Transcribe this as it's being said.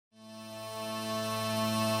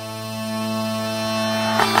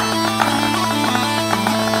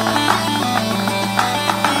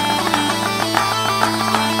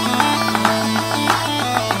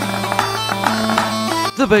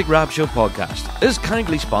Big Rab Show podcast is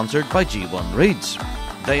kindly sponsored by G1 Reeds.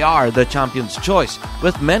 They are the champion's choice,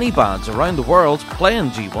 with many bands around the world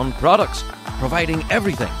playing G1 products, providing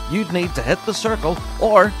everything you'd need to hit the circle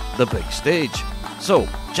or the big stage. So,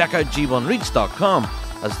 check out G1Reeds.com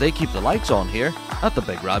as they keep the lights on here at the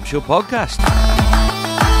Big Rab Show podcast.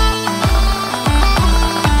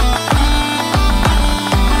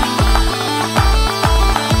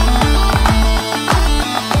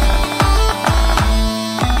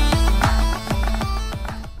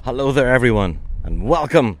 Hello there, everyone, and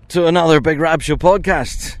welcome to another Big Rab Show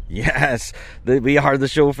podcast. Yes, we are the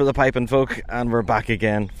show for the piping folk, and we're back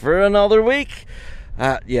again for another week.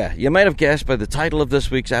 You might have guessed by the title of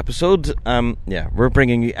this week's episode. We're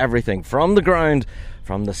bringing you everything from the ground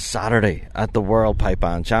from the Saturday at the World Pipe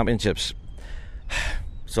Band Championships.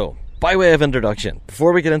 So, by way of introduction,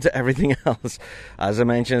 before we get into everything else, as I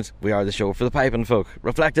mentioned, we are the show for the piping folk,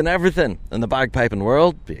 reflecting everything in the bagpiping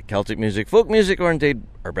world, be it Celtic music, folk music, or indeed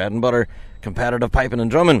our bread and butter, competitive piping and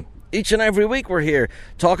drumming. Each and every week we're here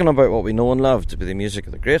talking about what we know and love to be the music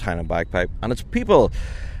of the Great Highland Bagpipe and its people.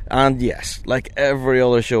 And yes, like every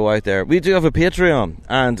other show out there, we do have a Patreon,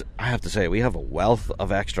 and I have to say, we have a wealth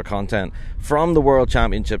of extra content from the World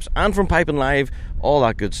Championships and from Piping Live, all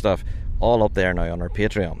that good stuff, all up there now on our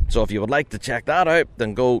Patreon. So if you would like to check that out,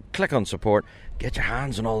 then go click on support, get your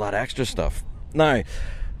hands on all that extra stuff. Now,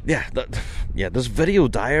 there's video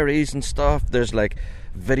diaries and stuff. There's like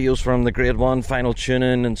videos from the Grade 1 final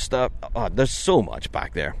tuning and stuff. Oh, there's so much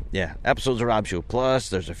back there. Yeah, episodes of Rab Show Plus.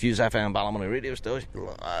 There's a Fuse FM Ballymoney radio station.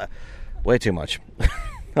 Way too much.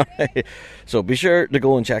 Alright, so be sure to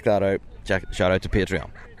go and check that out. Shout out to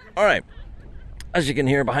Patreon. Alright, as you can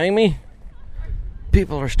hear behind me,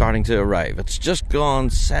 people are starting to arrive. It's just gone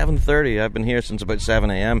 7:30. I've been here since about 7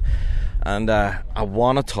 a.m. and I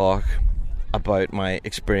want to talk about my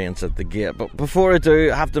experience at the gate. But before I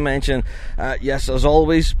do, I have to mention, yes, as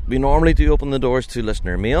always, we normally do open the doors to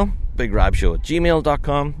listener mail,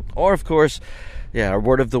 bigrabshow@gmail.com, or of course, our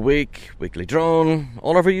word of the week, weekly drone,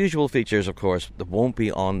 all of our usual features, of course, that won't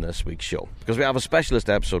be on this week's show, because we have a specialist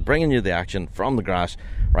episode bringing you the action from the grass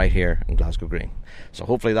right here in Glasgow Green. So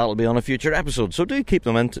hopefully that'll be on a future episode. So do keep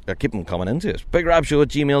them coming into us.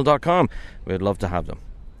 bigrabshow@gmail.com. We'd love to have them.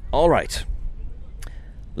 All right.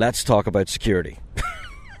 Let's talk about security.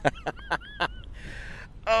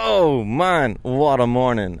 Oh man, what a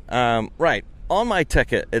morning. Right, on my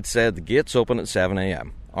ticket it said the gates open at 7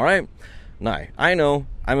 a.m. Alright, now I know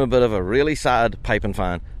I'm a bit of a really sad piping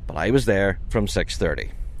fan, but I was there from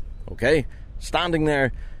 6:30. Okay, standing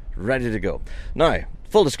there, ready to go. Now,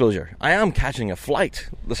 full disclosure, I am catching a flight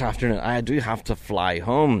this afternoon. I do have to fly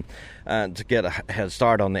home to get a head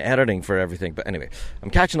start on the editing for everything. But anyway,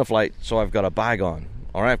 I'm catching a flight, so I've got a bag on.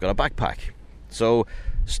 Alright, I've got a backpack. So,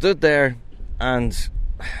 stood there, and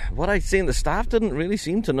what I'd seen, the staff didn't really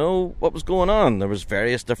seem to know what was going on. There was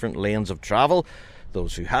various different lanes of travel.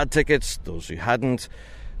 Those who had tickets, those who hadn't,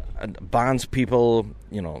 and bands people,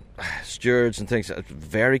 stewards and things.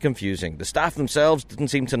 Very confusing. The staff themselves didn't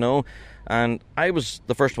seem to know, and I was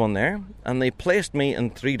the first one there, and they placed me in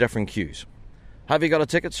 3 different queues. Have you got a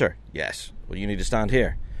ticket, sir? Yes. Well, you need to stand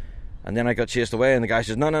here. And then I got chased away, and the guy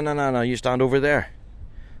says, no, you stand over there.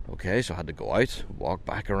 Okay, so I had to go out, walk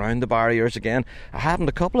back around the barriers again. It happened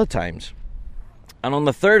a couple of times. And on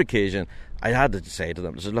the third occasion, I had to say to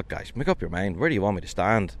them, I said, look guys, make up your mind, where do you want me to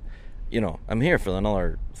stand? I'm here for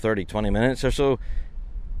another 30, 20 minutes or so.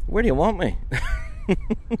 Where do you want me?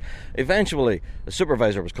 Eventually, the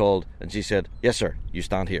supervisor was called, and she said, yes sir, you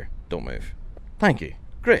stand here, don't move. Thank you.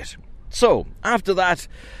 Great. So, after that,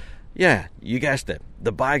 you guessed it,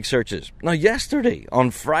 the bag searches. Now yesterday,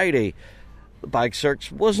 on Friday, the bag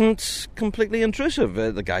search wasn't completely intrusive.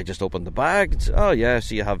 The guy just opened the bag. Oh yeah,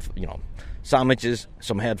 so you have, sandwiches,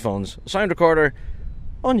 some headphones, a sound recorder,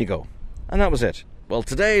 on you go. And that was it. Well,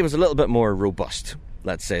 today was a little bit more robust,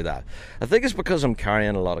 let's say that. I think it's because I'm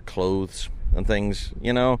carrying a lot of clothes and things,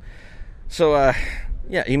 So,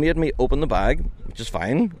 he made me open the bag, which is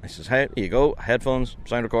fine. I says, hey, here you go, headphones,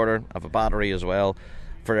 sound recorder, I have a battery as well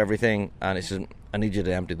for everything. And he says, I need you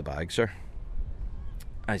to empty the bag, sir.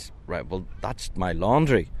 I said, right, well, that's my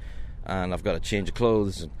laundry, and I've got to change of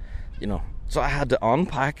clothes, and, so I had to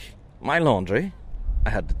unpack my laundry.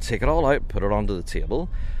 I had to take it all out, put it onto the table,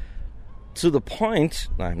 to the point,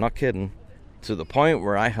 now I'm not kidding, to the point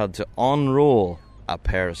where I had to unroll a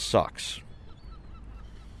pair of socks.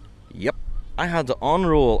 Yep, I had to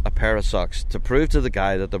unroll a pair of socks to prove to the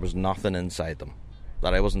guy that there was nothing inside them,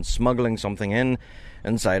 that I wasn't smuggling something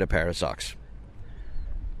inside a pair of socks.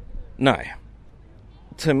 Now,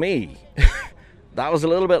 to me, that was a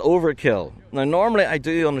little bit overkill. Now, normally I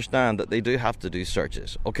do understand that they do have to do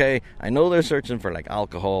searches, okay? I know they're searching for like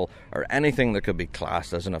alcohol or anything that could be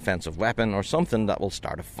classed as an offensive weapon or something that will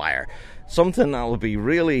start a fire. Something that will be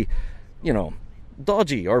really,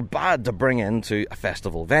 dodgy or bad to bring into a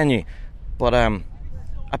festival venue. But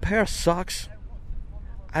a pair of socks,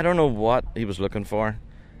 I don't know what he was looking for.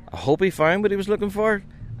 I hope he found what he was looking for.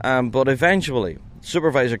 But eventually, the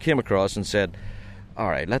supervisor came across and said, all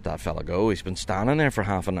right, let that fella go. He's been standing there for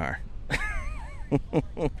half an hour.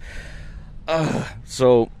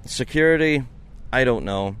 So, security, I don't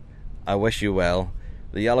know. I wish you well.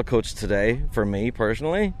 The Yellow Coats today, for me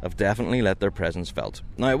personally, have definitely let their presence felt.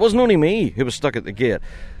 Now, it wasn't only me who was stuck at the gate.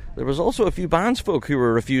 There was also a few bands folk who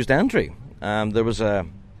were refused entry. There was a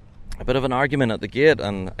bit of an argument at the gate,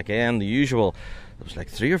 and again, the usual. There was like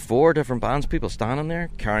 3 or 4 different bands people standing there,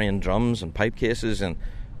 carrying drums and pipe cases, and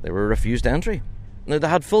they were refused entry. Now, they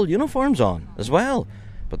had full uniforms on as well,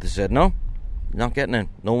 but they said, no, not getting in.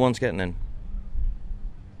 No one's getting in.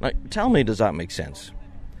 Now, tell me, does that make sense?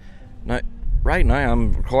 Now, right now,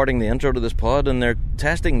 I'm recording the intro to this pod, and they're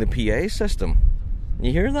testing the PA system.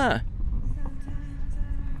 You hear that?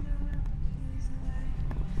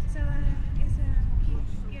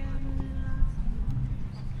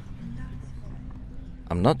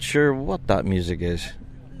 I'm not sure what that music is.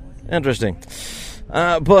 Interesting.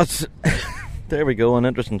 But there we go, an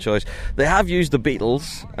interesting choice. They have used the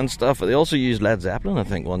Beatles and stuff. They also used Led Zeppelin, I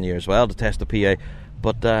think, one year as well to test the PA.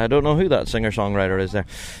 But I don't know who that singer-songwriter is there.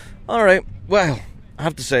 Alright, well, I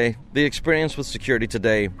have to say, the experience with security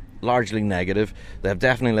today, largely negative. They have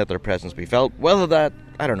definitely let their presence be felt. Whether that,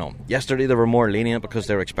 I don't know. Yesterday they were more lenient because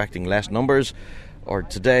they were expecting less numbers. Or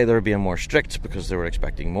today they were being more strict because they were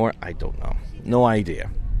expecting more. I don't know. No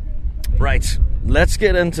idea. Right, let's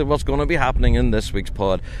get into what's going to be happening in this week's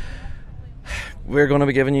pod. We're going to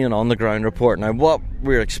be giving you an on-the-ground report. Now, what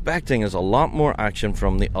we're expecting is a lot more action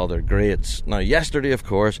from the other grades. Now, yesterday, of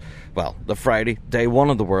course, well, the Friday, day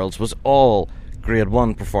 1 of the Worlds, was all Grade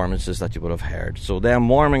 1 performances that you would have heard. So them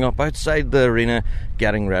warming up outside the arena,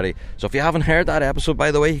 getting ready. So if you haven't heard that episode, by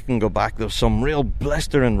the way, you can go back. There's some real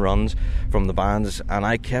blistering runs from the bands, and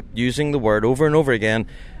I kept using the word over and over again,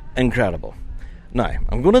 incredible. Now,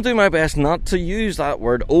 I'm going to do my best not to use that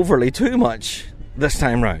word overly too much this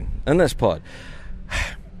time round in this pod.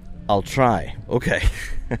 I'll try. Okay.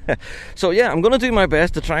 So yeah, I'm going to do my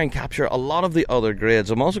best to try and capture a lot of the other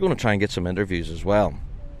grades. I'm also going to try and get some interviews as well.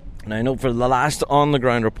 And I know for the last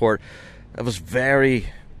on-the-ground report, it was very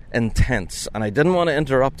intense, and I didn't want to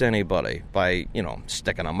interrupt anybody by,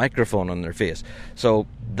 sticking a microphone on their face. So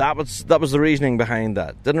that was the reasoning behind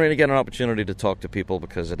that. Didn't really get an opportunity to talk to people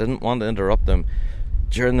because I didn't want to interrupt them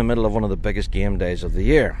during the middle of one of the biggest game days of the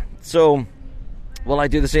year. So, will I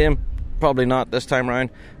do the same? Probably not this time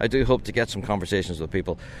round. I do hope to get some conversations with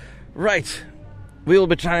people. Right. We will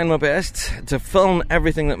be trying my best to film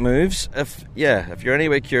everything that moves. If you're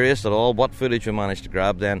anyway curious at all what footage we managed to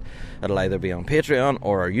grab, then it'll either be on Patreon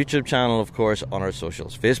or our YouTube channel, of course, on our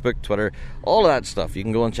socials, Facebook, Twitter, all of that stuff. You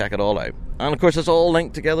can go and check it all out. And of course, it's all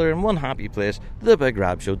linked together in one happy place,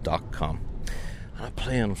 thebigrabshow.com. And a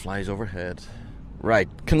plane flies overhead. Right,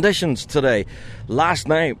 conditions today. Last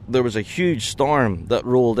night, there was a huge storm that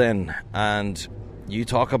rolled in, and you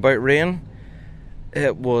talk about rain.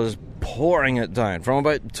 It was pouring it down. From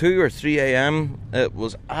about 2 or 3 a.m, it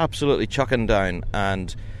was absolutely chucking down.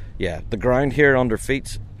 And yeah, the ground here under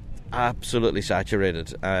feet, absolutely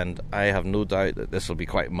saturated. And I have no doubt that this will be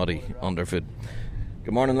quite muddy underfoot.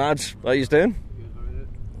 Good morning, lads. How you doing?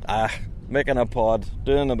 Making a pod,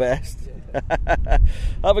 doing the best.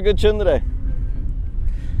 Have a good tune today.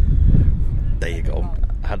 There you go.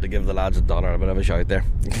 I had to give the lads $1 a bit of a shout there.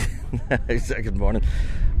 Good morning.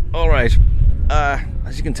 Alright,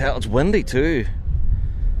 as you can tell, it's windy too.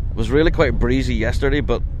 It was really quite breezy yesterday,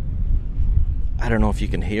 but I don't know if you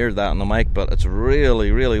can hear that on the mic, but it's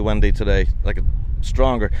really, really windy today, like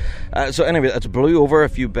stronger. So anyway, it's blew over a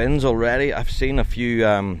few bins already. I've seen a few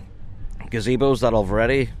gazebos that have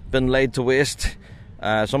already been laid to waste.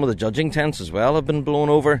 Some of the judging tents as well have been blown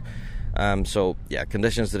over. So yeah,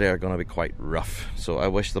 conditions today are going to be quite rough. So I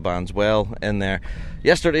wish the bands well in there.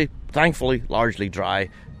 Yesterday, thankfully, largely dry.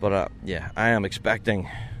 But yeah, I'm expecting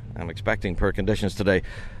poor conditions today,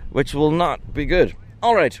 which will not be good.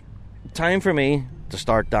 Alright, time for me to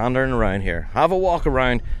start dandering around here. Have a walk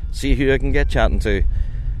around, see who I can get chatting to.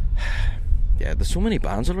 Yeah, there's so many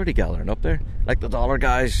bands already gathering up there. Like the Dollar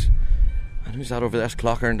Guys. And who's that over there?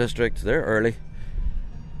 Clochern District. They're early.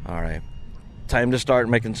 Alright, time to start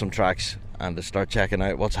making some tracks and to start checking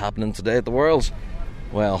out what's happening today at the Worlds.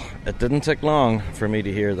 Well, it didn't take long for me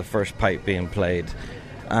to hear the first pipe being played.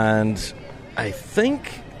 And I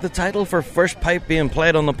think the title for first pipe being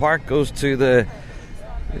played on the park goes to the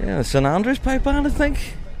St Andrews Pipe Band, I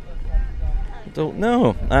think. I don't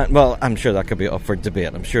know. Well, I'm sure that could be up for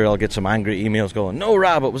debate. I'm sure I'll get some angry emails going, "No,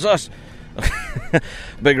 Rab, it was us."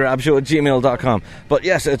 BigRabShow@gmail.com. But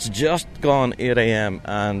yes, it's just gone 8 a.m.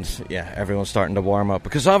 and everyone's starting to warm up,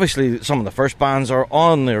 because obviously some of the first bands are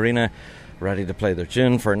on the arena ready to play their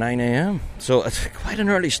tune for 9 a.m. So it's quite an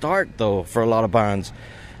early start though for a lot of bands,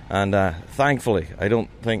 and thankfully I don't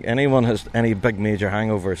think anyone has any big major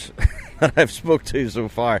hangovers that I've spoke to so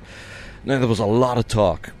far. Now, there was a lot of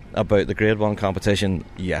talk about the Grade 1 competition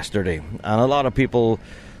yesterday, and a lot of people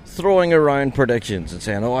throwing around predictions and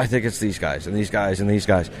saying, "Oh, I think it's these guys and these guys and these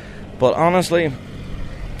guys." But honestly,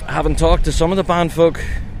 having talked to some of the band folk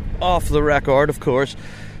off the record, of course,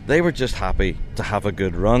 they were just happy to have a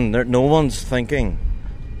good run. No one's thinking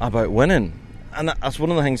about winning, and that's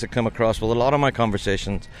one of the things that come across with a lot of my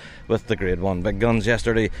conversations with the Grade 1 big guns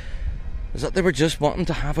yesterday, is that they were just wanting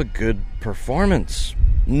to have a good performance.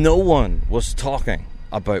 No one was talking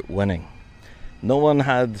about winning. No one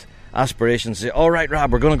had aspirations to say, "All right,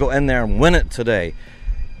 Rab, we're going to go in there and win it today."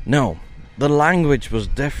 No, the language was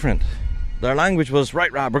different. Their language was,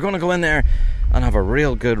 "Right, Rab, we're going to go in there and have a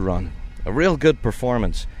real good run, a real good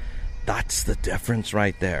performance." That's the difference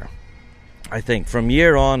right there. I think from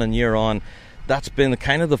year on and year on, that's been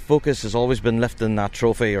kind of the focus, has always been lifting that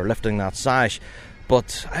trophy or lifting that sash.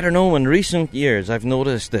 But I don't know, in recent years I've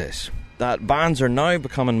noticed this, that bands are now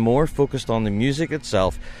becoming more focused on the music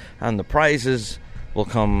itself, and the prizes will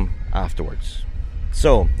come afterwards.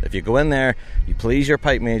 So if you go in there, you please your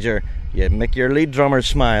pipe major, you make your lead drummer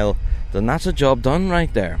smile, then that's a job done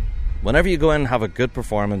right there. Whenever you go in and have a good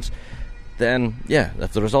performance, then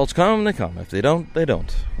if the results come, they come. If they don't, they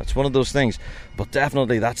don't. That's one of those things. But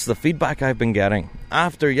definitely that's the feedback I've been getting.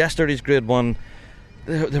 After yesterday's Grade 1,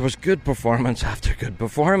 there was good performance after good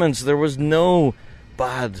performance. There was no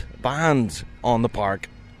bad band on the park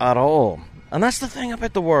at all. And that's the thing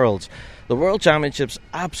about the Worlds. The World Championships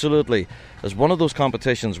absolutely is one of those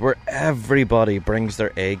competitions where everybody brings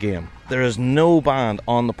their A game. There is no band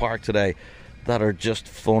on the park today that are just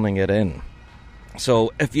phoning it in.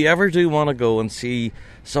 So if you ever do want to go and see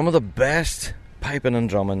some of the best piping and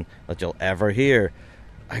drumming that you'll ever hear,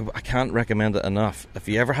 I can't recommend it enough. If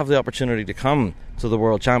you ever have the opportunity to come to the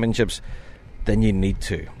World Championships, then you need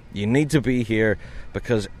to. You need to be here,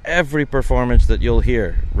 because every performance that you'll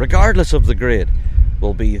hear, regardless of the grade,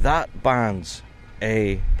 will be that band's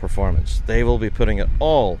A performance. They will be putting it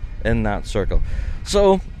all in that circle.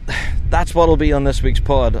 So that's what'll be on this week's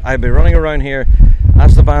pod. I'll be running around here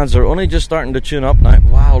as the bands are only just starting to tune up now.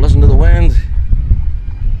 Wow, listen to the wind.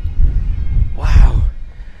 Wow.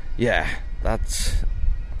 Yeah, that's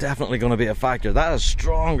definitely going to be a factor. That is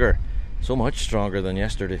stronger, so much stronger than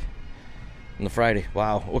yesterday on the Friday.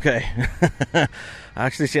 Wow, okay. I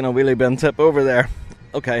actually seen a wheelie bin tip over there.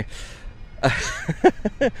 Okay.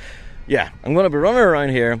 Yeah, I'm going to be running around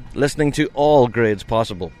here listening to all grades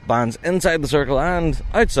possible, bands inside the circle and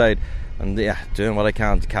outside, and doing what I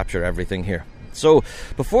can to capture everything here. So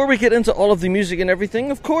before we get into all of the music and everything,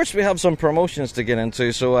 of course we have some promotions to get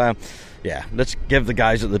into. So let's give the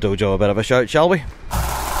guys at the dojo a bit of a shout, shall we?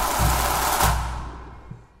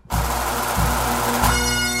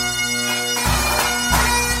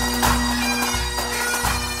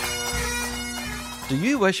 Do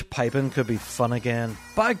you wish piping could be fun again?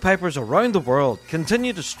 Bagpipers around the world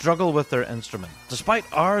continue to struggle with their instrument, despite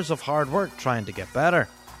hours of hard work trying to get better.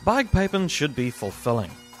 Bagpiping should be fulfilling.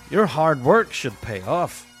 Your hard work should pay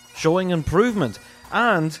off, showing improvement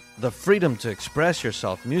and the freedom to express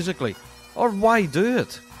yourself musically. Or why do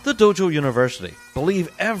it? The Dojo University believe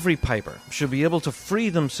every piper should be able to free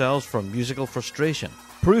themselves from musical frustration,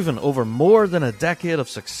 proven over more than a decade of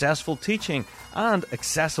successful teaching and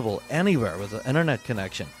accessible anywhere with an internet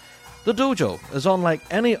connection. The Dojo is unlike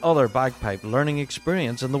any other bagpipe learning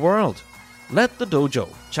experience in the world. Let the Dojo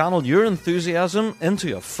channel your enthusiasm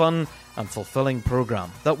into a fun and fulfilling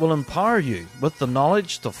program that will empower you with the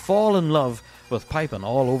knowledge to fall in love with piping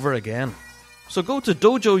all over again. So go to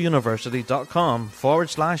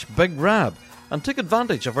dojouniversity.com/Big Rab and take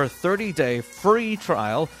advantage of our 30-day free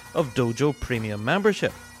trial of Dojo Premium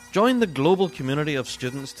membership. Join the global community of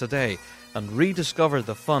students today and rediscover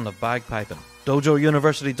the fun of bagpiping.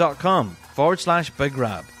 dojouniversity.com/Big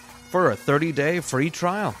Rab for a 30-day free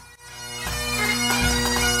trial.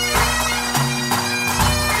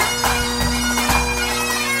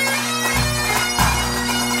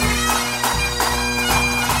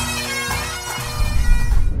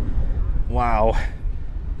 Wow.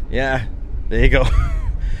 Yeah, there you go.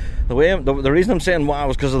 The reason I'm saying wow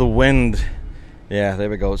is because of the wind. Yeah, there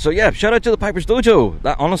we go. So yeah, shout out to the Piper's Dojo.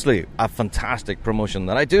 That honestly, a fantastic promotion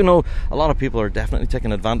that I do know a lot of people are definitely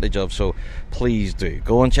taking advantage of. So please do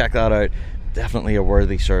go and check that out. Definitely a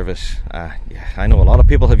worthy service. Yeah, I know a lot of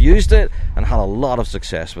people have used it and had a lot of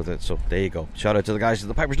success with it. So there you go. Shout out to the guys at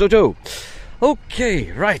the Piper's Dojo.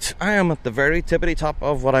 Okay, right. I am at the very tippity top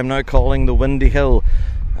of what I'm now calling the Windy Hill,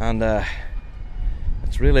 and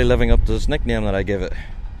it's really living up to this nickname that I give it.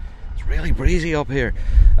 It's really breezy up here.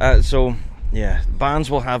 So yeah,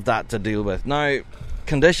 bands will have that to deal with. Now,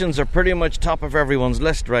 conditions are pretty much top of everyone's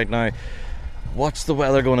list right now. What's the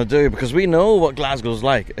weather going to do? Because we know what Glasgow's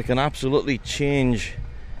like. It can absolutely change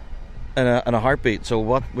in a heartbeat. So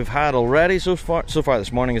what we've had already so far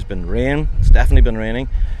this morning has been rain. It's definitely been raining.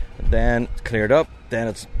 Then it's cleared up. Then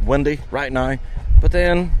it's windy right now. But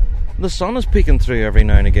then the sun is peeking through every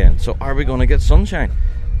now and again. So are we going to get sunshine?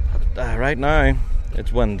 Right now,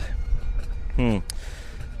 it's wind.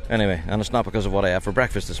 Anyway, and it's not because of what I had for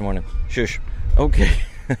breakfast this morning. Shush. Okay.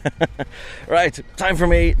 Right, time for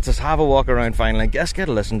me to have a walk around finally. Guess get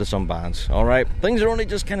a listen to some bands. Alright, things are only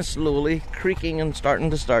just kind of slowly creaking and starting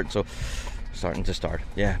to start.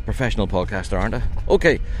 Yeah, professional podcaster, aren't I?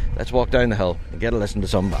 Okay, let's walk down the hill and get a listen to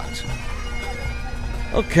some bands.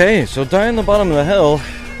 Okay, so down the bottom of the hill,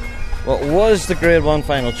 what was the grade 1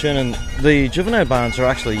 final tuning, the juvenile bands are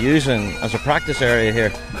actually using as a practice area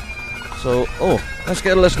here. So, let's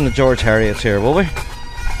get a listen to George Heriot's here, will we?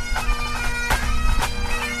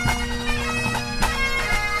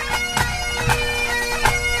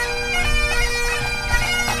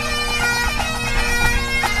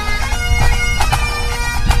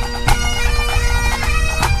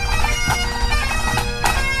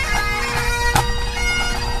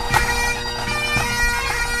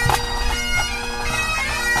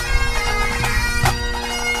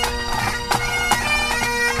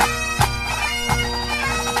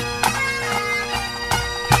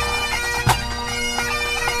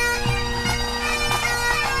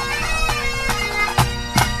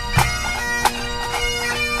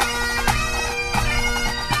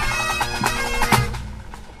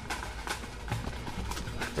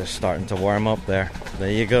 Starting to warm up there.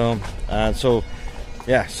 There you go. So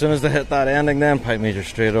yeah, as soon as they hit that ending, then pipe major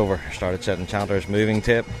straight over. Started setting chanters, moving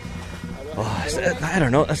tape. I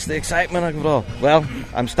don't know, that's the excitement of it all. Well,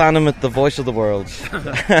 I'm standing with the voice of the world.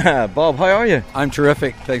 Bob, how are you? I'm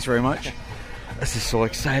terrific, thanks very much. This is so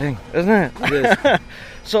exciting, isn't it? It is.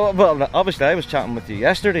 So, well, obviously I was chatting with you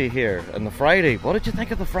yesterday here on the Friday. What did you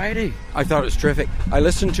think of the Friday? I thought it was terrific. I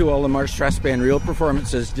listened to all the Mark Strathspey Reel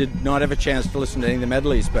performances, did not have a chance to listen to any of the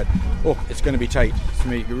medleys, but it's going to be tight. It's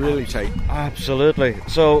going to be really tight. Absolutely.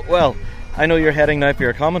 So, well, I know you're heading now for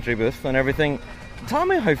your commentary booth and everything. Tell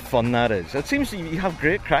me how fun that is. It seems you have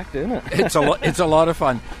great crack doing it. It's a lot of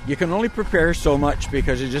fun. You can only prepare so much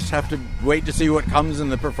because you just have to wait to see what comes in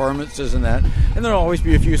the performances and that. And there'll always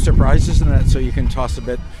be a few surprises in that, so you can toss a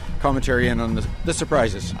bit commentary in on the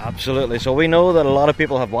surprises. Absolutely. So we know that a lot of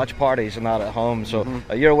people have watch parties and that at home. So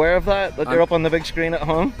are you aware of that you're up on the big screen at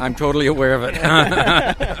home? I'm totally aware of it.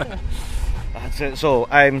 That's it. So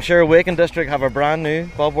I'm sure Waken District have a brand new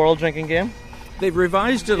Bob World drinking game. They've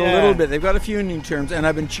revised it a little bit. They've got a few new terms, and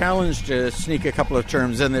I've been challenged to sneak a couple of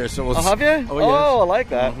terms in there. So have you? Oh, yes. I like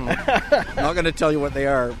that. Not going to tell you what they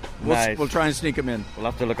are. We'll try and sneak them in. We'll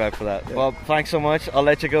have to look out for that. Yeah. Well, thanks so much. I'll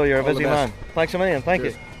let you go. You're a busy man. Thanks a million. Thank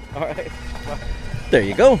you. All right. There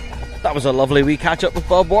you go. That was a lovely wee catch-up with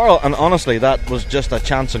Bob Worrell, and honestly, that was just a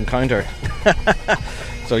chance encounter.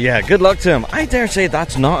 So yeah, good luck to him. I dare say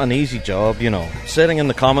that's not an easy job, sitting in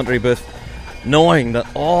the commentary booth, knowing that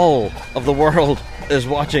all of the world is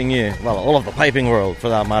watching you, well, all of the piping world for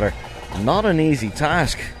that matter. Not an easy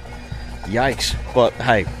task. Yikes. But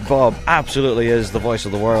hey, Bob absolutely is the voice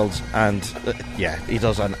of the world, and he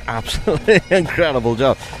does an absolutely incredible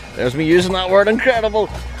job. There's me using that word incredible,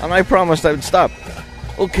 and I promised I would stop.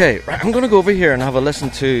 Okay, right, I'm going to go over here and have a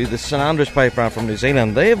listen to the St Andrews Pipe Band from New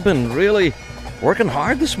Zealand. They have been really working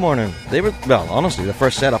hard this morning. They were, well, honestly, the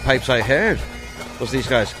first set of pipes I heard was these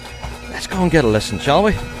guys. Let's go and get a listen, shall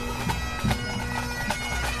we?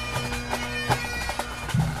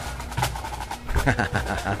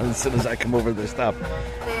 As soon as I come over the stop.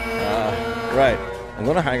 Right, I'm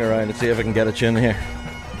going to hang around and see if I can get a tune here.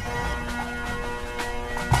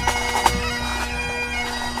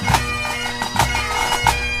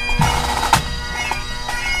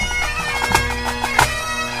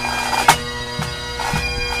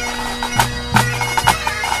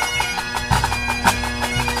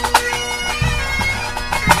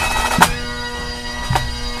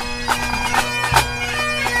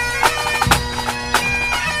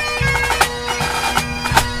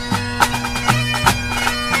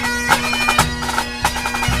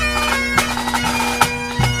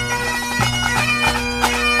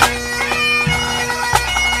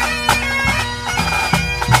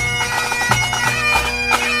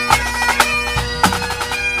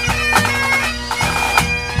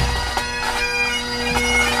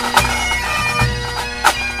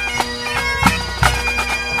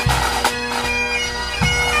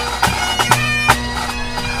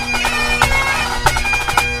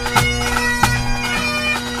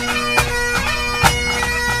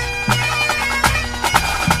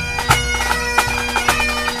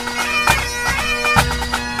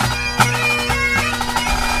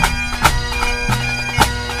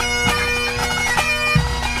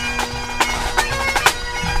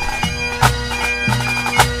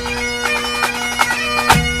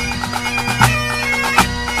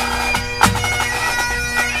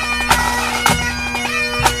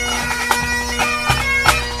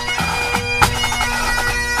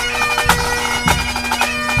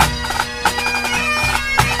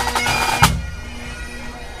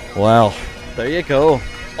 Well, there you go.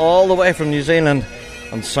 All the way from New Zealand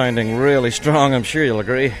and sounding really strong, I'm sure you'll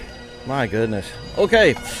agree. My goodness.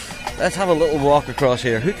 Okay, let's have a little walk across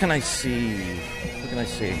here. Who can I see? Who can I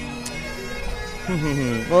see?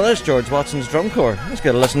 Well, there's George Watson's Drum Corps. Let's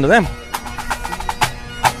get a listen to them.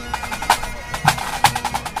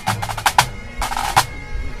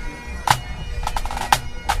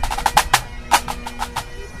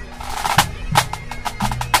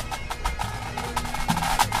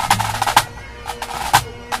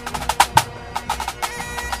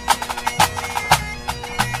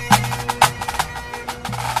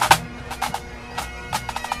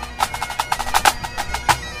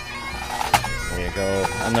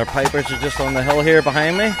 And their pipers are just on the hill here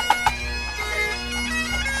behind me.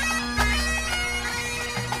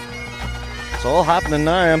 It's all happening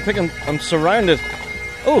now. I'm thinking I'm surrounded.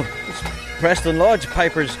 Oh, it's Preston Lodge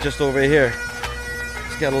pipers just over here.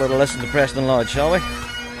 Let's get a little listen to Preston Lodge, shall we?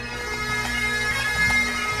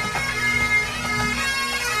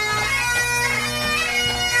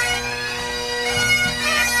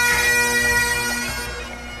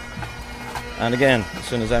 And again, as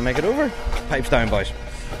soon as I make it over, pipes down, boys.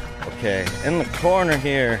 Okay, in the corner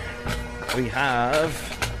here, we have...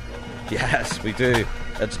 Yes, we do.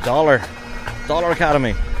 It's Dollar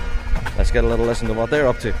Academy. Let's get a little listen to what they're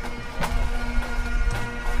up to.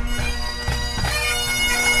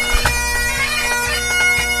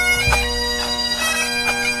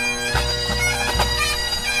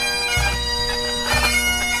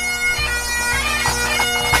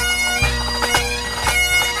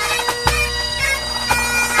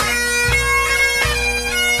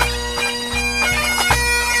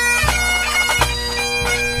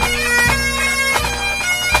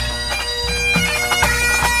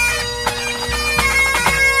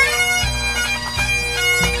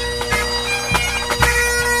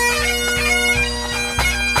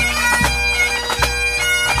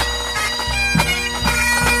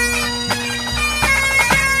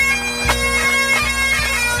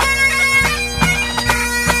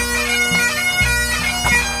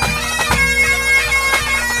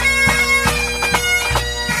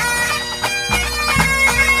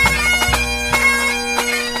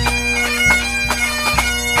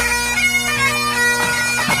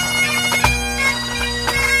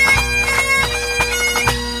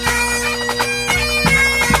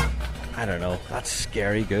 That's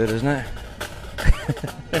scary good, isn't it?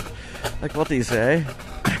 Like, what do you say?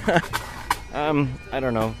 I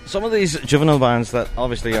don't know. Some of these juvenile bands that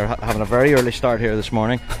obviously are having a very early start here this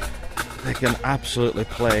morning, they can absolutely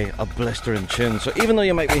play a blistering tune. So even though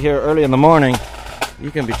you might be here early in the morning, you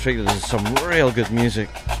can be treated as some real good music.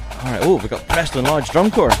 Alright, oh, we've got Preston Lodge Drum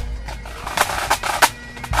Corps.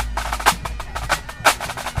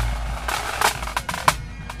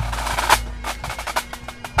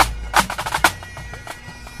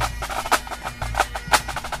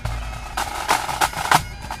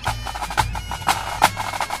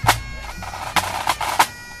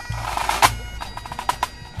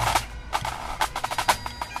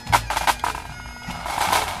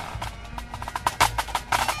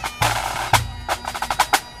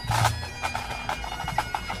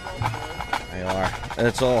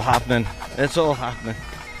 It's all happening. It's all happening.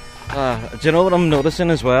 Do you know what I'm noticing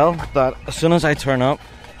as well? That as soon as I turn up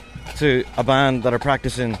to a band that are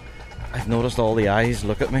practicing, I've noticed all the eyes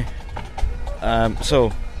look at me.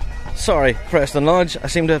 So, sorry, Preston Lodge. I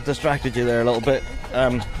seem to have distracted you there a little bit.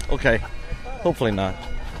 Okay, hopefully not.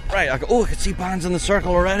 Right, I can see bands in the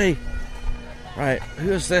circle already. Right,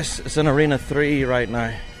 who is this? It's in Arena 3 right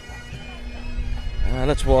now.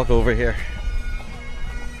 Let's walk over here.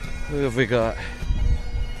 Who have we got?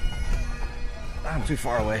 I'm too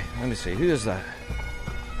far away. Let me see. Who is that?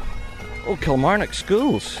 Oh, Kilmarnock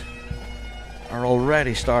Schools are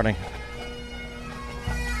already starting.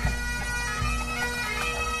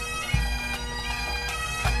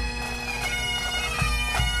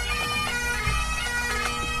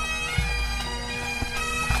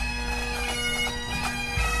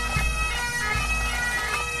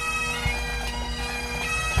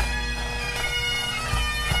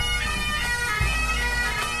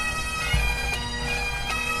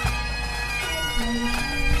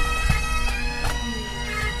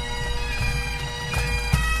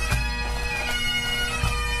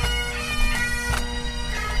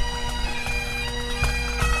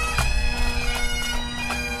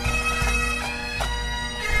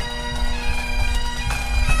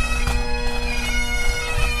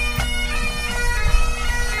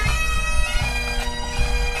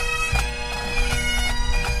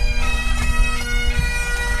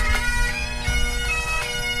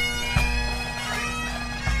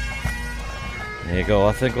 go.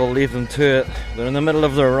 I think we'll leave them to it. They're in the middle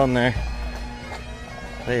of their run there.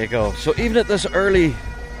 There you go. So even at this early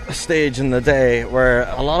stage in the day where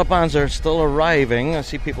a lot of bands are still arriving, I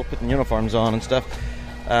see people putting uniforms on and stuff,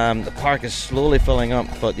 the park is slowly filling up.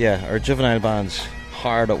 But yeah, our juvenile band's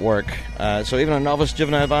hard at work. So even our novice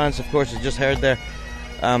juvenile bands, of course, you just heard there.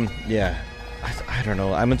 Yeah, I don't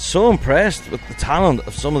know. I'm so impressed with the talent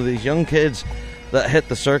of some of these young kids that hit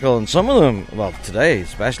the circle, and some of them, well, today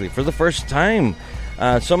especially, for the first time.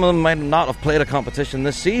 Some of them might not have played a competition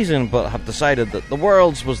this season, but have decided that the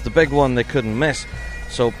Worlds was the big one they couldn't miss.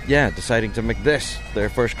 So, yeah, deciding to make this their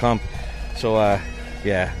first comp. So,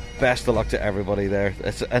 yeah, best of luck to everybody there.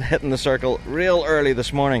 It's hitting the circle real early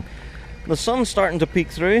this morning. The sun's starting to peek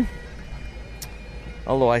through.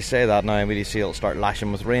 Although I say that now, I really see it'll start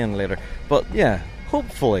lashing with rain later. But, yeah,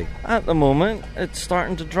 hopefully, at the moment, it's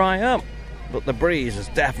starting to dry up. But the breeze is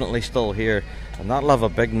definitely still here, and that'll have a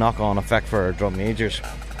big knock-on effect for our drum majors.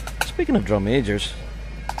 Speaking of drum majors,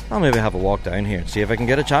 I'll maybe have a walk down here and see if I can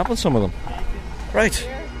get a chat with some of them. Right,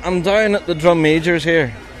 I'm down at the drum majors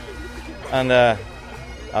here, and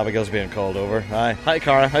Abigail's being called over. Hi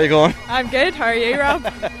Cara, how you going? I'm good, how are you, Rob?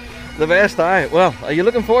 The best, Well, are you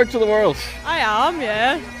looking forward to the Worlds? I am,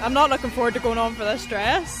 yeah. I'm not looking forward to going on for this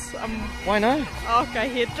dress. Why not? Oh, I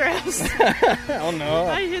hate dress. Oh no.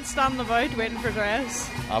 I hate standing about waiting for dress.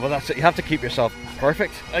 But that's it. You have to keep yourself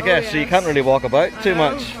perfect, I guess, yes. so you can't really walk about too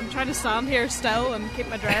much. I'm trying to stand here still and keep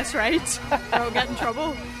my dress right, or I'll get in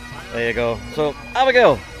trouble. There you go. So,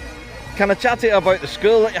 Abigail, can I chat to you about the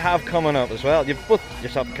school that you have coming up as well? You've both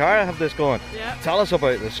yourself and Cara have this going. Yeah. Tell us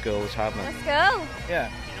about this school that's happening. The school? Yeah.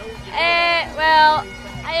 Well,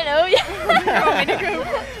 I don't know. You want me to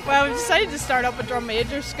go? Well, we've decided to start up a drum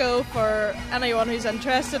major school for anyone who's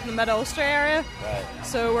interested in the Mid-Ulster area. Right.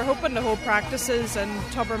 So we're hoping to hold practices in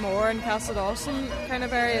Tobermore and Castledawson kind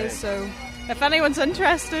of areas. Right. So if anyone's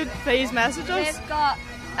interested, please message us. We've got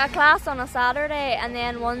a class on a Saturday and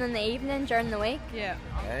then one in the evening during the week. Yeah.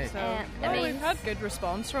 Right. So we've had good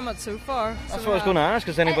response from it so far. That's what I was going to ask.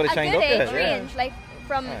 Has anybody signed up a good yet? age range, like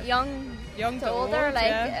from young to older, old, like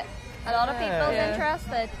yeah. a lot of people Yeah.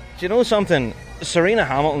 interested. Do you know something? Serena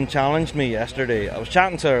Hamilton challenged me yesterday. I was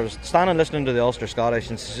chatting to her, I was standing listening to the Ulster Scottish,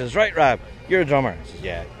 and she says, "Right, Rab, you're a drummer." I says,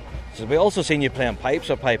 "Yeah." She says, "We also seen you playing pipes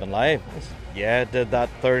or piping live." I said, "Yeah, did that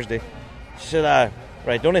Thursday." She said,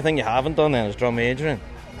 "Right, the only thing you haven't done then is drum majoring."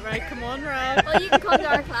 Right, come on, Rob. Well, you can come to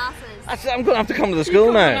our classes. I said, "I'm going to have to come to the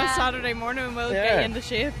school now." On a Saturday morning and we'll Yeah. get you into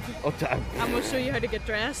shape. Oh, damn. And we'll show you how to get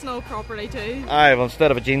dressed and all properly too. Aye, well, instead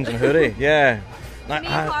of a jeans and hoodie, yeah. Me and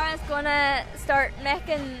Cara's gonna start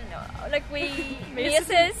making like we Maces.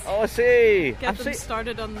 maces. Oh, I see. Get I've them seen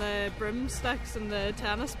started on the broomsticks and the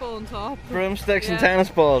tennis ball on top. broomsticks and Yeah. tennis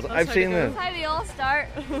balls. That's I've how seen to go. them. That's how we all start.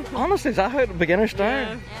 Honestly, is that how the beginners start?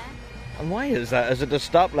 Yeah. Yeah. And why is that? Is it to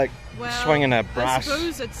stop like Well, swinging a brass I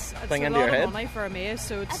suppose it's thing a into lot your head? of money for a mace,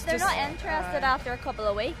 so it's If they're just, not interested after a couple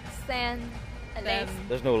of weeks, then at then least.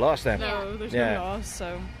 There's no loss then. no, there's Yeah. no loss.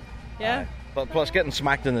 So yeah, Aye. But plus, getting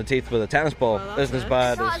smacked in the teeth with a tennis ball Well, that's isn't as it.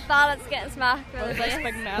 bad It's not as. as bad as getting smacked well, with this a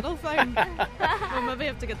big metal thing. We'll maybe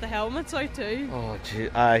have to get the helmets out too. Oh, gee.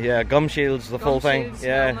 Yeah, gum shields, the full Gum thing. shields,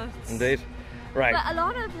 Yeah, helmets. indeed. Right. But a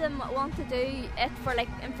lot of them want to do it for like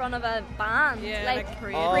in front of a band, Yeah, like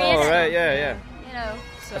parade. Oh, parade and right, stuff, yeah. you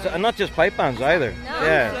know. So, And not just pipe bands either. No.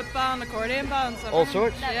 Yeah. flip band, accordion bands, All everything.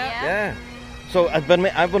 sorts. Yeah. Yeah. So I've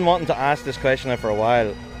been wanting to ask this question now for a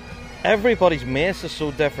while. Everybody's mace is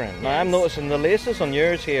so different. Now I'm Yes. noticing the laces on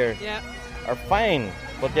yours here Yeah, are fine,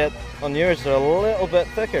 but yet on yours they're a little bit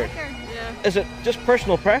thicker. Thicker. yeah. Is it just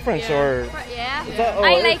personal preference Yeah. or Yeah. is that all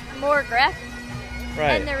I it is? like more grip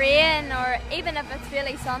Right. in the rain, or even if it's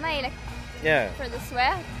really sunny, like Yeah. for the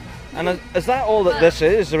sweat. And is that all that this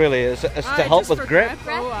is really? Is it's to Aye, help just with for grip?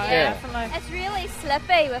 Oh, aye, Yeah. definitely. It's really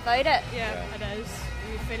slippy without it. Yeah, it is.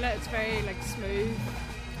 You feel it. It's very like smooth.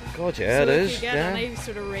 God, yeah, so it if is. you get Yeah. any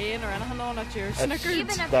sort of rain or anything on it, you're snickered. Even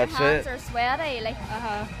if your That's hands it. are sweaty, like,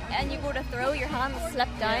 Uh-huh. and you go to throw, your hands slip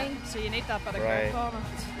down. So you need that bit of Right. grip on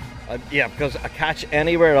it. Yeah, because a catch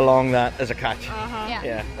anywhere along that is a catch. Uh-huh.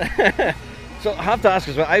 Yeah. Yeah. So I have to ask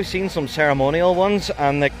as well. I've seen some ceremonial ones,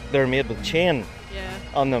 and they're made with chain Yeah.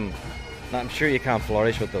 on them. Now, I'm sure you can't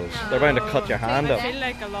flourish with those. They're bound to cut your hand I up. feel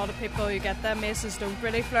like a lot of people who get them maces don't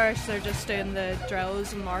really flourish. They're just doing the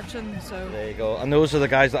drills and marching. So There you go. And those are the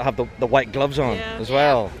guys that have the white gloves on Yeah. as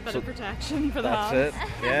well. bit So of protection for the that's hands.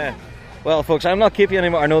 it. Yeah. Well, folks, I'm not keeping you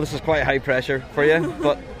anymore. I know this is quite high pressure for you,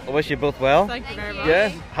 but I wish you both well. Thank you very much.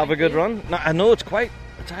 Yeah. Have a good you. run. Now, I know it's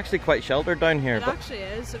actually quite sheltered down here, It but actually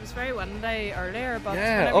is. It was very windy earlier, but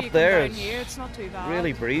Yeah, whenever up you come there down it's here, it's not too bad.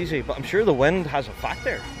 really breezy. But I'm sure the wind has a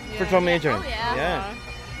factor for Yeah. drum Yeah. majoring. Oh, yeah. Yeah.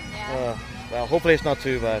 Yeah. Well, hopefully it's not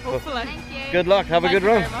too bad. but Hopefully. Thank you. Good luck. Have a Thank good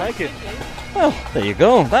you run. very much. Thank you. Well, there you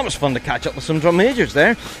go. That was fun to catch up with some drum majors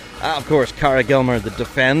there. Of course, Cara Gilmer, the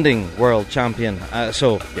defending world champion.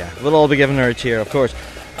 So, yeah, we'll all be giving her a cheer, of course.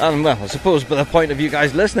 And, well, I suppose by the point of you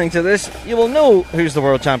guys listening to this, you will know who's the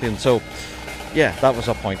world champion. So, yeah, that was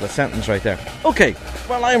a pointless sentence right there. Okay,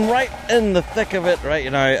 well, I'm right in the thick of it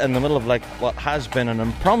right now, in the middle of, like, what has been an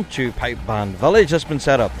impromptu pipe band village that's been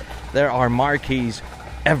set up. There are marquees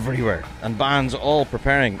everywhere, and bands all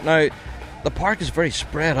preparing. Now, the park is very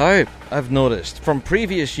spread out, I've noticed, from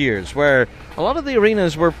previous years, where a lot of the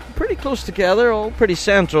arenas were pretty close together, all pretty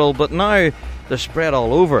central, but now they're spread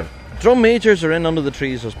all over. Drum majors are in under the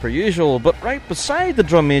trees as per usual, but right beside the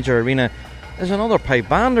drum major arena is another pipe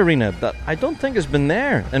band arena that I don't think has been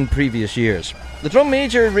there in previous years. The drum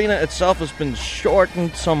major arena itself has been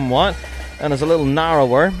shortened somewhat and is a little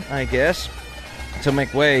narrower, I guess, to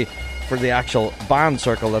make way for the actual band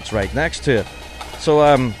circle that's right next to it. So,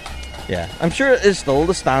 yeah, I'm sure it is still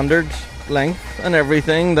the standard length and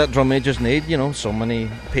everything that drum majors need, you know, so many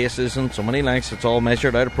paces and so many lengths, it's all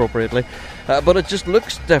measured out appropriately, but it just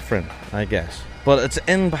looks different, I guess. But it's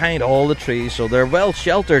in behind all the trees, so they're well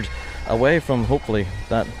sheltered away from, hopefully,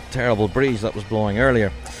 that terrible breeze that was blowing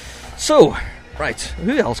earlier. So, right,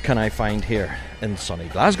 who else can I find here in sunny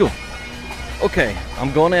Glasgow? Okay,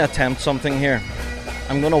 I'm going to attempt something here.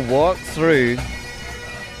 I'm going to walk through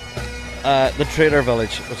the Trader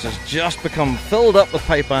Village, which has just become filled up with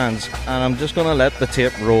pipe bands, and I'm just going to let the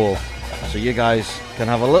tape roll so you guys can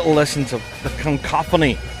have a little listen to the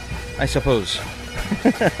cacophony, I suppose.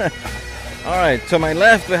 Alright, to my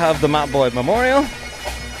left we have the Matt Boyd Memorial.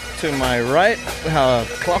 To my right we have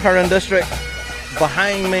Clougharan District.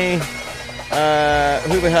 Behind me,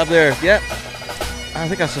 who we have there? Yep, I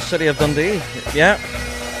think that's the city of Dundee. Yeah.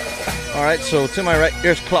 Alright, so to my right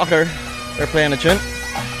here's Clougher. They're playing a tune.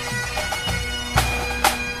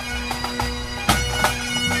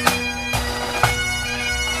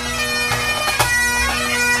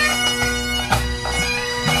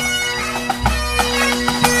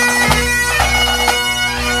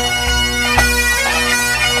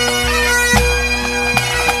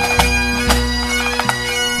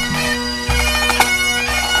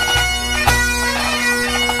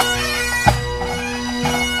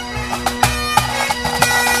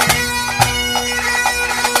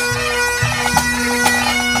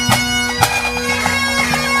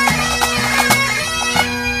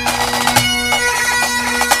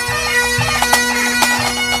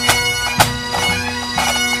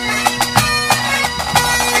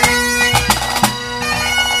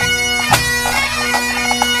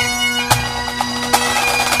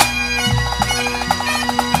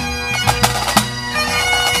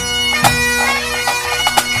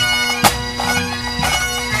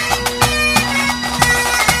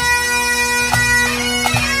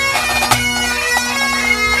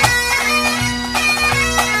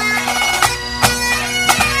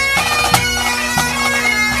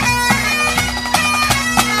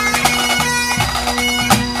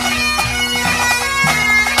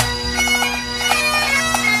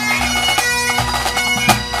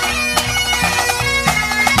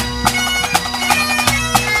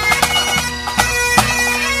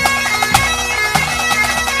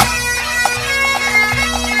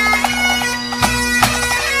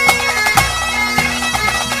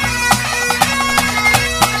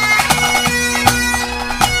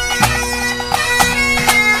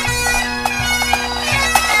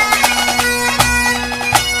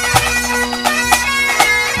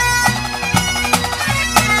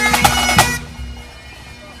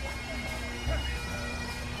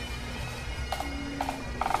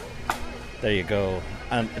 There you go.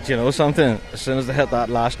 And do you know something? As soon as they hit that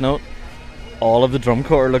last note, all of the drum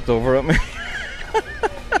corps looked over at me.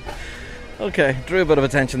 Okay, drew a bit of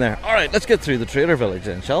attention there. Alright, let's get through the Trader Village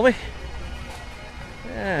then, shall we?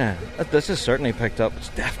 Yeah, this has certainly picked up. It's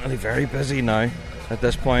definitely very busy now at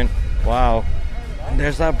this point. Wow. And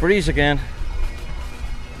there's that breeze again.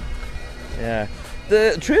 Yeah.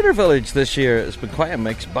 The Trader Village this year has been quite a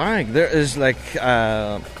mixed bag. There is like,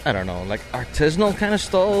 I don't know, like artisanal kind of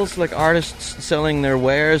stalls, like artists selling their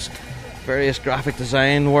wares, various graphic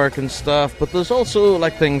design work and stuff, but there's also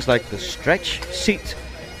like things like the stretch seat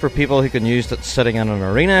for people who can use it sitting in an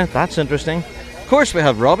arena. That's interesting. Of course, we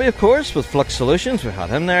have Robbie, of course, with Flux Solutions. We had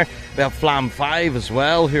him there. We have Flam 5 as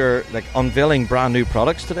well, who are like unveiling brand new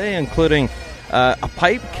products today, including a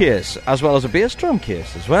pipe case as well as a bass drum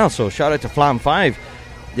case as well. So shout out to Flam 5.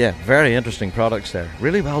 Yeah, very interesting products there.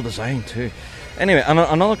 Really well designed too. Anyway,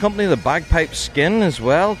 another company, the Bagpipe Skin as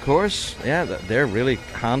well, of course. Yeah, they're really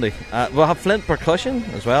handy. We'll have Flint Percussion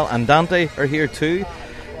as well, and Dante are here too.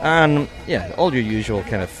 and yeah, all your usual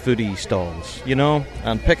kind of foodie stalls, you know,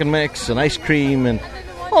 and pick and mix and ice cream and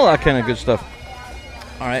all that kind of good stuff.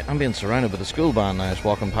 Alright, I'm being surrounded by the school band now. It's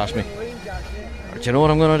walking past me. Do you know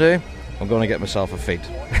what I'm going to do? I'm going to get myself a feed.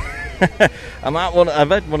 I'm at one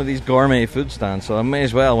of these gourmet food stands, so I may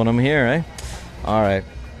as well when I'm here, eh? Alright,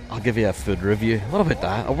 I'll give you a food review. What about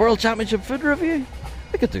that? A World Championship food review?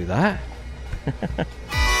 We could do that.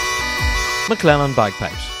 McLennan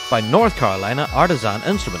Bagpipes by North Carolina artisan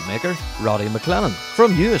instrument maker Roddy McLennan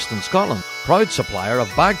from Euston, Scotland. Proud supplier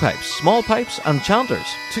of bagpipes, small pipes and chanters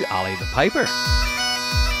to Ali the Piper.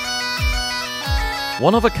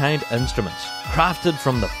 One-of-a-kind instruments, crafted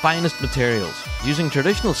from the finest materials, using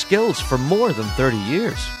traditional skills for more than 30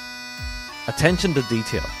 years. Attention to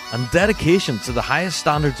detail and dedication to the highest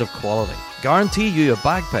standards of quality guarantee you a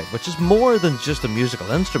bagpipe which is more than just a musical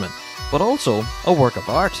instrument, but also a work of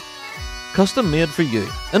art. Custom made for you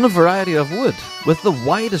in a variety of wood with the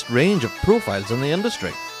widest range of profiles in the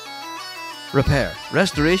industry. Repair,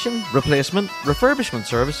 restoration, replacement, refurbishment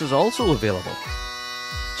services also available.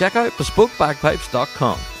 Check out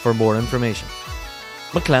bespokebagpipes.com for more information.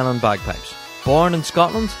 McLennan Bagpipes, born in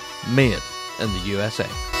Scotland, made in the USA.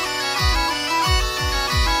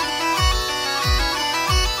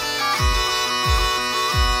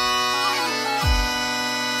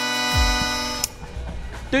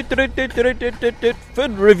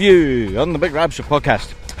 Food review on the Big Rab Show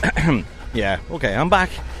podcast. Yeah, okay, I'm back.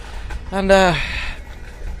 And,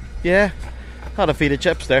 yeah, had a feed of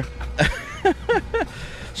chips there.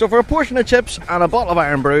 So for a portion of chips and a bottle of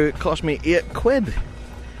Iron Brew, it cost me £8.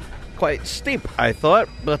 Quite steep, I thought,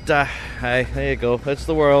 but hey, there you go. It's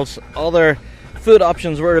the world's. Other food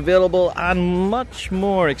options were available and much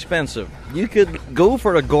more expensive. You could go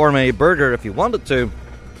for a gourmet burger if you wanted to,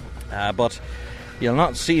 but you'll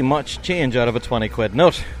not see much change out of a £20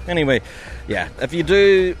 note. Anyway, yeah, if you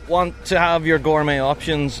do want to have your gourmet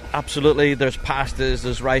options, absolutely, there's pastas,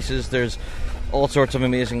 there's rices, there's all sorts of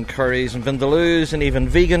amazing curries and vindaloos, and even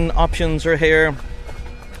vegan options are here.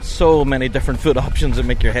 So many different food options that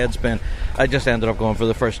make your head spin. I just ended up going for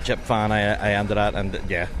the first chip fan I ended at, and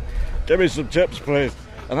yeah, give me some chips, please.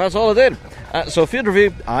 And that's all I did. So food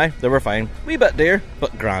review, they were fine. Wee bit dear,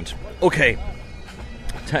 but grand. Okay.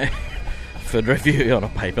 Food review on a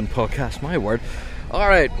piping podcast, my word.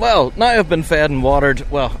 Alright, well, now I've been fed and watered.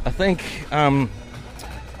 Well, I think,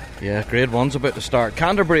 yeah, grade 1's about to start.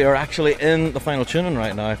 Canterbury are actually in the final tuning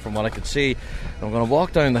right now, from what I could see. I'm going to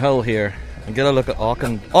walk down the hill here and get a look at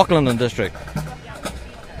Auckland and District.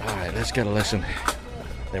 Alright, let's get a listen.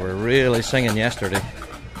 They were really singing yesterday.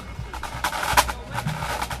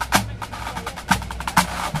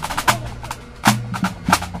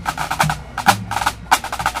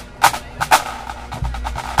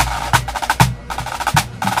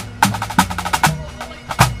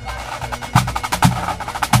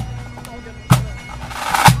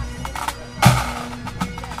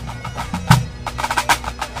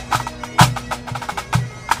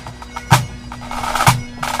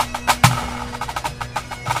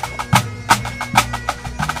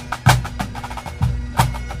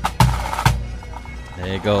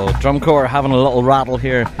 Drum corps having a little rattle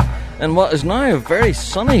here in what is now a very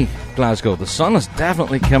sunny Glasgow. The sun has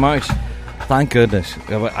definitely come out. Thank goodness.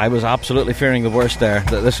 I was absolutely fearing the worst there,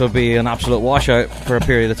 that this would be an absolute washout for a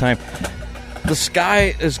period of time. The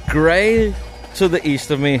sky is grey to the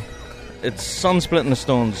east of me. It's sun splitting the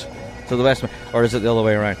stones to the west of me. Or is it the other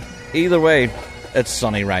way around? Either way, it's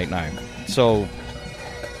sunny right now. So,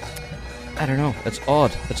 I don't know, it's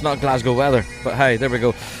odd. It's not Glasgow weather, but hey, there we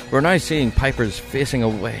go. We're now seeing pipers facing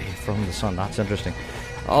away from the sun. That's interesting.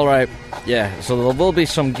 Alright, yeah, so there will be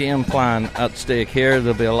some game plan at stake here.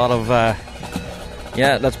 There'll be a lot of,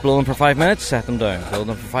 yeah, let's blow them for 5 minutes, set them down. Blow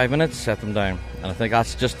them for 5 minutes, set them down. And I think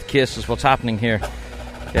that's just the case, is what's happening here.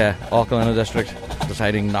 Yeah, Auckland District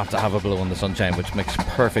deciding not to have a blow in the sunshine, which makes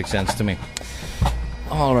perfect sense to me.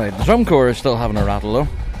 Alright, the drum corps is still having a rattle though.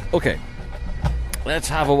 Okay. Let's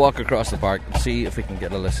have a walk across the park and see if we can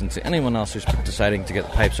get a listen to anyone else who's deciding to get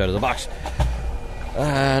the pipes out of the box.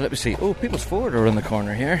 Let me see. Oh, People's Ford are in the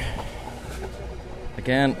corner here.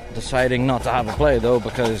 Again, deciding not to have a play though,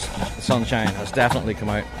 because the sunshine has definitely come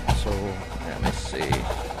out. So, let me see.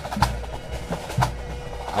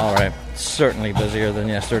 Alright, certainly busier than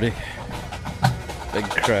yesterday. Big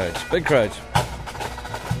crowds, big crowds.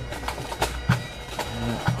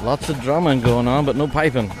 Lots of drumming going on, but no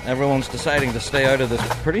piping. Everyone's deciding to stay out of this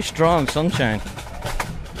pretty strong sunshine.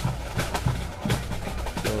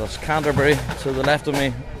 So that's Canterbury to the left of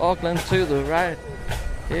me, Auckland to the right.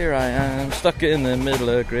 Here I am, stuck in the middle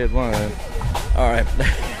of grade 1. Alright.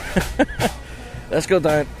 Let's go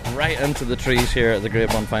down right into the trees here at the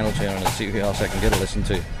Great One Final Tune and see who else I can get a listen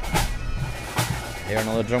to. Here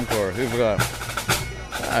another drum corps. Who've we got?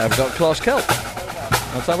 I've got Klaus Kelt.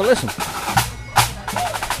 Let's have a listen.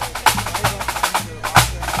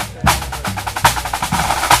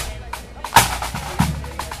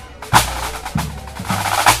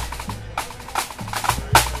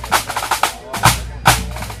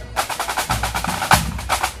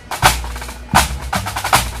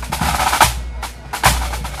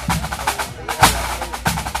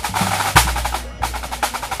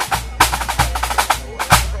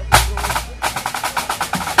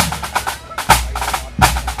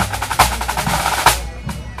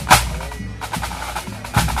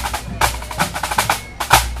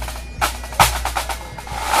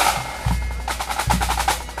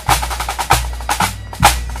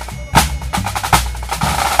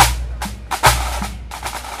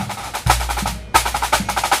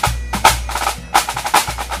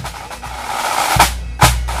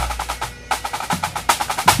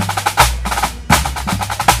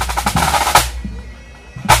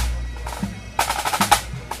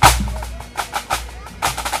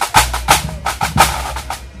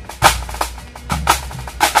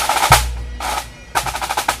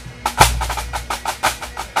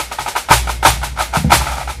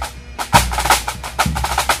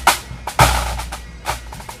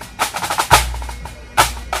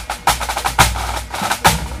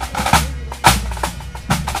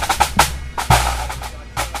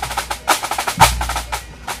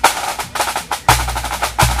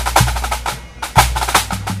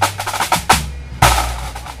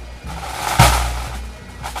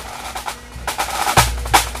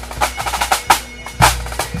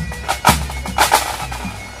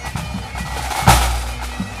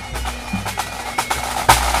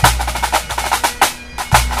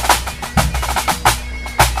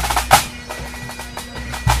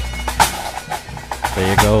 There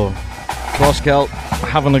you go. Klaus Kelt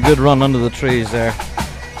having a good run under the trees there.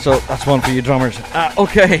 So that's one for you drummers.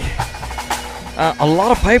 Okay. A lot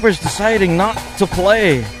of pipers deciding not to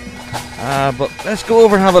play. But let's go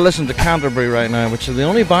over and have a listen to Canterbury right now, which is the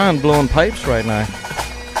only band blowing pipes right now.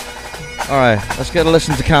 Alright, let's get a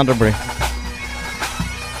listen to Canterbury.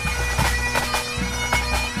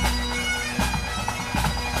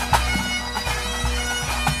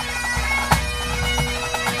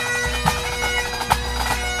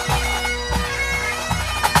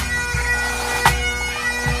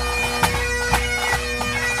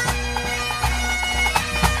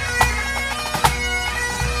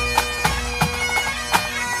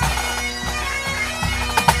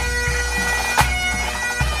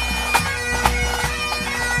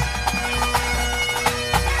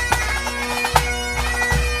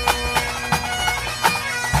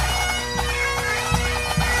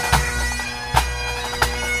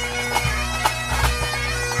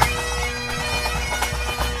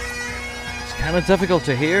 Kind of difficult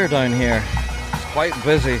to hear down here. It's quite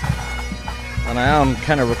busy, and I am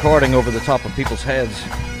kind of recording over the top of people's heads.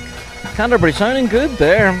 Canterbury sounding good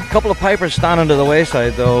there. A couple of pipers standing to the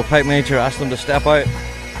wayside though. Pipe major asked them to step out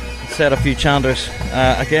and set a few chanters.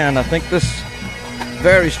 Again, I think this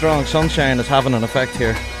very strong sunshine is having an effect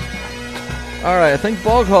here. Alright, I think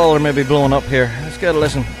Boghall are maybe blowing up here. Let's get a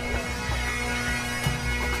listen.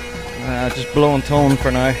 Just blowing tone for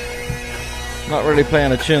now. Not really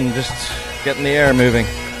playing a tune, just getting the air moving.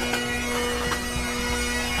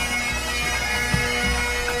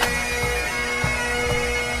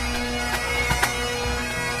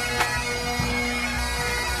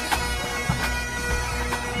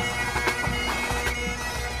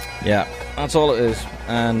 Yeah, that's all it is.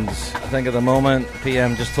 And I think at the moment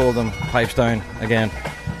PM just told them pipes down again.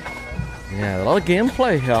 Yeah, a lot of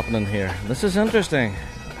gameplay happening here. This is interesting.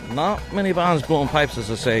 Not many bands blowing pipes, as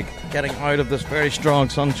I say, getting out of this very strong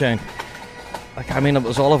sunshine. Like, I mean, it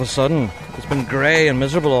was all of a sudden. It's been grey and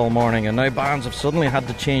miserable all morning, and now bands have suddenly had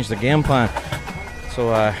to change the game plan. So,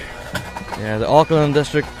 yeah, the Auckland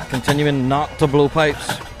district continuing not to blow pipes.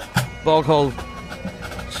 Boghall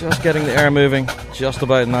just getting the air moving, just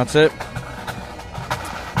about, and that's it.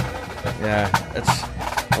 Yeah,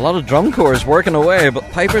 it's a lot of drum corps working away, but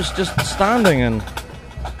pipers just standing and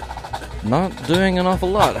not doing an awful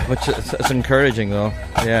lot, which it's encouraging though.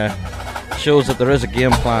 Yeah, shows that there is a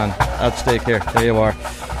game plan at stake here. There you are.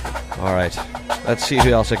 Alright, let's see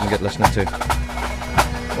who else I can get listening to.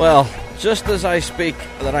 Well, just as I speak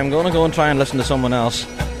that I'm going to go and try and listen to someone else,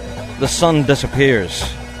 the sun disappears.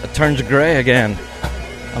 It turns grey again,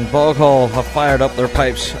 and Boghall have fired up their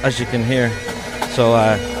pipes, as you can hear. So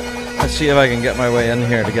let's see if I can get my way in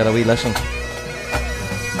here to get a wee listen.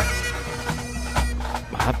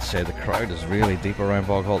 I have to say the crowd is really deep around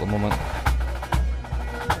Boghall at the moment.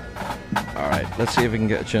 Alright, let's see if we can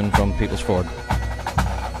get a tune from People's Ford.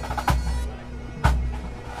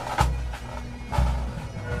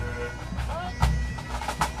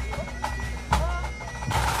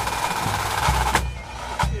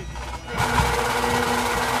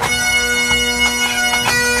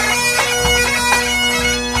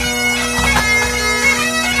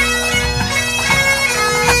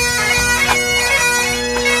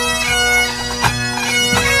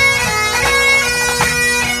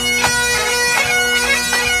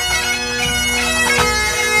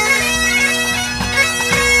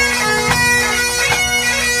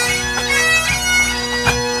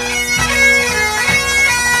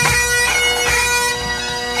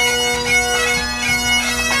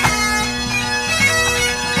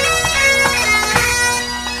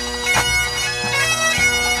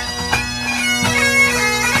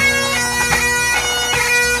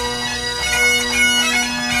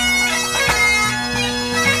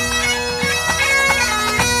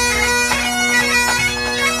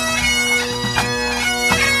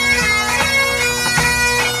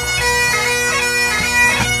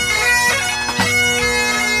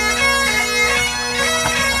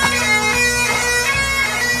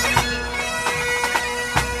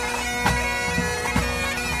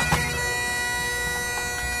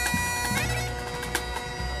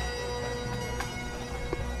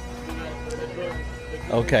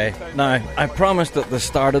 Okay, now, I promised at the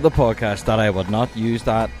start of the podcast that I would not use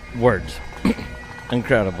that word.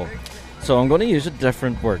 Incredible. So I'm going to use a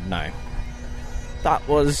different word now. That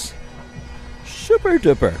was super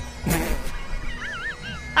duper.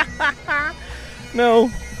 No.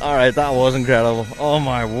 Alright, that was incredible. Oh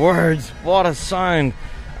my words, what a sound.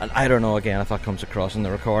 And I don't know again if that comes across in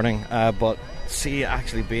the recording, but see,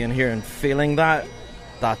 actually being here and feeling that,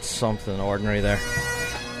 that's something ordinary there.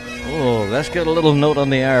 Oh, let's get a little note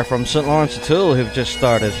on the air from St. Lawrence O'Toole, who've just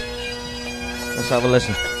started. Let's have a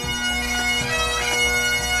listen.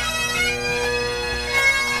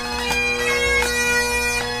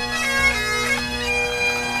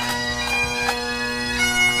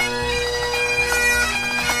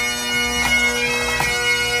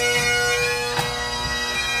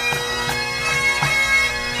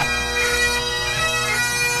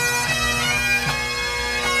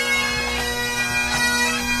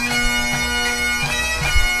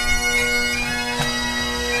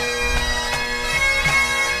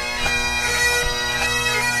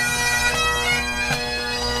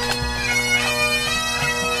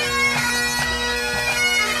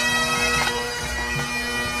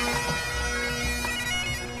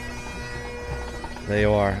 There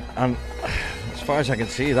you are. And as far as I can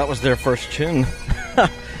see, that was their first tune.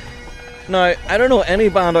 Now, I don't know any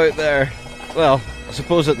band out there, well, I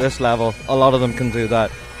suppose at this level, a lot of them can do that.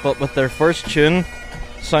 But with their first tune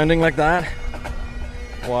sounding like that,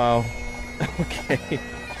 wow. Okay.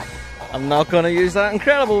 I'm not going to use that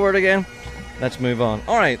incredible word again. Let's move on.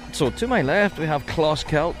 Alright, so to my left, we have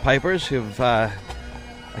Closkelt Pipers, who've,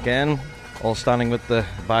 again, all standing with the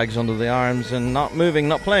bags under the arms and not moving,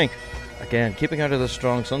 not playing. Again, keeping out of the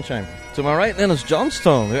strong sunshine. To my right then is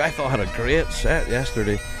Johnstone, who I thought had a great set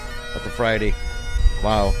yesterday at the Friday.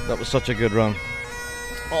 Wow, that was such a good run.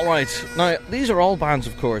 Alright, now these are all bands,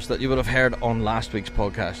 of course, that you would have heard on last week's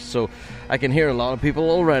podcast. So I can hear a lot of people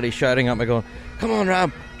already shouting at me going, come on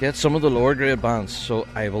Rab, get some of the lower grade bands. So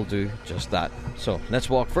I will do just that. So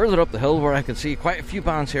let's walk further up the hill where I can see quite a few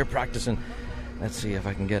bands here practicing. Let's see if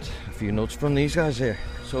I can get a few notes from these guys here.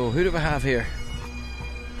 So who do we have here?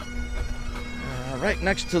 Right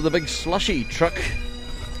next to the big slushy truck,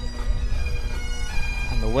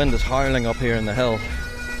 and the wind is howling up here in the hill.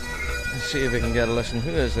 Let's see if we can get a listen.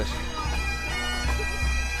 Who is this?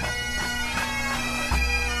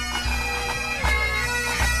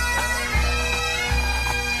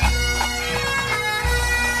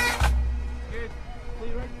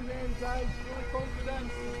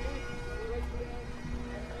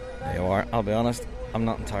 There you are. I'll be honest, I'm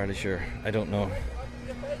not entirely sure. I don't know.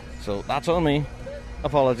 So that's on me.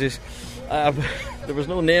 Apologies. There was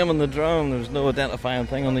no name on the drum. There was no identifying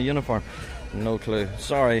thing on the uniform. No clue.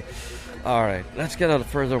 Sorry. Alright, let's get a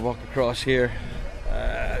further walk across here.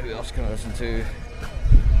 Who else can I listen to?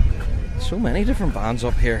 So many different bands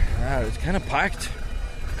up here. It's kind of packed.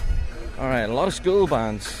 Alright, a lot of school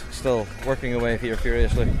bands still working away here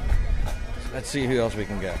furiously. Let's see who else we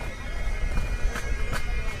can get.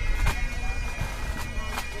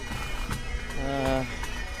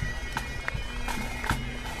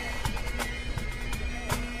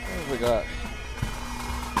 We got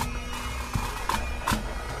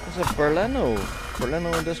there's a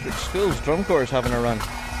Berlino and District Schools drum corps having a run.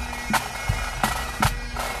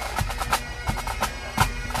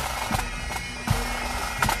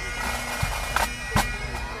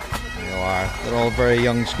 are. They're all very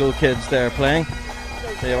young school kids there playing.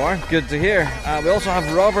 There you are. Good to hear. We also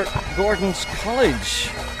have Robert Gordon's College,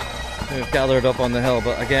 who've gathered up on the hill,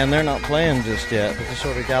 but again, they're not playing just yet. They're just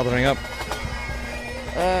sort of gathering up.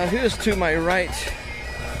 Who is to my right?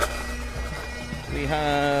 We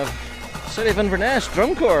have City of Inverness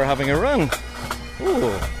Drum Corps having a run.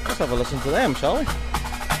 Ooh, let's have a listen to them, shall we?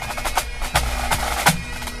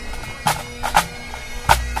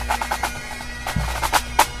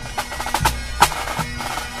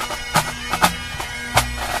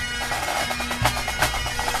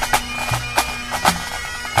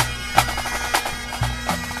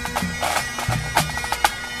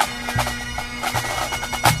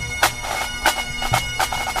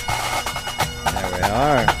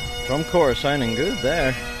 Drum corps sounding good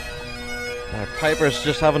there. Piper's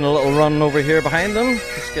just having a little run over here behind them.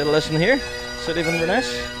 Let's get a listen here. City of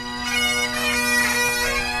Inverness.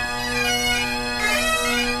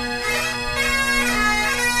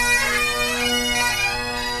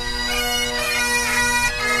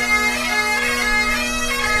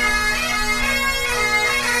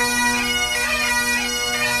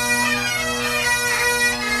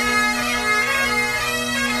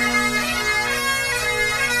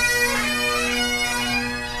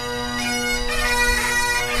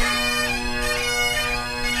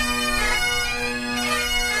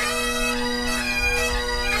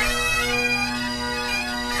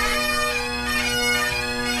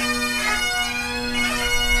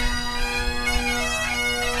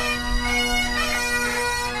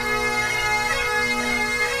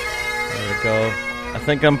 Go. I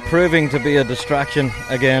think I'm proving to be a distraction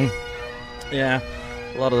again. Yeah,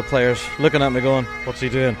 a lot of the players looking at me going, what's he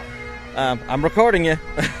doing? I'm recording you.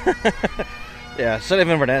 Yeah, City of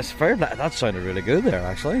Inverness. That sounded really good there,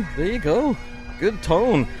 actually. There you go. Good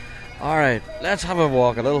tone. Alright, let's have a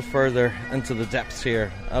walk a little further into the depths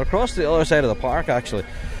here. Across the other side of the park, actually.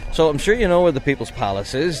 So I'm sure you know where the People's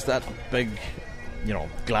Palace is. That big,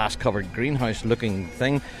 glass-covered greenhouse-looking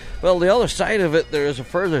thing. Well, the other side of it, there is a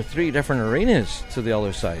further 3 different arenas to the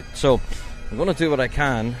other side. So I'm going to do what I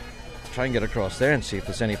can to try and get across there and see if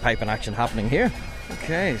there's any piping action happening here.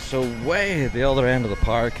 Okay, so way at the other end of the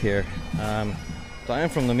park here, down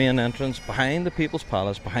from the main entrance, behind the People's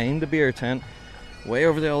Palace, behind the beer tent, way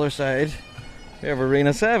over the other side, we have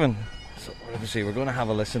Arena 7. So let me see, we're going to have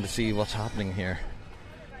a listen to see what's happening here.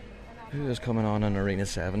 Who is coming on in Arena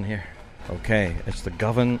 7 here? Okay, it's the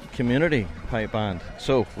Govan Community Pipe Band.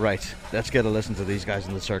 So, right, let's get a listen to these guys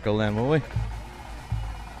in the circle then, will we?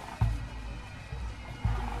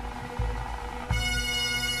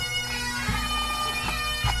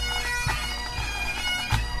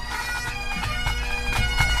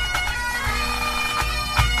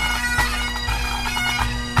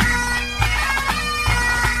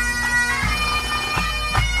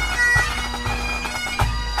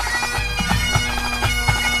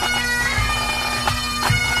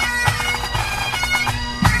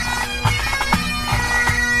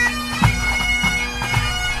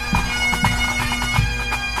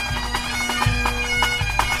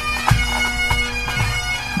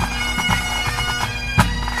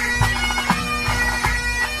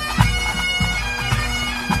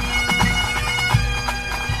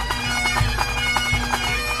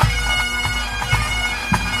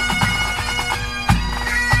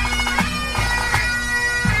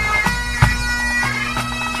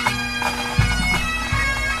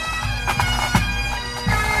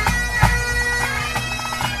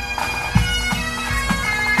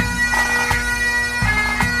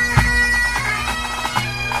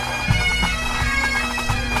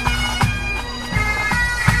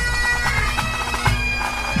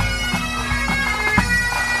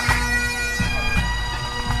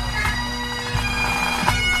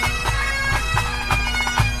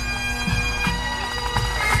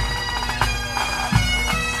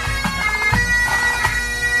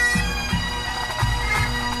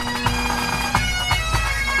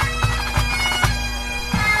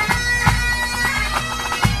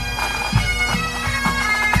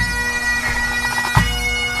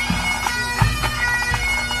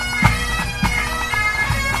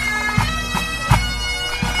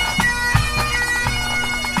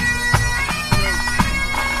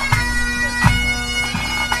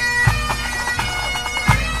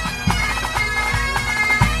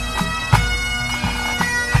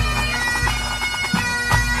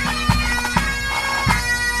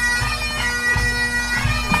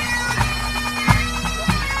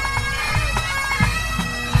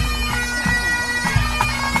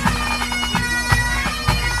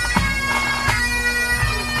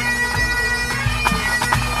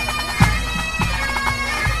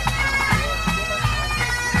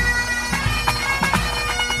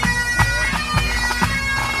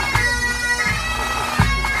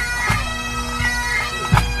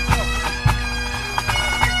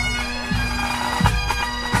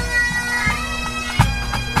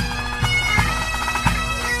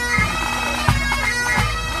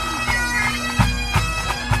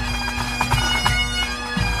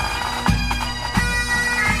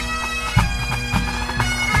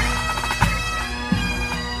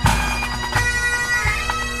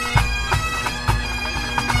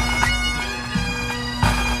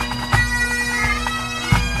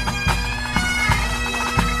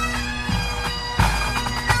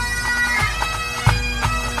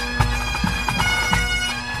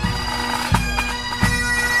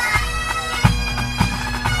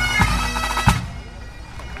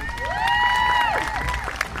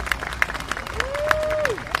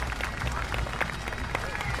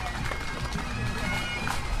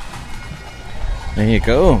 There you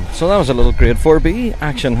go. So that was a little grade 4B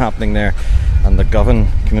action happening there. And the Govan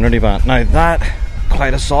Community Band. Now that,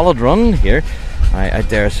 quite a solid run here. I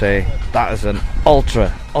dare say that is an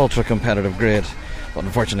ultra competitive grade. But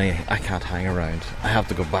unfortunately I can't hang around. I have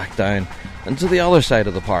to go back down into the other side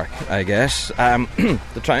of the park, I guess, to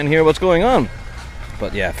try and hear what's going on.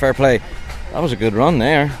 But yeah, fair play. That was a good run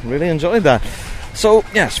there. Really enjoyed that. So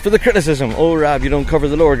yes, for the criticism, oh Rab, you don't cover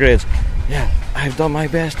the lower grades. Yeah, I've done my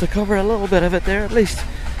best to cover a little bit of it there at least.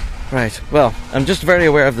 Right, well, I'm just very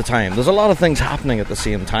aware of the time. There's a lot of things happening at the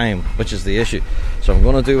same time, which is the issue. So I'm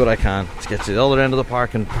going to do what I can to get to the other end of the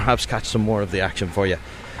park and perhaps catch some more of the action for you.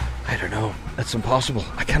 I don't know, it's impossible.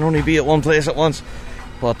 I can only be at one place at once.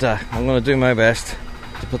 But I'm going to do my best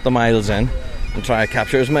to put the miles in and try to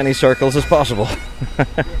capture as many circles as possible.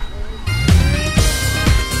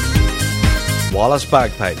 Wallace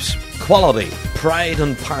Bagpipes. Quality, pride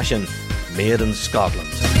and passion. Made in Scotland.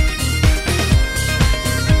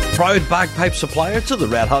 Proud bagpipe supplier to the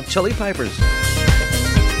Red Hot Chili Peppers.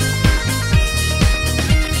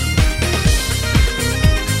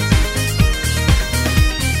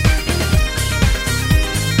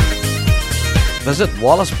 Visit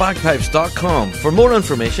wallacebagpipes.com for more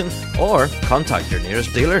information or contact your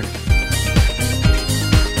nearest dealer.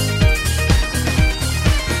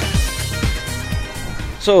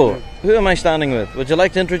 So, who am I standing with? Would you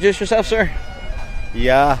like to introduce yourself, sir?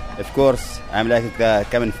 Yeah, of course. I'm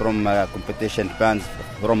coming from competition bands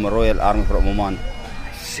from Royal Army from Oman.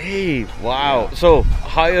 I see. Wow. So,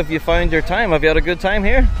 how have you found your time? Have you had a good time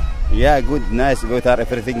here? Yeah, good, nice.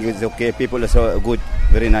 Everything is okay. People are so good,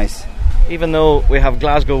 very nice. Even though we have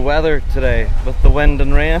Glasgow weather today with the wind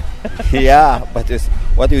and rain. Yeah, but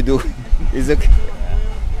what you do is okay.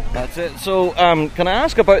 That's it. So, can I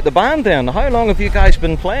ask about the band then? How long have you guys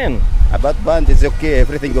been playing? About band is okay,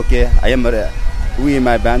 everything okay. I am, we in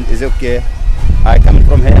my band is okay. I come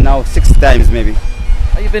from here now 6 times maybe.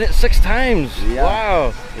 Oh, you've been it 6 times? Yeah.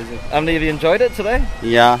 Wow. Have you enjoyed it today?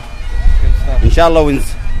 Yeah. Good stuff. Inshallah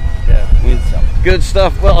wins. Yeah. Wins. Good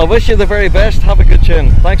stuff. Well, I wish you the very best. Have a good tune.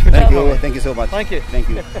 Thanks for chatting. Thank you so much. Thank you. Thank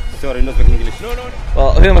you. Sorry, not speaking English. No.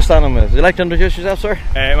 Well, who am I standing with? Would you like to introduce yourself, sir?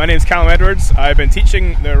 My name's Callum Edwards. I've been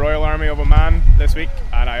teaching the Royal Army of Oman this week,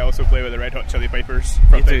 and I also play with the Red Hot Chili Peppers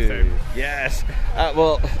from time to time. Yes.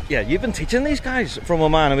 Well, yeah, you've been teaching these guys from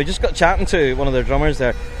Oman, and we just got chatting to one of their drummers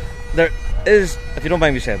there. There is, if you don't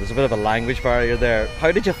mind me saying, there's a bit of a language barrier there.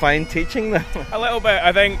 How did you find teaching them? A little bit.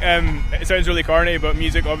 I think it sounds really corny, but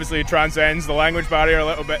music obviously transcends the language barrier a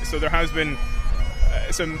little bit, so there has been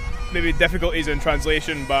some maybe difficulties in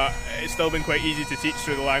translation, but it's still been quite easy to teach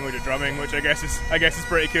through the language of drumming, which I guess is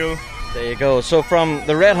pretty cool. There you go. So from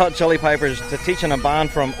the Red Hot Chili Peppers to teaching a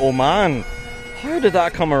band from Oman, how did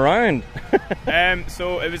that come around?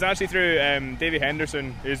 So it was actually through Davey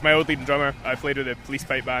Henderson, who's my old leading drummer. I played with the Police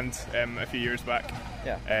Pipe Band a few years back.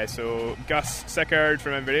 Yeah. So Gus Sickard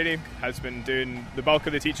from Inverary has been doing the bulk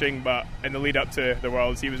of the teaching, but in the lead up to the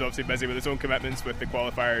Worlds, he was obviously busy with his own commitments with the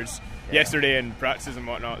qualifiers yesterday and practices and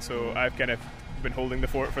whatnot. So I've kind of been holding the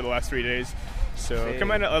fort for the last 3 days. So come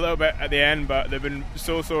in a little bit at the end, but they've been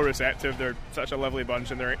so receptive. They're such a lovely bunch,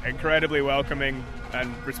 and they're incredibly welcoming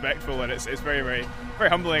and respectful, and it's very, very, very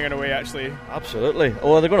humbling in a way, actually. Absolutely.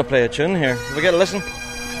 Oh, they're going to play a tune here. Have we get a listen?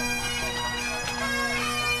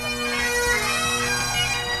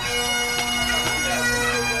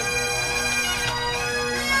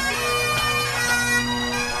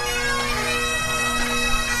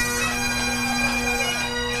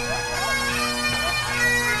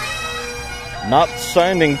 Not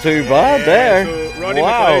sounding too bad there. So Roddy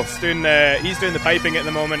Wow. McLeod's he's doing the piping at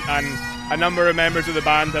the moment, and a number of members of the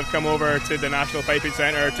band have come over to the National Piping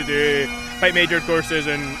Centre to do pipe major courses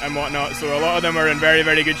and whatnot. So a lot of them are in very,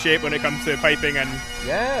 very good shape when it comes to piping and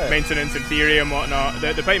maintenance and theory and whatnot.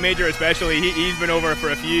 The pipe major especially, he's been over for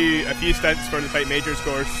a few stints for the pipe majors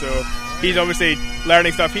course. So he's obviously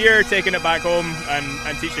learning stuff here, taking it back home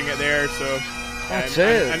and teaching it there. So That's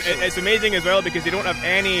it. And it's amazing as well because they don't have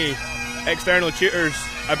any external tutors,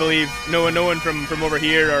 I believe. No one from over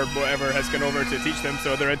here or whatever has gone over to teach them,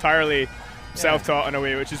 so they're entirely self-taught in a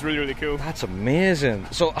way, which is really, really cool. That's amazing.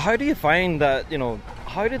 So how do you find that,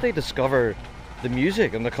 how did they discover the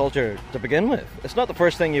music and the culture to begin with? It's not the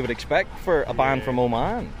first thing you would expect for a band from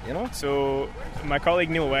Oman, So my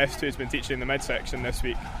colleague Neil West, who's been teaching the midsection this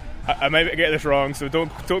week, I might get this wrong, so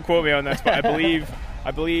don't quote me on this, but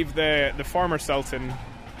I believe the former Sultan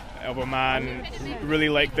of Oman really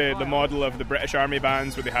like the model of the British Army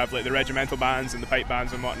bands, where they have like the regimental bands and the pipe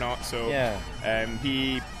bands and whatnot. So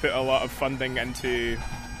he put a lot of funding into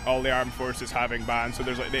all the armed forces having bands. So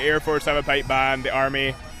there's like the Air Force have a pipe band, the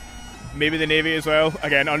Army maybe the Navy as well.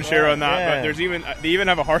 Again, unsure on that. Yeah. But they even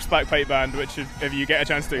have a horseback pipe band, which if you get a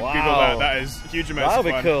chance to Google that is huge amounts of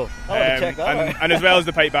fun. That'll be cool. I'll have to check that out. And as well as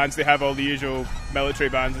the pipe bands, they have all the usual military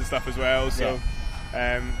bands and stuff as well. So,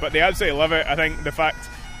 but they absolutely love it. I think the fact.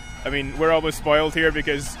 I mean, we're almost spoiled here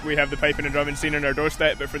because we have the piping and drumming scene on our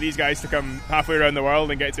doorstep. But for these guys to come halfway around the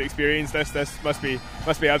world and get to experience this must be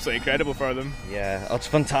absolutely incredible for them. Yeah, it's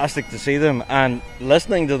fantastic to see them. And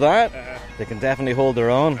listening to that, they can definitely hold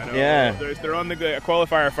their own. Yeah, they're on the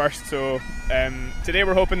qualifier first. So today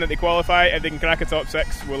we're hoping that they qualify. If they can crack a top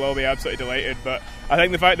 6, we'll all be absolutely delighted. But I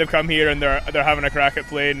think the fact they've come here and they're having a crack at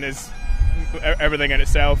playing is everything in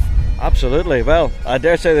itself. Absolutely. Well, I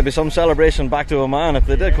dare say there'd be some celebration back to Oman if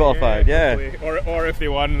they did qualify. Yeah. Or if they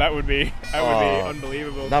won, that would be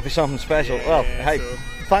unbelievable. That'd be something special. Hey,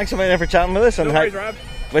 thanks a million for chatting with us, and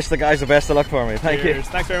wish the guys the best of luck for me. Thank you.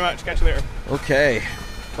 Thanks very much. Catch you later. Okay.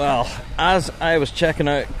 Well, as I was checking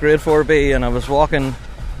out Grade 4B and I was walking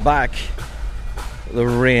back, the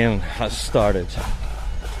rain has started,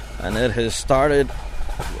 and it has started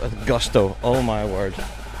with gusto. Oh my word.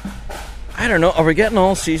 I don't know, are we getting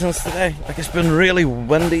all seasons today? Like, it's been really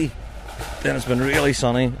windy, then it's been really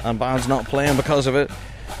sunny, and bands not playing because of it,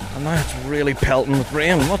 and now it's really pelting with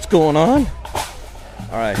rain. What's going on?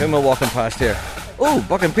 Alright, who am I walking past here? Oh,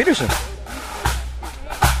 Buck and Peterson.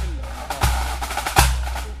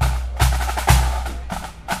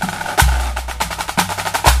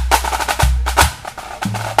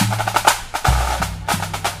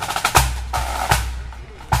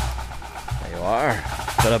 There you are.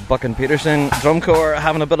 Bit of Buck and Peterson drum corps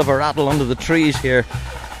having a bit of a rattle under the trees here,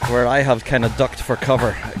 where I have kind of ducked for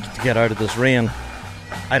cover to get out of this rain.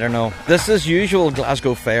 I don't know. This is usual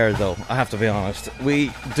Glasgow fare, though, I have to be honest.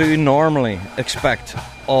 We do normally expect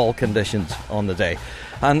all conditions on the day,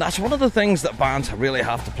 and that's one of the things that bands really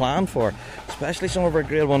have to plan for, especially some of our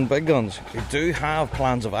Grade 1 big guns. We do have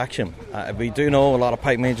plans of action. We do know a lot of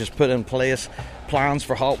pipe majors put in place plans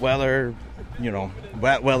for hot weather,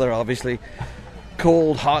 wet weather obviously,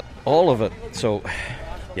 cold, hot, all of it. So,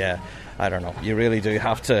 yeah, I don't know. You really do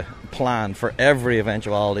have to plan for every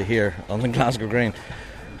eventuality here on the Glasgow Green.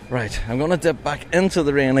 Right, I'm going to dip back into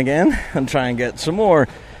the rain again and try and get some more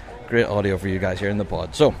great audio for you guys here in the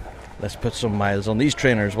pod. So, let's put some miles on these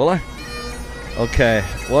trainers, will I? Okay,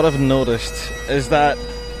 what I've noticed is that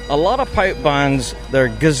a lot of pipe bands, their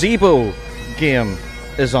gazebo game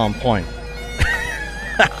is on point.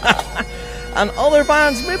 And other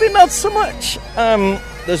bands, maybe not so much.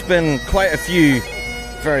 There's been quite a few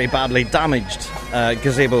very badly damaged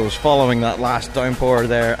gazebos following that last downpour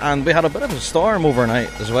there, and we had a bit of a storm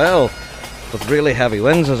overnight as well, with really heavy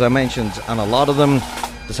winds, as I mentioned, and a lot of them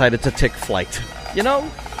decided to take flight. You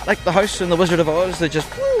know, like the house in The Wizard of Oz, they just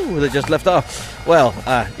lift off. Well,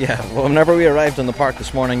 whenever we arrived in the park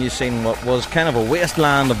this morning, you've seen what was kind of a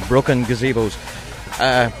wasteland of broken gazebos.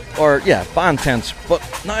 Band tents. But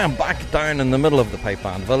now I'm back down in the middle of the pipe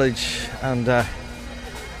band village, and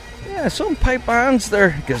some pipe bands,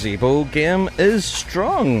 their gazebo game is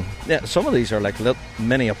strong. Yeah, some of these are like little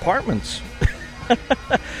mini apartments.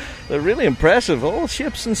 They're really impressive, all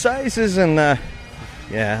shapes and sizes, and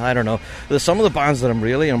I don't know. There's some of the bands that I'm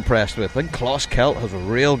really impressed with. I think Kloss Kelt has a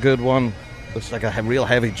real good one. It's like a real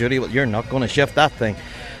heavy duty, but you're not going to shift that thing.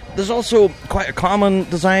 There's also quite a common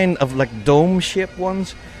design of like dome-shaped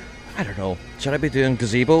ones. I don't know. Should I be doing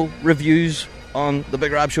gazebo reviews on the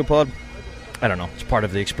Big Rab Show pod? I don't know. It's part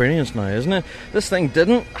of the experience now, isn't it? This thing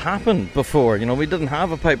didn't happen before. We didn't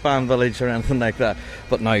have a pipe band village or anything like that.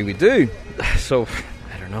 But now we do. So,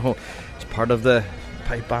 I don't know. It's part of the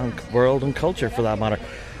pipe band world and culture, for that matter.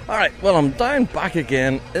 Alright, well, I'm down back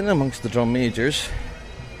again in amongst the drum majors.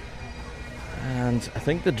 And I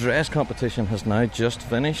think the dress competition has now just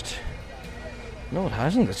finished. No, it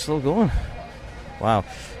hasn't. It's still going. Wow.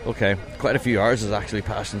 Okay. Quite a few hours has actually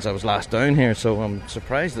passed since I was last down here, so I'm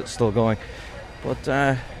surprised it's still going. But,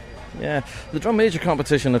 the drum major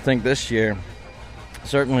competition, I think, this year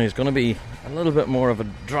certainly is going to be a little bit more of a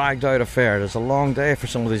dragged out affair. There's a long day for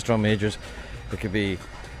some of these drum majors. They could be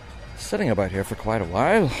sitting about here for quite a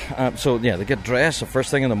while. They get dressed the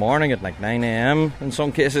first thing in the morning at like 9 a.m. in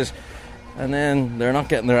some cases. And then they're not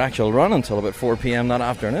getting their actual run until about 4 p.m. that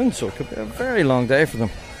afternoon, so it could be a very long day for them.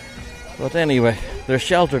 But anyway, they're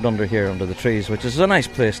sheltered under here, under the trees, which is a nice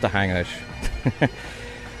place to hang out.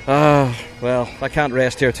 Well, I can't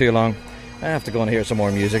rest here too long. I have to go and hear some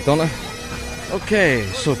more music, don't I? Okay,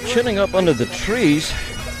 so tuning up under the trees,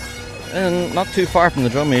 and not too far from the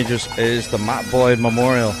drum majors, is the Matt Boyd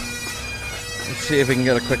Memorial. Let's see if we can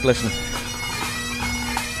get a quick listen.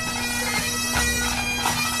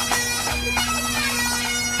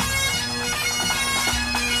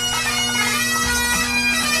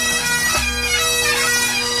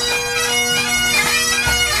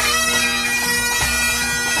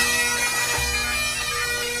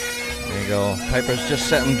 Piper's just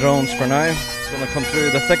setting drones for now. Gonna come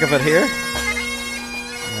through the thick of it here.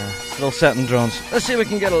 Still setting drones. Let's see if we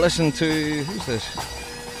can get a listen to... Who's this?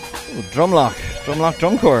 Ooh, Drumlock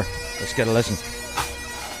Drum Corps. Let's get a listen.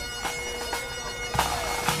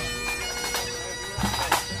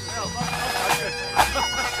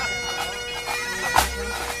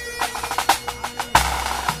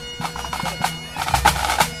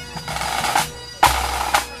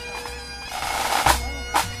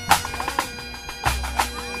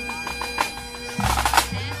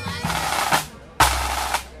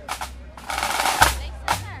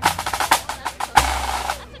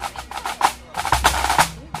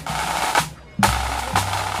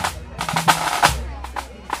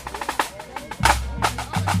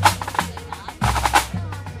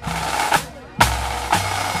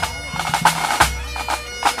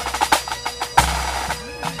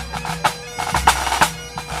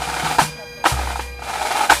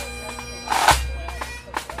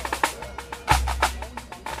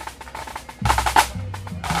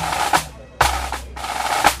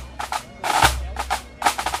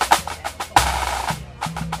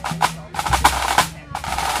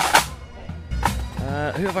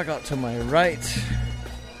 Who have I got to my right?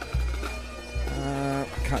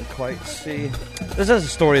 Can't quite see. This is a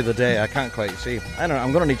story of the day. I can't quite see. I don't know.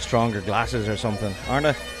 I'm going to need stronger glasses or something, aren't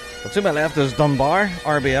I? Well, to my left is Dunbar,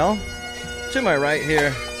 RBL. To my right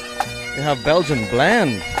here, we have Belgian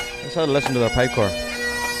Blend. Let's have a listen to their pipe corps.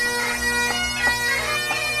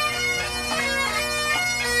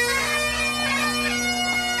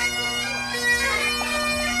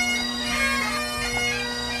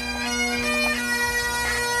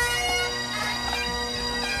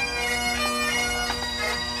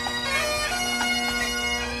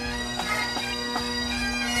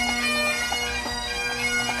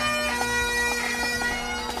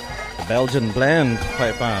 Belgian Blend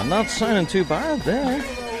pipe band. Not sounding too bad there.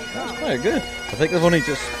 That's quite good. I think they've only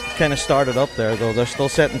just kind of started up there, though. They're still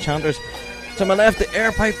setting chanters. To my left, the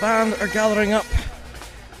air pipe band are gathering up.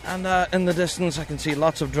 And in the distance, I can see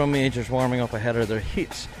lots of drum majors warming up ahead of their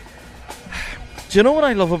heats. Do you know what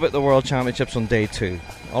I love about the World Championships on day 2?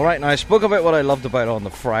 Alright, now I spoke about what I loved about it on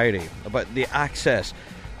the Friday, about the access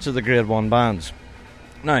to the Grade 1 bands.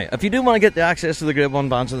 Now, if you do want to get the access to the Grade 1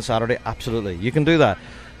 bands on the Saturday, absolutely, you can do that.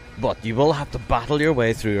 But you will have to battle your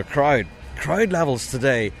way through a crowd. Crowd levels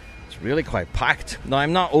today, it's really quite packed. Now,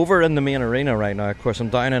 I'm not over in the main arena right now. Of course, I'm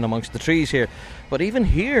down in amongst the trees here. But even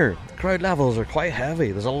here, crowd levels are quite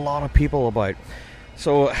heavy. There's a lot of people about.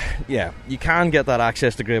 So, yeah, you can get that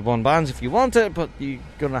access to Grade 1 bands if you want it, but you're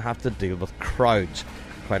going to have to deal with crowds.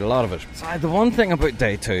 Quite a lot of it. So, the one thing about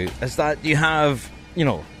day 2 is that you have,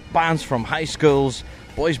 bands from high schools,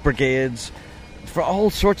 boys' brigades, for all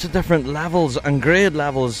sorts of different levels and grade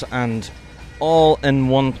levels, and all in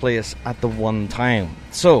one place at the one time.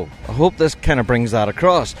 So I hope this kind of brings that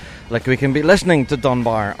across. Like, we can be listening to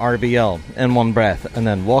Dunbar RBL in one breath and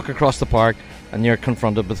then walk across the park and you're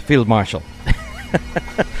confronted with Field Marshal.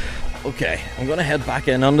 Okay, I'm going to head back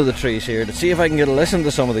in under the trees here to see if I can get a listen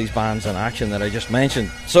to some of these bands in action that I just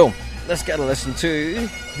mentioned. So let's get a listen to,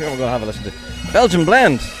 here we're going to have a listen to Belgian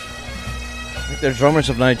Blend. I think their drummers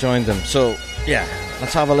have now joined them. So yeah,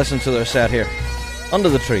 let's have a listen to their set here, Under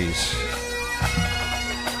the Trees.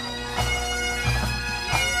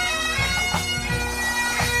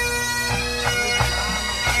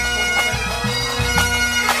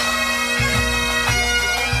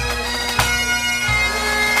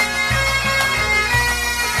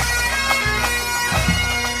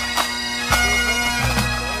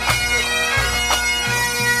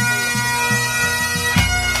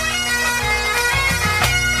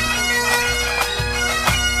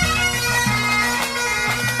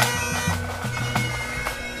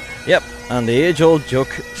 Yep, and the age-old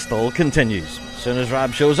joke still continues. As soon as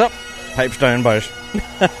Rab shows up, pipes down bout.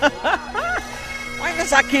 Why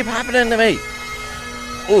does that keep happening to me?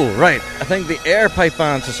 Oh, right, I think the Air Pipe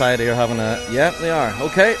Band Society are having a... Yeah, they are.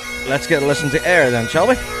 Okay, let's get a listen to Air then, shall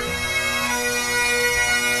we?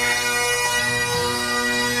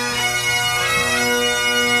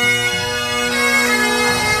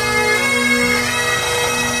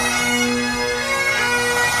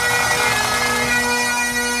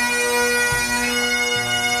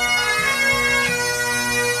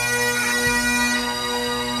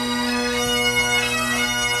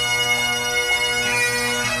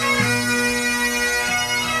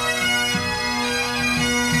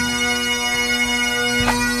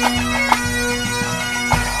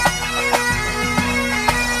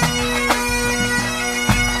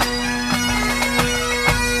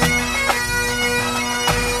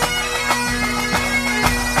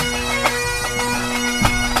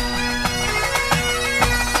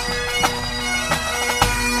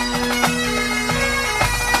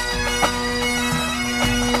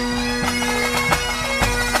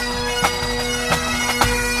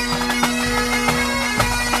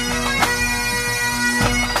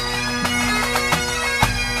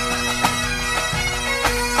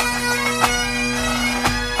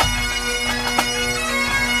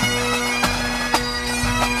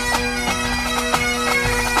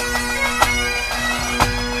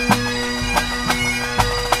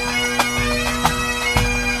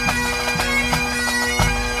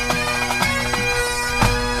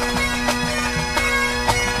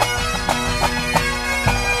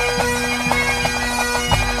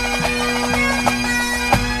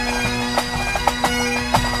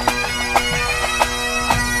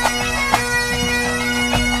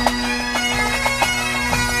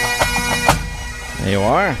 There you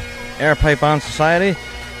are. Air Pipe Band Society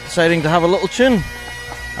deciding to have a little tune.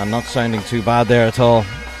 And not sounding too bad there at all.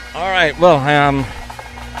 Alright, well, I am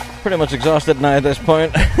pretty much exhausted now at this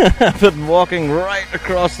point. I've been walking right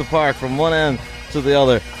across the park from one end to the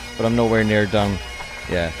other, but I'm nowhere near done.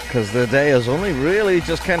 Yeah, because the day is only really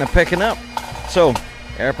just kind of picking up. So,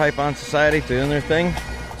 Air Pipe Band Society doing their thing.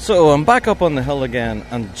 So, I'm back up on the hill again,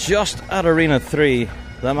 and just at Arena 3,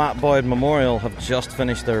 the Matt Boyd Memorial have just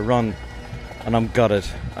finished their run. And I'm gutted.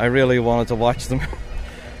 I really wanted to watch them.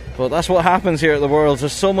 But that's what happens here at the Worlds.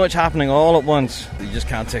 There's so much happening all at once that you just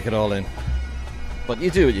can't take it all in. But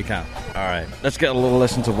you do what you can. Alright, let's get a little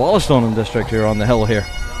listen to Wollaston and District here on the hill here.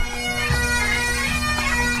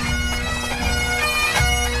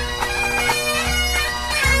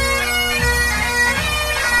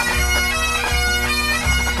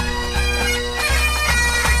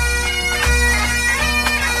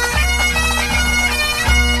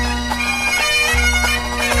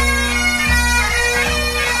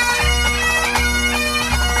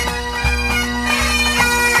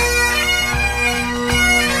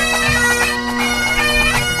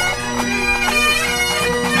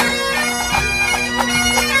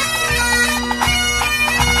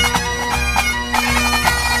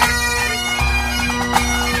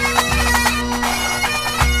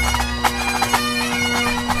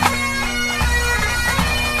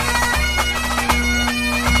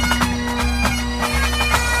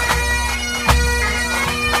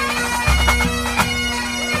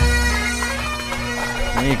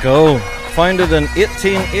 Go. Founded in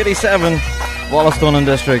 1887, Wollaston and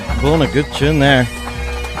District. Blowing a good tune there.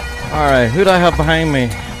 Alright, who do I have behind me?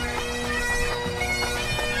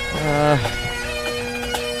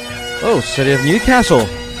 City of Newcastle.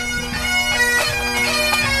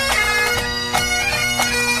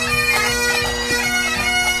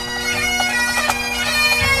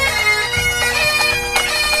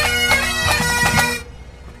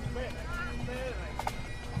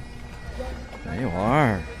 There you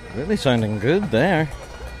are. Really sounding good there.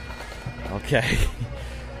 Okay.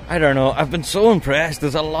 I don't know. I've been so impressed.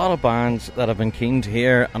 There's a lot of bands that I've been keen to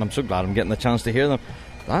hear, and I'm so glad I'm getting the chance to hear them.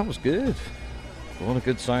 That was good. What a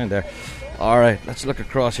good sound there. Alright, let's look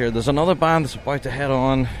across here. There's another band that's about to head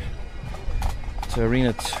on to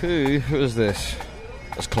Arena 2. Who is this?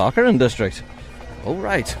 It's Clocker and District. Oh,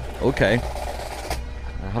 right. Okay.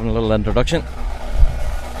 Having a little introduction.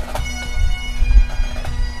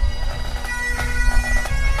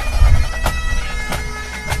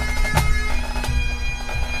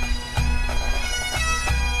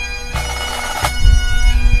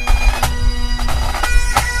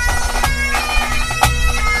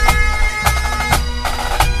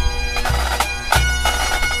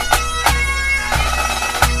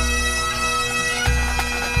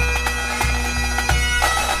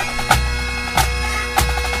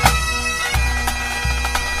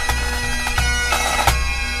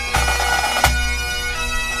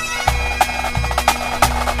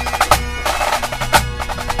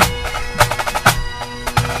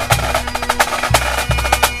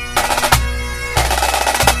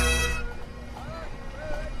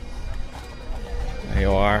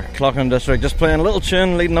 Clocker District just playing a little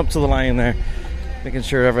tune leading up to the line there, making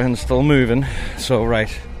sure everything's still moving. So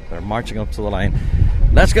right, they're marching up to the line.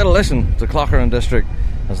 Let's get a listen to Clocker District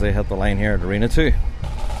as they hit the line here at Arena 2.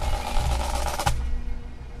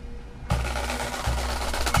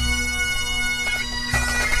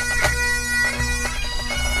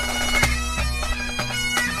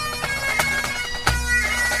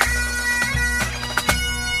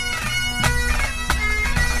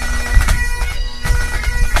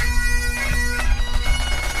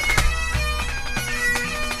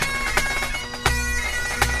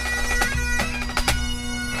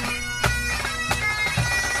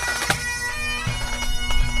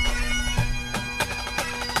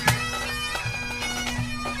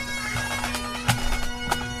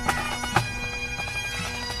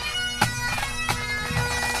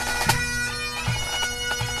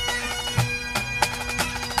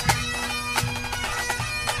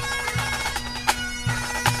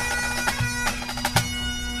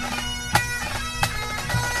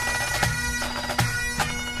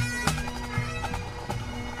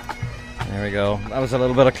 There we go. That was a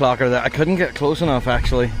little bit of Clocker there. I couldn't get close enough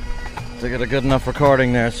actually to get a good enough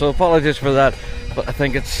recording there, so apologies for that, but I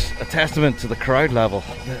think it's a testament to the crowd level.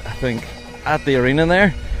 I think at the arena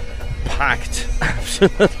there, packed,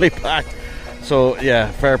 absolutely packed. So yeah,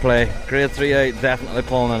 fair play. Grade 3A definitely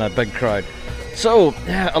pulling in a big crowd. So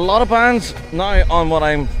yeah, a lot of bands now on what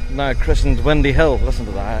I'm now christened Windy Hill. Listen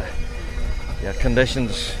to that. Yeah,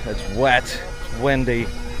 conditions, it's wet, it's windy,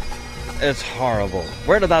 It's horrible.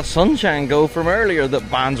 Where did that sunshine go from earlier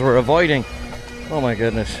that bands were avoiding? Oh my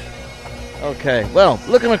goodness. Okay, well,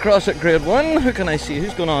 looking across at Grade 1, who can I see?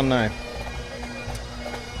 Who's going on now?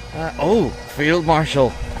 Field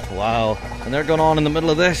Marshal. Wow. And they're going on in the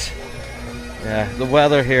middle of this. Yeah, the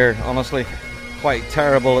weather here, honestly, quite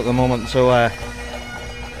terrible at the moment. So, I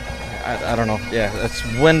don't know. Yeah, it's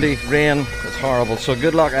windy, rain, it's horrible. So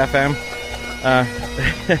good luck, FM.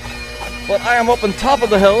 But I am up on top of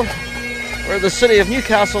the hill where the City of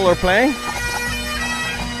Newcastle are playing.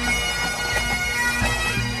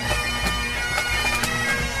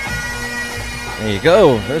 There you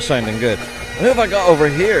go, they're sounding good. Who have I got over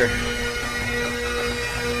here?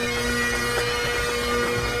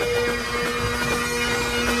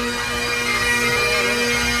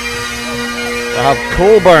 I have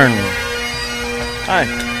Colburn. Hi.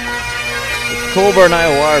 It's Colburn,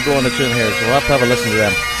 Iowa blowing the tune here, so we'll have to have a listen to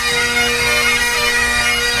them.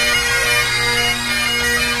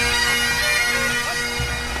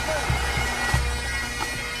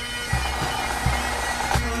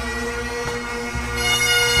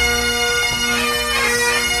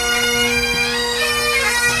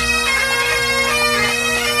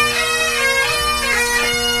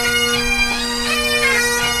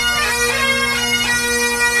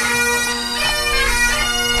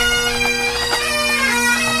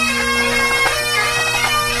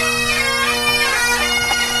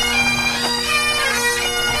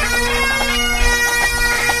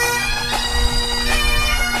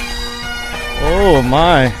 Oh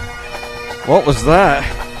my, what was that?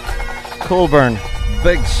 Colburn,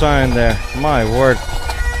 big sound there, my word.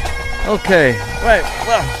 Okay, right,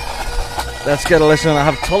 well, let's get a listen. I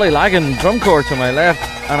have Tullylagan drum corps to my left,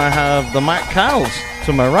 and I have the MacCals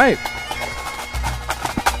to my right.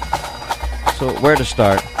 So where to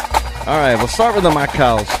start? Alright, we'll start with the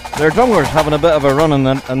MacCals. Their drum corps having a bit of a run in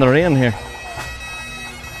the rain here.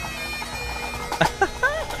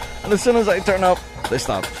 And as soon as I turn up, they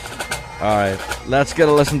stop. Alright, let's get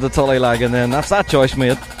a listen to Tullylagan then. That's that choice,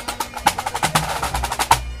 mate.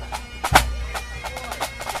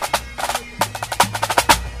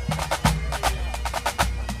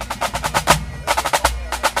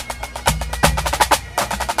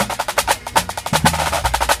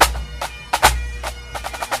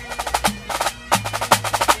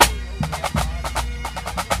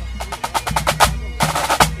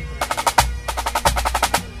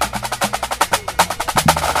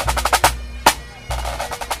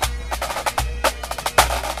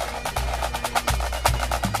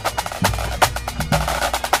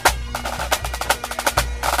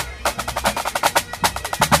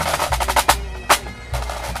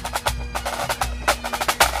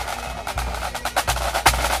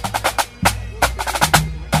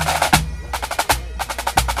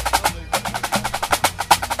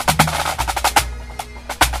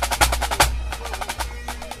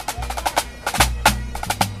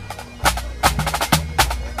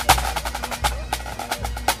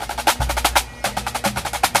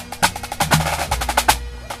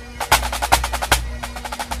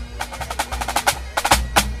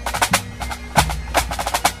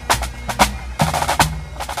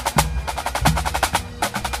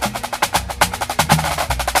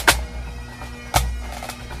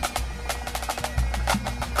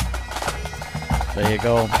 There you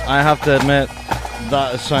go. I have to admit,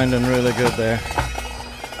 that is sounding really good there.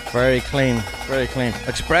 Very clean, very clean.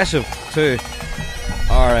 Expressive too.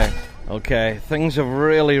 Alright, okay. Things have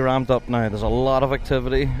really ramped up now. There's a lot of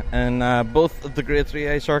activity in both of the Grade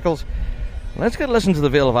 3A circles. Let's get a listen to the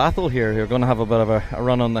Vale of Atholl here, who are going to have a bit of a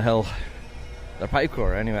run on the hill. Their pipe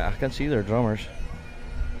corps, anyway. I can't see their drummers.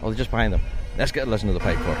 Oh, they're just behind them. Let's get a listen to the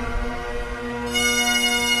pipe corps.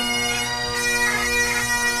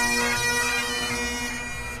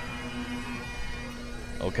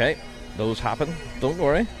 Okay, those happen. Don't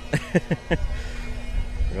worry. We're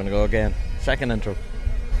going to go again. Second intro.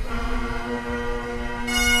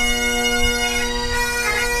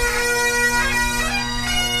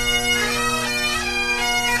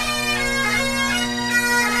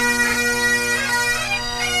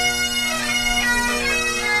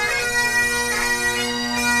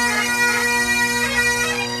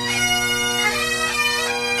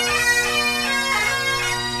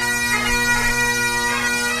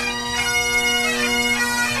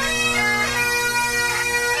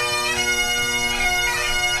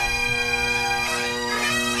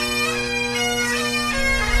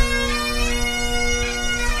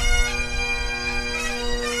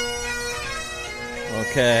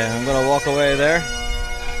 Okay, I'm going to walk away there.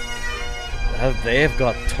 They've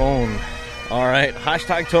got tone. Alright,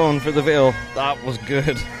 hashtag tone for the Vale. That was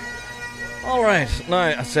good. Alright, now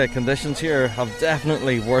I say conditions here have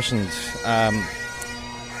definitely worsened.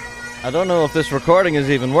 I don't know if this recording is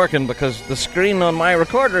even working because the screen on my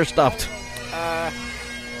recorder stopped.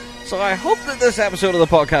 So I hope that this episode of the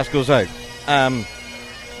podcast goes out.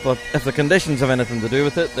 But if the conditions have anything to do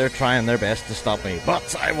with it, they're trying their best to stop me.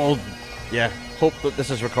 But I will, hope that this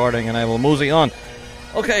is recording and I will mosey on.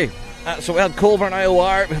 Okay, so we had Colburn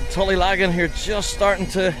IOR, we had Tullylagan here just starting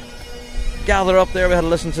to gather up there. We had to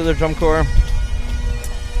listen to their drum corps.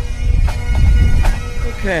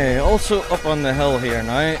 Okay, also up on the hill here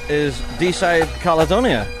now is D-Side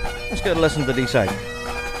Caledonia. Let's go to listen to D-Side.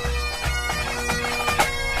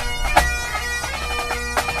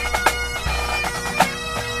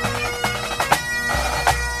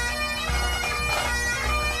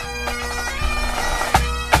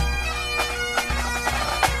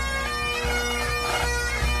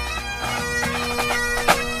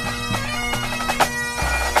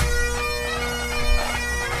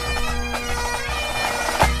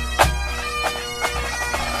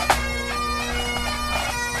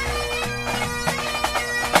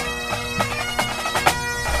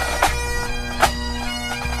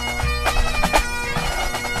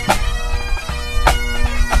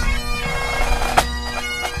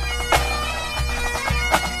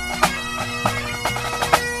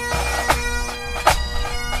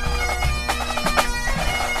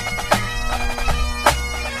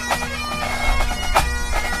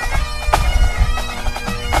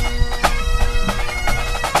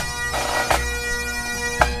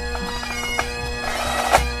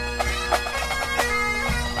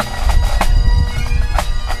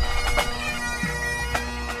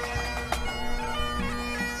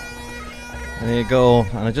 There you go,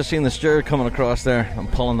 and I just seen the steward coming across there. I'm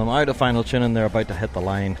pulling them out of final tuning. They're about to hit the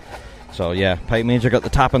line. So yeah, Pipe Major got the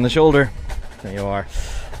tap on the shoulder. There you are.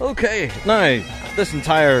 Okay, now this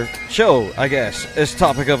entire show, I guess, is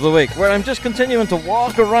topic of the week, where I'm just continuing to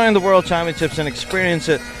walk around the World Championships and experience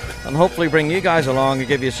it, and hopefully bring you guys along and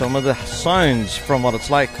give you some of the sounds from what it's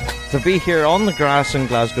like to be here on the grass in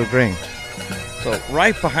Glasgow Green. So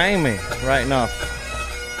right behind me right now,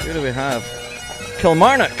 who do we have?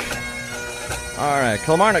 Kilmarnock. Alright,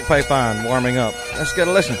 Kilmarnock Pipe Band warming up. Let's get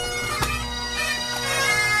a listen.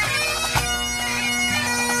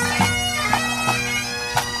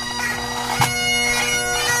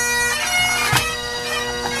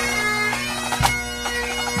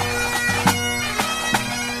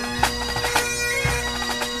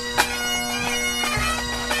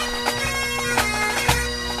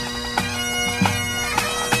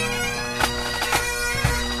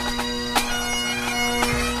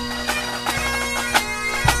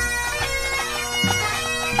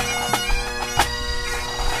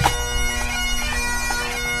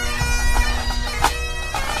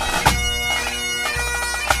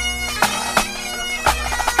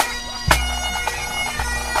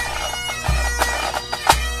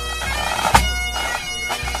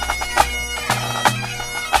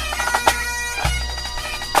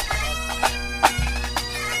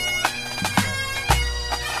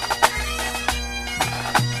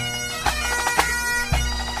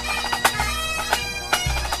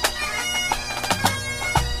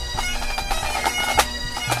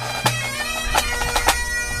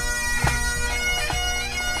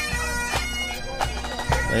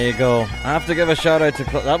 There you go. I have to give a shout out to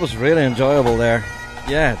that was really enjoyable there.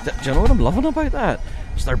 Yeah, do you know what I'm loving about that?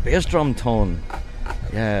 It's their bass drum tone.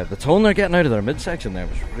 Yeah, the tone they're getting out of their midsection there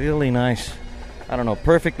was really nice. I don't know,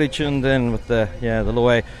 perfectly tuned in with the low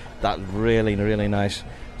A. That's really, really nice.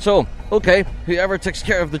 So, okay, whoever takes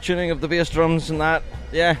care of the tuning of the bass drums and that,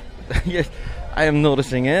 yeah, I am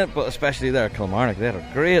noticing it, but especially there, Kilmarnock, they had a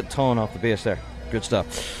great tone off the bass there. Good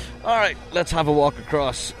stuff. Alright, let's have a walk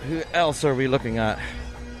across. Who else are we looking at?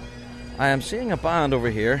 I am seeing a band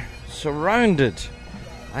over here surrounded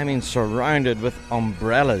with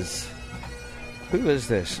umbrellas. Who is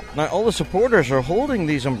this? Now all the supporters are holding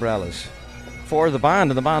these umbrellas for the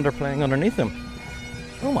band, and the band are playing underneath them.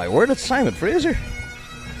 Oh my word, it's Simon Fraser.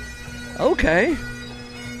 Okay.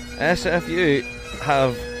 SFU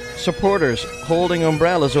have supporters holding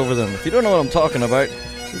umbrellas over them. If you don't know what I'm talking about,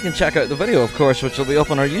 you can check out the video, of course, which will be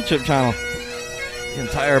up on our YouTube channel. The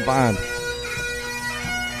entire band.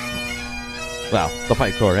 Well, the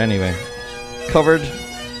pipe corps anyway. Covered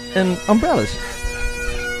in umbrellas.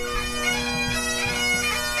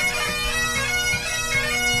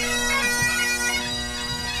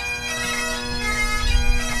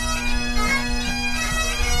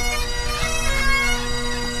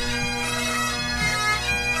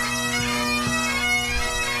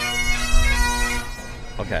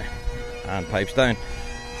 Okay, and pipes down.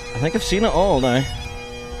 I think I've seen it all now.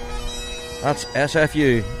 That's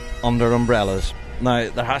SFU under umbrellas. Now,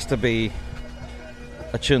 there has to be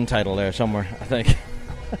a tune title there somewhere, I think.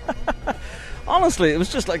 Honestly, it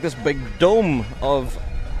was just like this big dome of,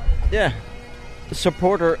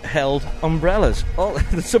 supporter-held umbrellas. All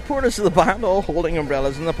the supporters of the band all holding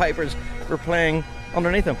umbrellas, and the pipers were playing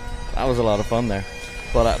underneath them. That was a lot of fun there.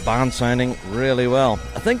 But band sounding really well.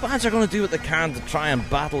 I think bands are going to do what they can to try and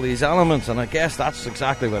battle these elements, and I guess that's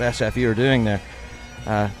exactly what SFU are doing there.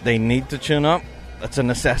 They need to tune up. It's a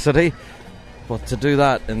necessity. But to do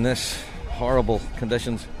that in this horrible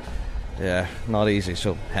conditions, not easy.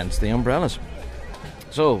 So hence the umbrellas.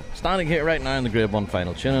 So standing here right now in the Grade 1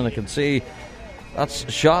 final tune, and I can see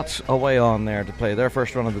that's Shots away on there to play their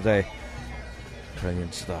first run of the day.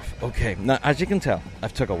 Brilliant stuff. Okay, now as you can tell,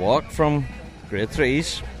 I've took a walk from Grade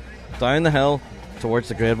 3s down the hill towards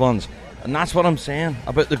the Grade 1s. And that's what I'm saying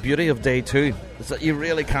about the beauty of day 2, is that you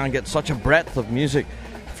really can get such a breadth of music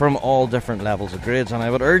from all different levels of grades. And I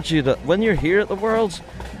would urge you that when you're here at the Worlds,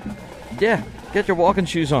 get your walking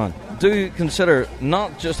shoes on. Do consider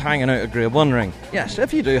not just hanging out at Grade 1 ring. Yes,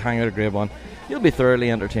 if you do hang out at Grade 1, you'll be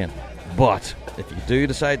thoroughly entertained. But if you do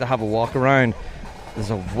decide to have a walk around, there's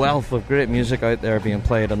a wealth of great music out there being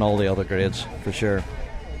played in all the other grades, for sure.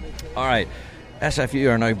 Alright, SFU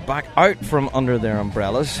are now back out from under their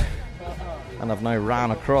umbrellas and have now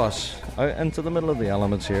ran across out into the middle of the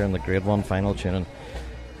elements here in the Grade 1 final tuning.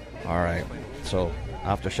 Alright, so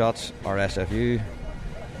after Shots or SFU,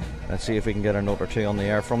 let's see if we can get a note or two on the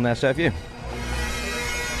air from the SFU.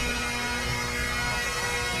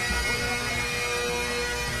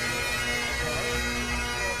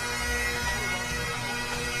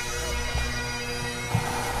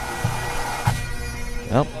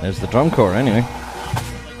 Well, there's the drum corps anyway.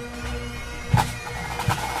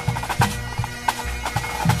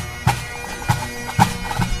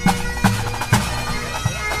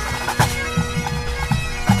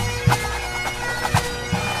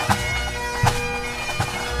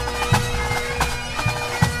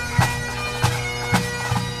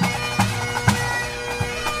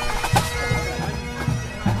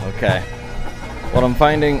 Okay. What I'm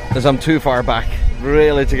finding is I'm too far back,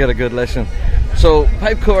 really, to get a good listen. So,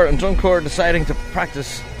 pipe corps and drum corps deciding to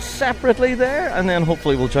practice separately there, and then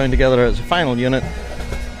hopefully we'll join together as a final unit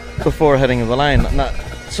before heading the line. Now,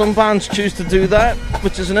 some bands choose to do that,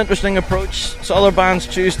 which is an interesting approach. So other bands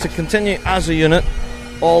choose to continue as a unit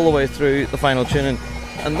all the way through the final tuning.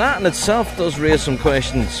 And that in itself does raise some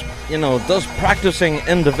questions. You know, does practicing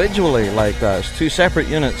individually like that as two separate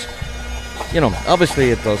units, you know, obviously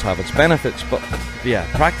it does have its benefits, but yeah,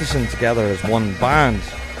 practicing together as one band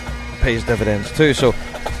pays dividends too. So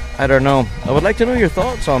I don't know, I would like to know your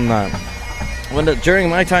thoughts on that. During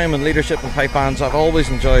my time in leadership in pipe bands, I've always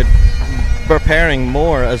enjoyed preparing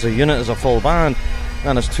more as a unit, as a full band,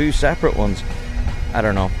 than as two separate ones. I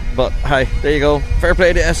don't know, but hi, there you go. Fair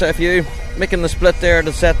play to SFU, making the split there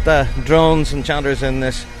to set the drones and chanters in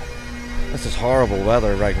this is horrible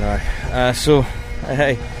weather right now. So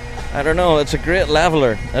hey, I don't know, it's a great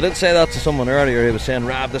leveler. I did say that to someone earlier. He was saying,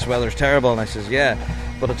 Rab, this weather's terrible, and I says, yeah,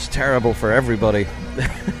 but it's terrible for everybody.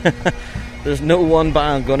 There's no one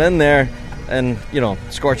band going in there and, you know,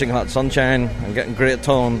 scorching hot sunshine and getting great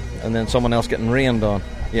tone, and then someone else getting rained on.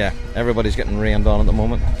 Yeah, everybody's getting rained on at the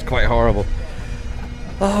moment. It's quite horrible.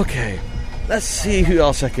 Okay, let's see who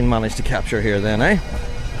else I can manage to capture here then, eh?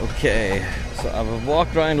 Okay, so I've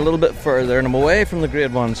walked around a little bit further and I'm away from the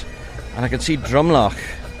grade ones, and I can see Drumlock.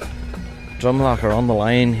 Drumlock are on the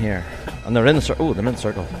line here, and they're in the circle. Oh, they're in the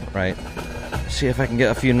circle, right. See if I can get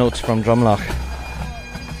a few notes from Drumlock.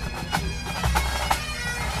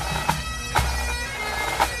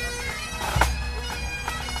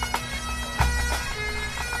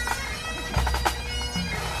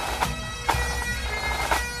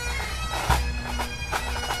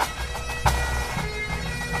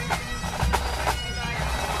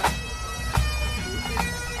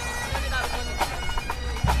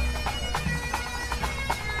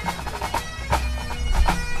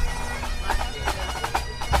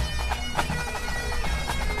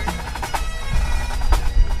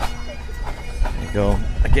 Go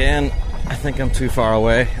again. I think I'm too far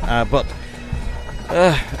away, but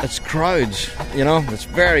it's crowds, you know, it's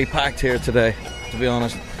very packed here today, to be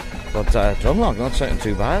honest. But Drumlock not sounding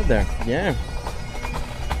too bad there, yeah.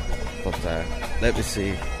 But let me see,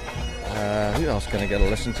 who else can I get a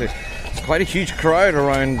listen to? It's quite a huge crowd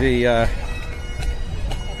around the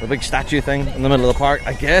big statue thing in the middle of the park.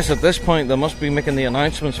 I guess at this point they must be making the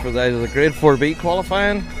announcements for the grade 4B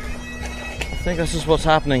qualifying. I think this is what's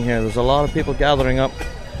happening here. There's a lot of people gathering up,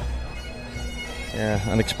 yeah,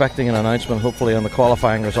 and expecting an announcement hopefully on the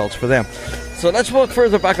qualifying results for them. So let's walk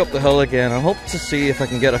further back up the hill again. I hope to see if I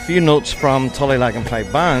can get a few notes from Tullylagan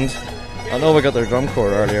Pipe Band. I know we got their drum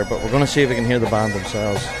corps earlier, but we're going to see if we can hear the band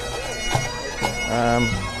themselves.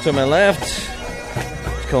 To my left,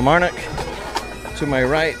 it's Kilmarnock. To my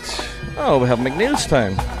right, oh, we have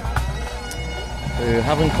McNeilstown, who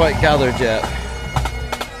haven't quite gathered yet.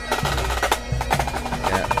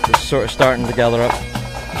 Yeah, just sort of starting to gather up.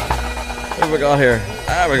 What have we got here?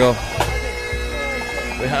 There we go.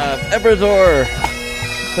 We have Ebrador,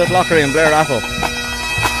 Pitlochry and Blair Athol.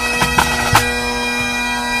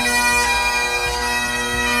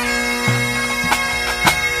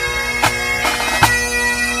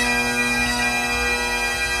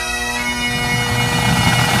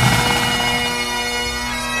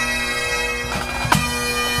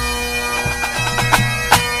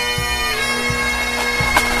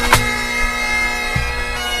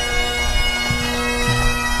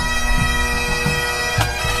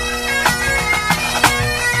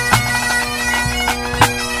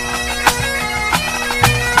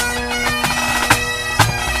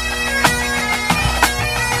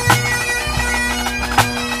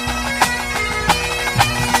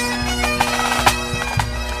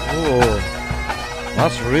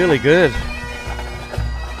 That's really good.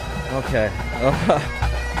 Okay.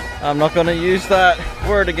 I'm not going to use that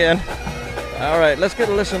word again. Alright, let's get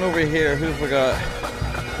a listen over here. Who have we got?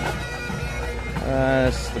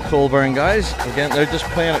 It's the Colburn guys. Again, they're just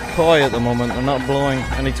playing it coy at the moment. They're not blowing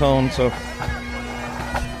any tone, so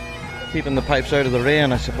keeping the pipes out of the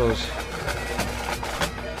rain, I suppose.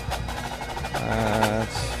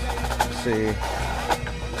 Let's see.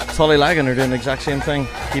 Tullylagan are doing the exact same thing,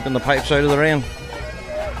 keeping the pipes out of the rain.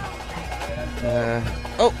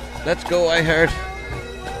 Oh, let's go, I heard.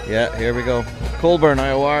 Yeah, here we go. Colburn,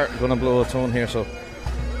 IOR, gonna blow a tone here, so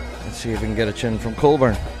let's see if we can get a tune from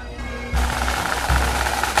Colburn.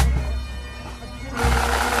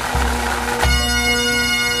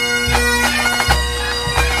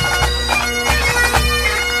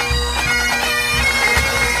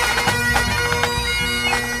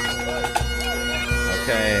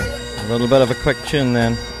 Okay, a little bit of a quick tune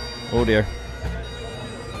then. Oh dear.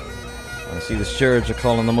 I see the stewards are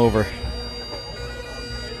calling them over.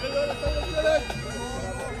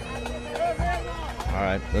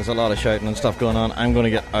 Alright, there's a lot of shouting and stuff going on. I'm going to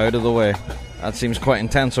get out of the way. That seems quite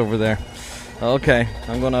intense over there. Okay,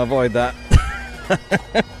 I'm going to avoid that.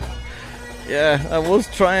 Yeah, I was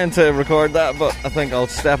trying to record that, but I think I'll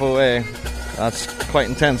step away. That's quite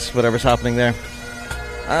intense, whatever's happening there.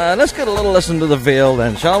 Let's get a little listen to the Vale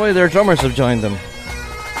then, shall we? Their drummers have joined them.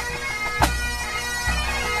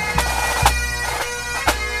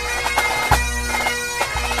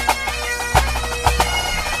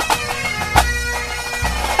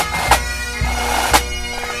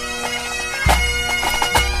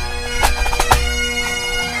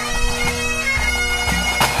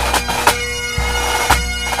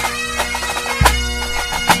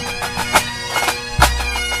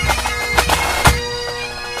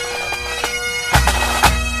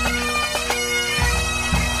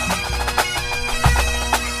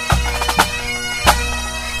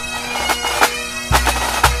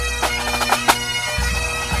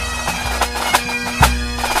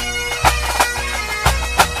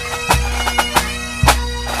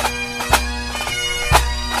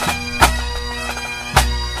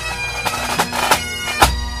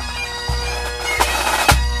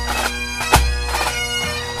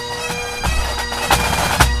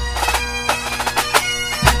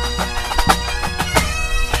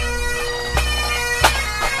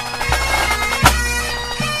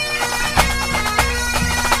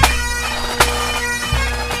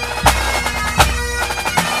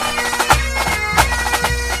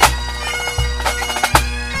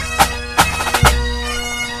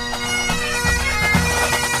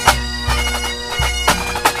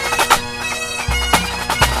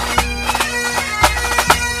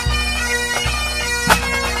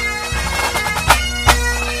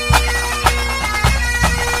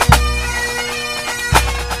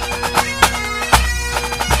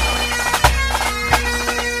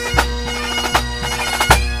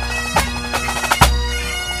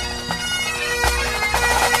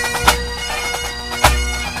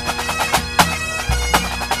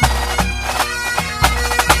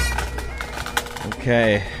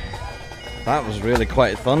 Okay, that was really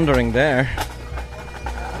quite thundering there.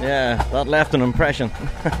 Yeah, that left an impression.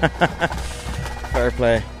 Fair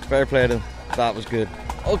play to them. That was good.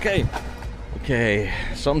 Okay,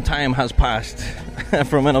 some time has passed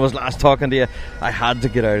from when I was last talking to you. I had to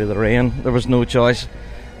get out of the rain. There was no choice.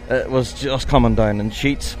 It was just coming down in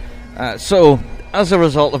sheets. So as a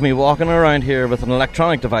result of me walking around here with an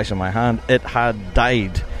electronic device in my hand, it had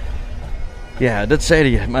died. Yeah, I did say to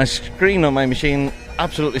you, my screen on my machine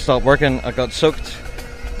absolutely stopped working. I got soaked,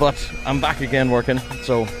 but I'm back again working,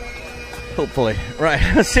 so hopefully. Right,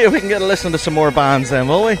 let's see if we can get a listen to some more bands then,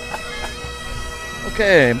 will we?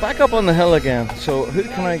 Okay, back up on the hill again. So who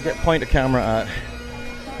can I point a camera at?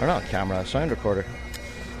 Or not camera, a sound recorder.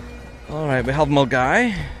 Alright, we have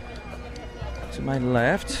Mulgai to my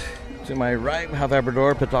left. To my right, we have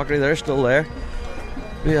Ebrador, Pitockery, they're still there.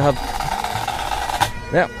 We have...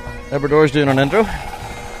 yeah, Ebrador's doing an intro.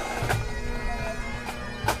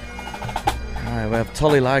 Alright, we have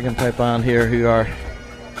Tullylagan type band here who are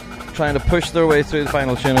trying to push their way through the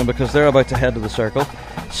final tuning because they're about to head to the circle.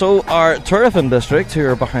 So our Turriffin district, who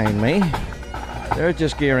are behind me, they're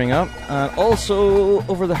just gearing up. And also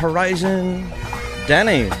over the horizon,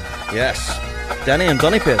 Denny. Yes, Denny and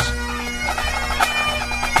Dunnypace.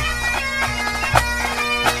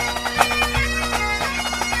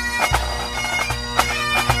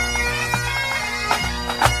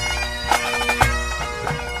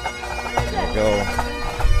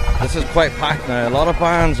 This is quite packed now. A lot of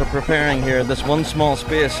bands are preparing here in this one small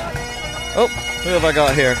space. Oh, who have I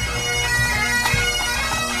got here?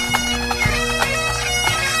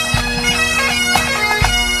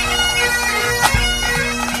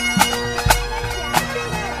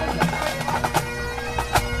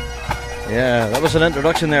 Yeah, that was an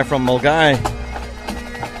introduction there from Mulgai.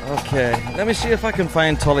 Okay, let me see if I can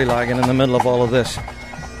find Tullylagan in the middle of all of this.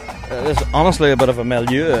 This is honestly a bit of a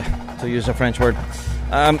milieu, to use a French word.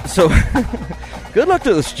 So, good luck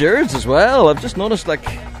to the stewards as well. I've just noticed like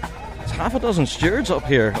it's half a dozen stewards up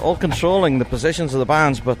here, all controlling the positions of the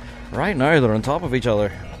bands, but right now they're on top of each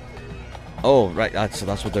other. Oh, right, that's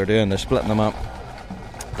what they're doing. They're splitting them up.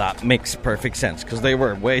 That makes perfect sense, because they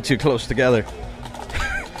were way too close together.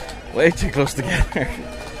 Way too close together.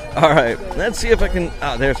 Alright, let's see if I can...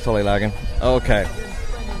 ah, there's Tullylagan. Okay,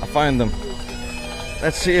 I found them.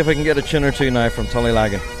 Let's see if I can get a tune or two now from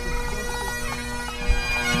Tullylagan.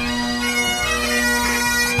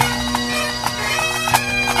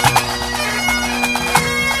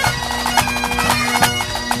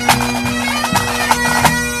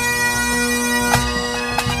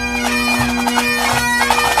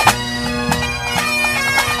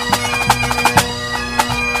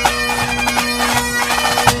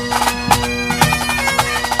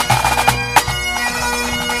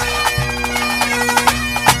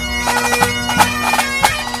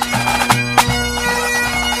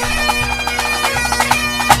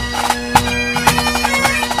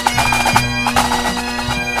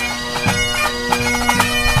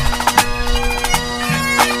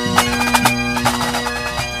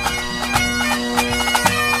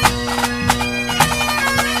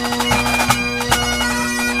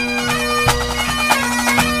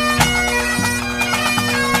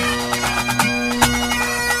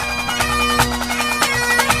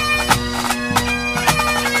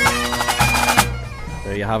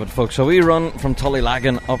 Have it, folks. So we run from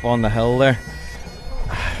Tullylagan up on the hill there.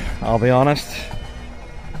 I'll be honest,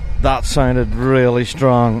 that sounded really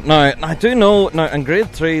strong. Now I do know now in grade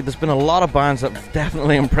 3 there's been a lot of bands that have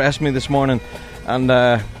definitely impressed me this morning, and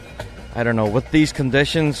I don't know, with these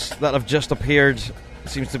conditions that have just appeared, it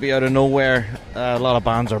seems to be out of nowhere. A lot of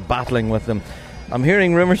bands are battling with them. I'm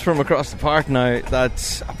hearing rumours from across the park now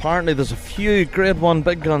that apparently there's a few grade 1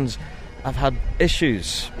 big guns have had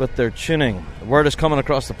issues with their tuning. The word is coming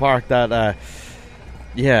across the park that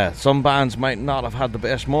some bands might not have had the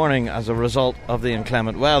best morning as a result of the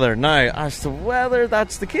inclement weather. Now, as to whether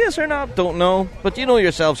that's the case or not, don't know, but you know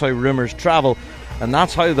yourselves how rumours travel, and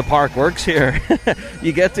that's how the park works here.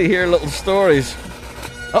 You get to hear little stories.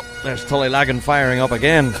 Oh, there's Tullylagan firing up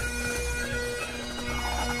again.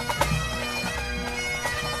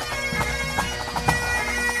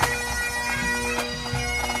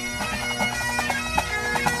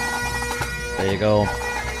 There you go.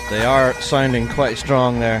 They are sounding quite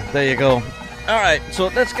strong there. There you go. Alright,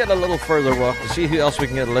 so let's get a little further walk to see who else we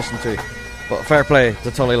can get a listen to. But fair play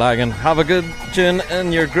to Tullylagan. Have a good tune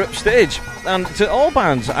in your group stage. And to all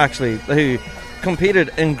bands, actually, who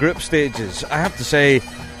competed in group stages, I have to say,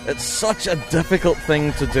 it's such a difficult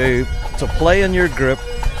thing to do, to play in your group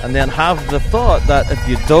and then have the thought that if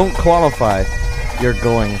you don't qualify, you're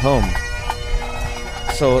going home.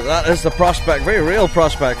 So that is the prospect, very real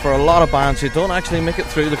prospect for a lot of bands who don't actually make it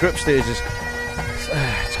through the group stages.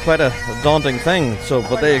 It's quite a daunting thing, so,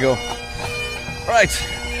 but there you go. Right,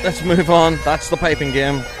 let's move on. That's the piping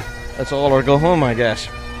game. That's all or go home, I guess.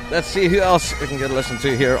 Let's see who else we can get a listen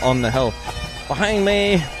to here on the hill. Behind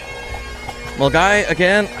me, Mulgai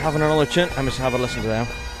again, having another tune. Let me just have a listen to them.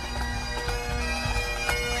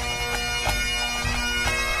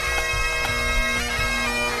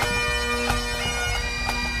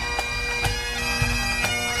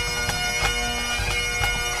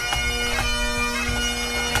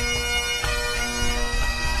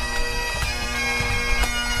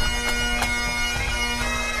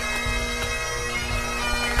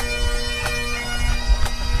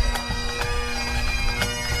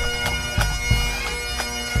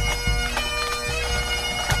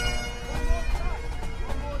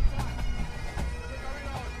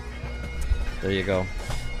 There you go.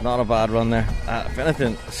 Not a bad run there. If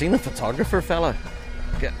anything, seen the photographer fella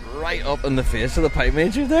get right up in the face of the pipe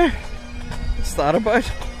major there? What's that about?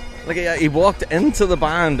 Like, he walked into the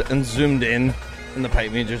band and zoomed in the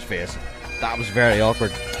pipe major's face. That was very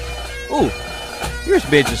awkward. Ooh, here's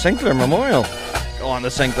Major Sinclair Memorial. Go on, the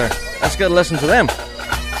Sinclair. Let's get a listen to them.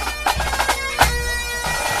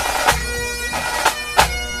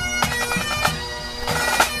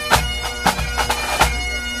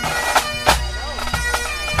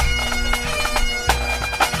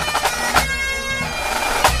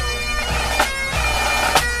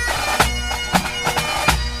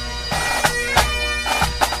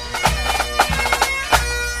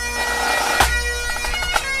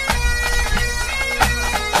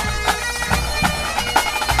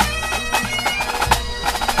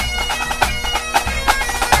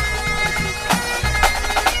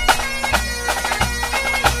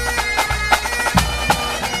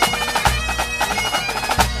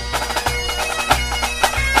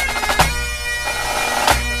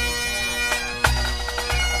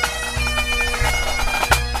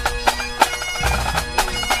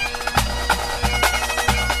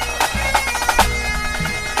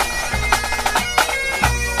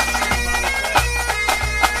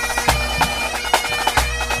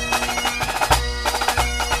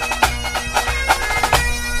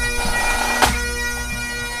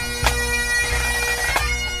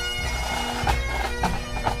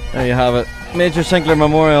 There you have it. Major Sinclair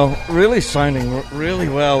Memorial really sounding really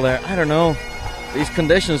well there. I don't know. These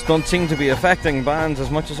conditions don't seem to be affecting bands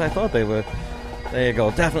as much as I thought they would. There you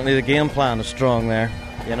go. Definitely the game plan is strong there.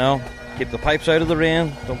 You know, keep the pipes out of the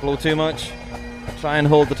rain. Don't blow too much. Try and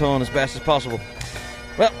hold the tone as best as possible.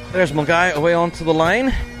 Well, there's my guy away onto the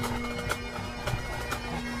line.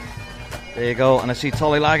 There you go. And I see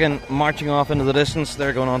Tullylagan marching off into the distance.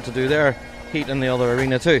 They're going on to do their heat in the other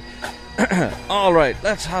arena too. Alright,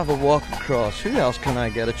 let's have a walk across. Who else can I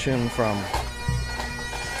get a tune from?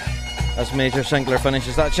 As Major Sinclair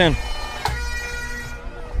finishes that tune.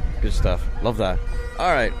 Good stuff. Love that.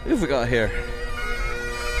 Alright, who have we got here?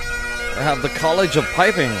 I have the College of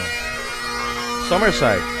Piping,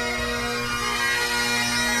 Summerside.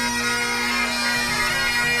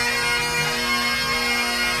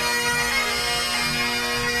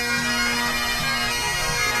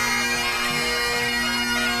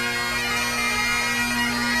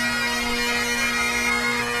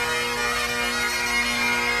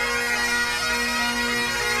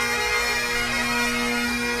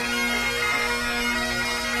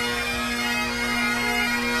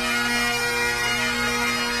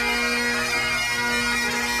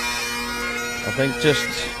 I think just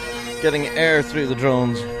getting air through the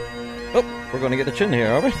drones. Oh, we're going to get a tune here,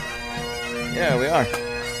 are we? Yeah, we are.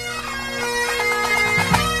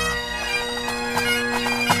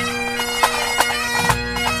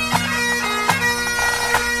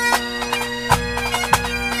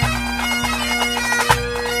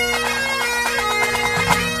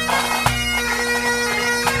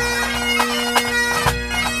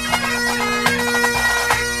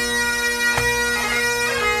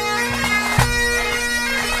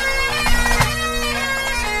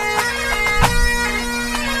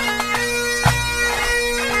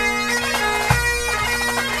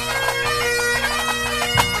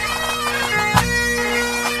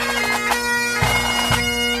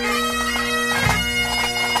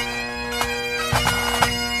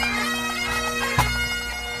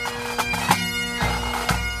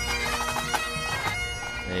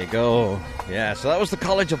 Go. Yeah, so that was the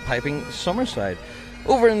College of Piping, Summerside.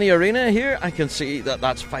 Over in the arena here, I can see that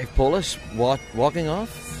that's Fife Polis walking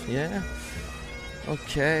off. Yeah.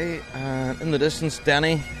 Okay, and in the distance,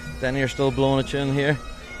 Denny. Denny are still blowing a tune here.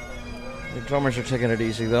 The drummers are taking it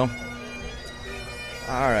easy, though.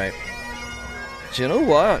 Alright. Do you know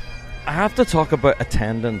what? I have to talk about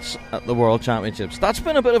attendance at the World Championships. That's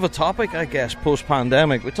been a bit of a topic, I guess,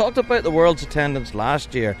 post-pandemic. We talked about the World's attendance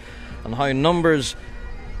last year and how numbers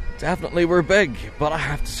definitely were big, but I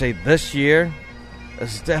have to say this year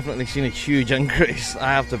has definitely seen a huge increase.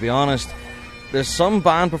 I have to be honest. There's some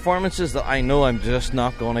band performances that I know I'm just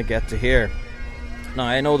not going to get to hear. Now,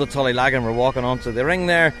 I know the Tullylagan were walking onto the ring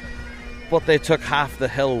there, but they took half the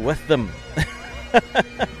hill with them.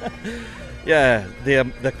 Yeah,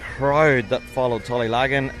 the crowd that followed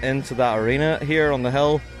Tullylagan into that arena here on the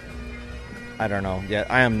hill, I don't know. Yeah,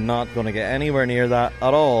 I am not going to get anywhere near that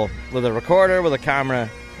at all. With a recorder, with a camera,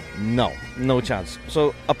 no chance.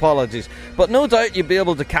 So apologies, but no doubt you'll be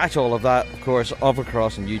able to catch all of that, of course,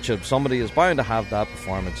 across on YouTube. Somebody is bound to have that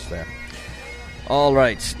performance there.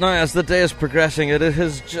 Alright, now as the day is progressing, it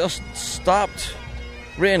has just stopped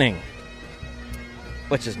raining,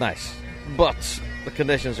 which is nice. but the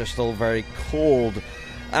conditions are still very cold.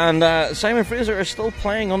 And Simon Fraser are still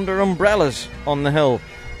playing under umbrellas on the hill.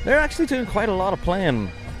 They're actually doing quite a lot of playing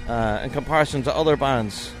in comparison to other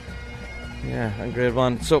bands. Yeah, in Grade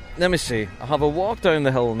 1. So, let me see. I'll have a walk down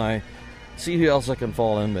the hill now, see who else I can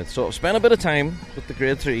fall in with. So, I've spent a bit of time with the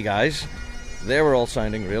Grade 3 guys. They were all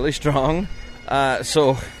sounding really strong.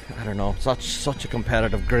 So, I don't know, such a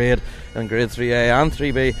competitive grade in Grade 3A and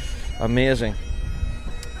 3B. Amazing.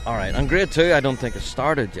 Alright, and Grade 2 I don't think it's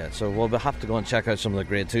started yet, so we'll have to go and check out some of the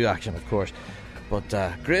Grade 2 action, of course. But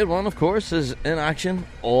Grade 1, of course, is in action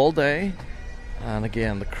all day. And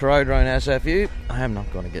again, the crowd around SFU, I am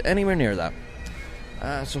not going to get anywhere near that.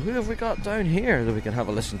 So who have we got down here that we can have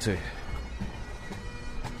a listen to?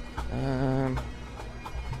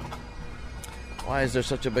 Why is there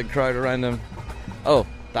such a big crowd around them? Oh,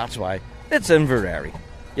 that's why. It's Inverary.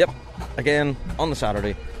 Yep, again, on the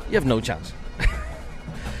Saturday, you have no chance.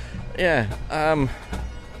 Yeah,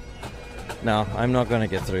 no, I'm not going to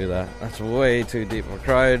get through that. That's way too deep of a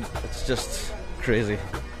crowd. It's just crazy.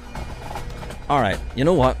 Alright, you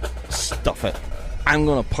know what? Stuff it. I'm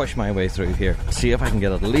going to push my way through here. See if I can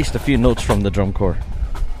get at least a few notes from the drum corps.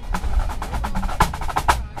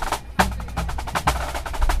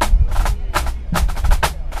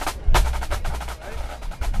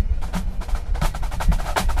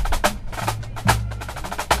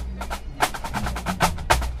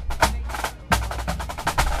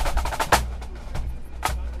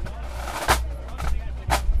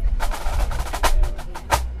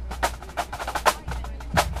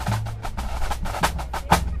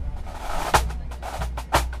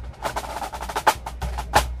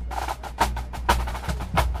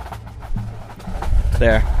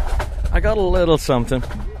 There, I got a little something.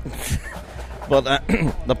 But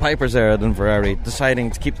the pipers there at Inverary deciding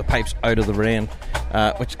to keep the pipes out of the rain,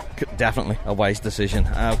 which definitely a wise decision,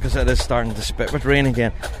 because it is starting to spit with rain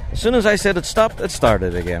again. As soon as I said it stopped, it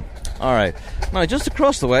started again. Alright, now just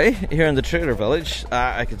across the way, here in the Trader Village,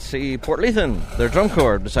 I could see Portlethen. Their drum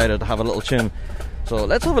corps decided to have a little tune. So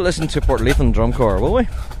let's have a listen to Portlethen drum corps, will we?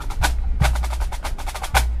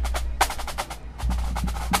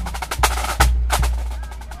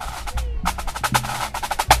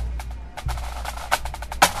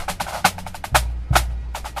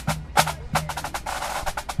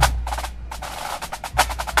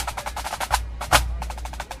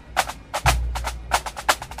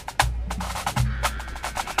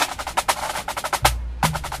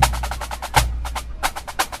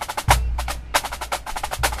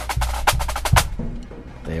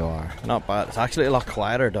 They are. Not bad. It's actually a lot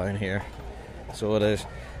quieter down here. So it is.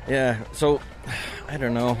 Yeah, so, I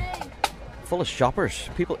don't know. Full of shoppers.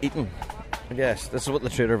 People eating. I guess. This is what the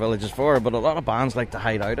Trader Village is for. But a lot of bands like to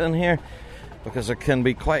hide out in here because it can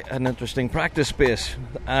be quite an interesting practice space.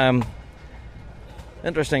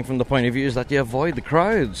 Interesting from the point of view is that you avoid the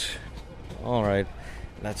crowds. Alright.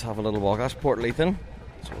 Let's have a little walk. That's Portlethen.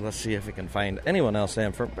 So let's see if we can find anyone else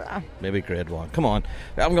then for maybe Grade 1. Come on.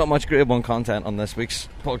 We haven't got much Grade 1 content on this week's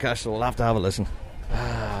podcast, so we'll have to have a listen.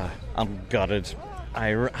 I'm gutted.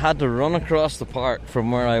 I had to run across the park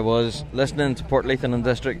from where I was listening to Portlethen and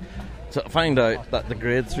District to find out that the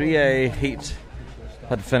Grade 3A heat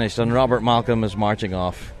had finished and Robert Malcolm is marching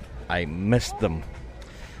off. I missed them.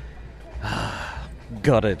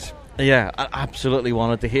 Gutted. Yeah, I absolutely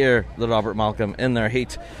wanted to hear the Robert Malcolm in their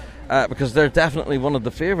heat. Because they're definitely one of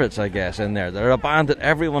the favourites, I guess, in there. They're a band that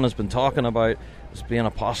everyone has been talking about as being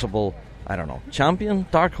a possible, I don't know, champion,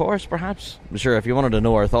 dark horse, perhaps? I'm sure if you wanted to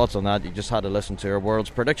know our thoughts on that, you just had to listen to our World's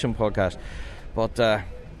Prediction podcast. But,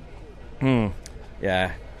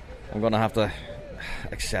 yeah, I'm going to have to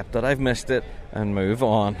accept that I've missed it and move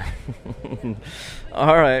on.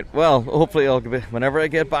 Alright, well, hopefully whenever I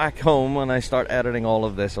get back home and I start editing all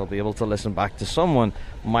of this, I'll be able to listen back to someone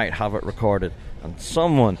might have it recorded and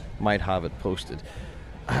someone might have it posted.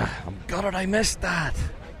 I'm gutted I missed that.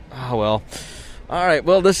 Oh well. Alright,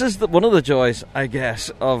 well, this is one of the joys, I guess,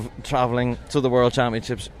 of travelling to the World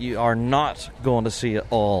Championships. You are not going to see it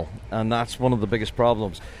all, and that's one of the biggest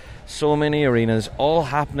problems. So many arenas, all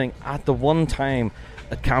happening at the one time.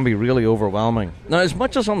 It can be really overwhelming. Now, as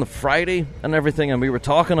much as on the Friday and everything, and we were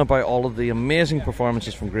talking about all of the amazing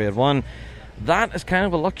performances from Grade 1, that is kind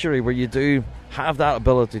of a luxury where you do have that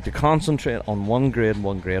ability to concentrate on one grade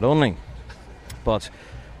only. But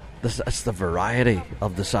it's the variety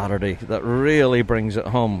of the Saturday that really brings it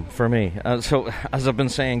home for me. So, as I've been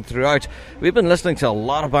saying throughout, we've been listening to a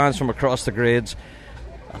lot of bands from across the grades.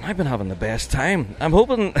 and I've been having the best time. I'm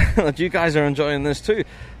hoping that you guys are enjoying this too.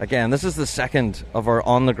 Again, this is the second of our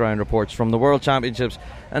on-the-ground reports from the World Championships,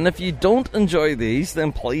 and if you don't enjoy these,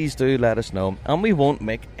 then please do let us know, and we won't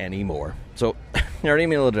make any more. So, our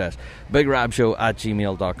email address,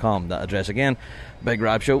 bigrabshow@gmail.com. That address again,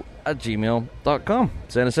 bigrabshow@gmail.com.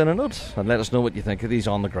 Send us in a note and let us know what you think of these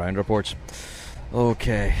on-the-ground reports.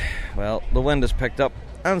 Okay, well, the wind has picked up,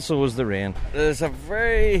 and so was the rain. There's a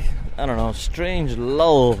very, strange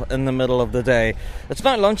lull in the middle of the day. It's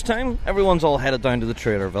now lunchtime. Everyone's all headed down to the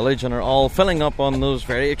trailer village and are all filling up on those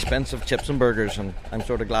very expensive chips and burgers, and I'm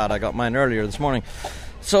sort of glad I got mine earlier this morning.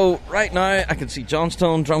 So right now I can see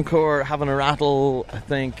Johnstone Drum Corps having a rattle. I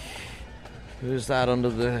think, who's that under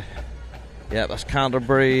the... Yeah, that's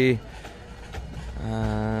Canterbury.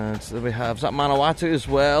 And so we have, is that Manawatu as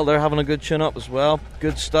well? They're having a good tune up as well.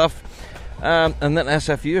 Good stuff. And then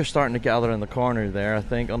SFU are starting to gather in the corner there, I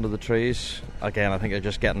think, under the trees. Again, I think they're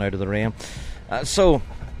just getting out of the rain. So,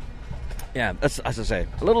 yeah, that's, as I say,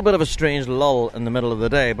 a little bit of a strange lull in the middle of the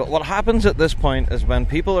day. But what happens at this point is when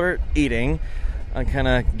people are eating and kind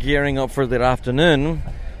of gearing up for their afternoon,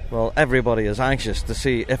 well, everybody is anxious to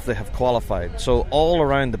see if they have qualified. So all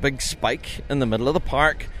around the big spike in the middle of the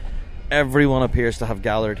park, everyone appears to have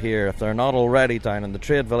gathered here, if they're not already down in the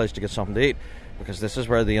trade village, to get something to eat, because this is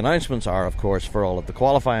where the announcements are, of course, for all of the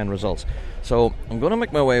qualifying results. So I'm going to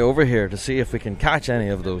make my way over here to see if we can catch any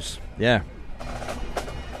of those. Yeah.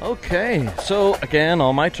 Okay, so again,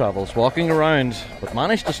 on my travels, walking around, but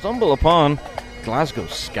managed to stumble upon Glasgow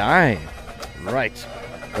Sky. Right,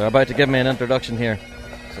 they're about to give me an introduction here,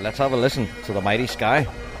 so let's have a listen to the mighty Sky.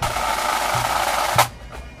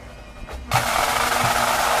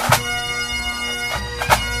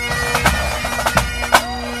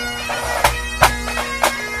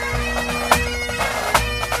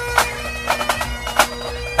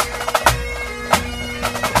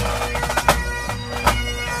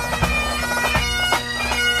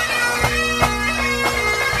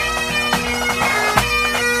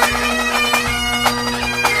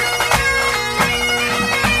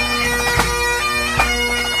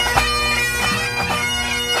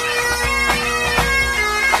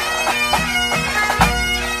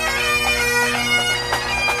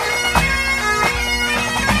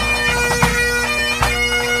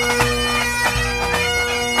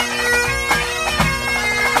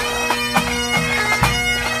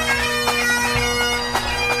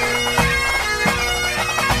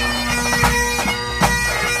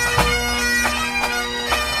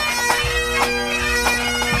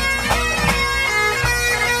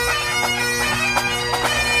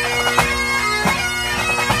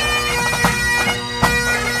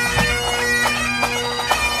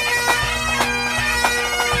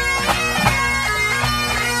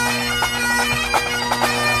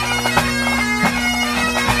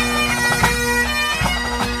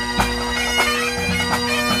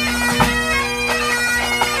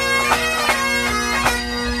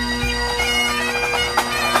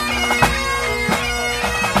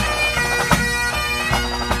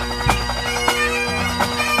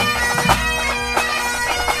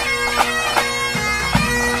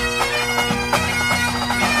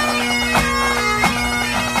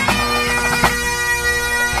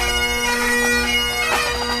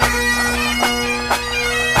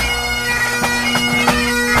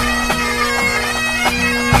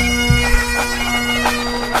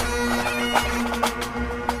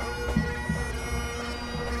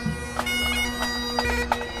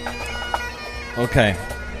 Okay,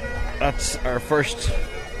 that's our first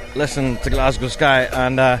listen to Glasgow Sky,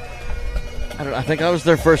 and I think I was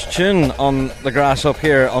their first tune on the grass up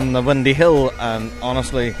here on the windy hill, and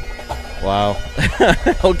honestly, wow.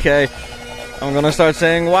 Okay, I'm going to start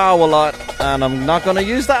saying wow a lot, and I'm not going to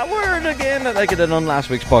use that word again like I did on last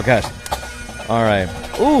week's podcast. Alright,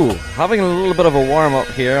 ooh, having a little bit of a warm up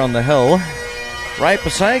here on the hill, right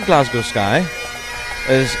beside Glasgow Sky,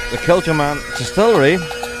 is the Kilchoman Distillery,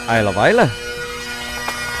 Isle of Islay.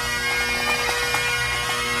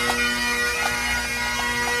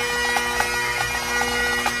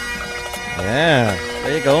 Yeah,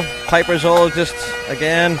 there you go. Piper's all just,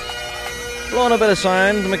 again, blowing a bit of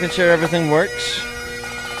sound, making sure everything works.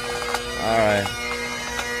 Alright,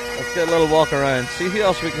 let's get a little walk around, see who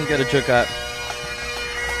else we can get a joke at.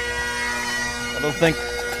 I don't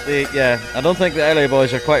think the Islay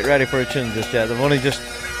boys are quite ready for a tune just yet. They've only just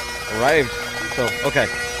arrived. So, okay,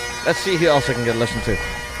 let's see who else I can get a listen to.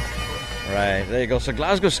 Right, there you go. So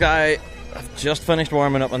Glasgow Sky have just finished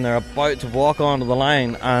warming up and they're about to walk onto the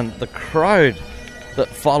line, and the crowd that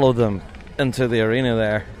followed them into the arena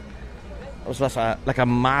there was like a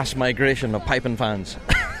mass migration of piping fans.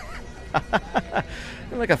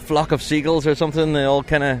 like a flock of seagulls or something. They all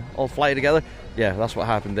kind of all fly together. Yeah, that's what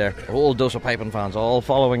happened there. A whole dose of piping fans all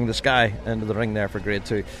following the sky into the ring there for Grade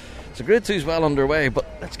 2. So Grade 2's well underway, but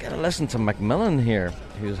let's get a listen to Macmillan here,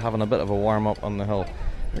 who's having a bit of a warm-up on the hill.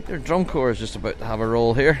 I think their drum corps is just about to have a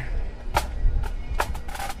roll here.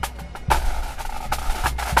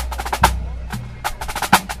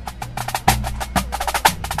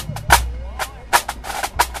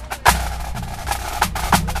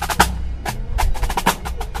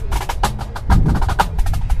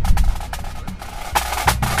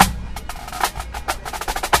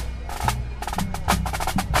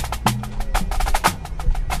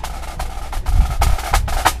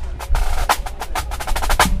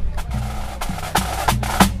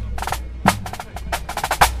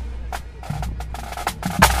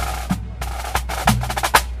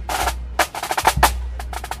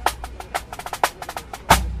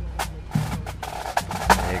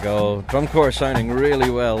 Go. Drum corps sounding really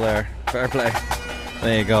well there. Fair play.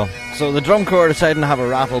 There you go. So the drum corps deciding to have a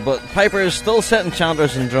raffle, but Piper is still setting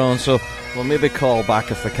chanters and drones, so we'll maybe call back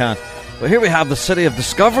if we can. But here we have the City of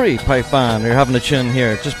Discovery pipe band. They're having a tune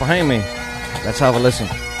here just behind me. Let's have a listen.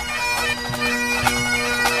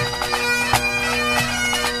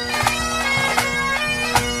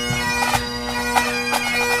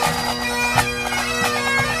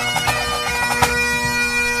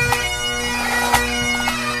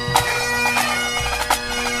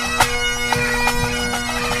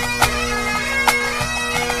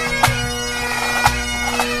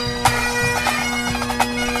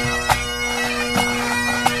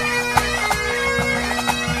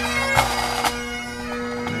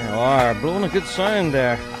 Blowing a good sound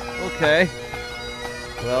there. Okay.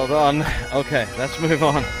 Well done. Okay, let's move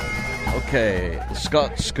on. Okay, the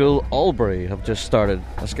Scots School Albury have just started.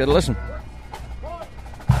 Let's get a listen.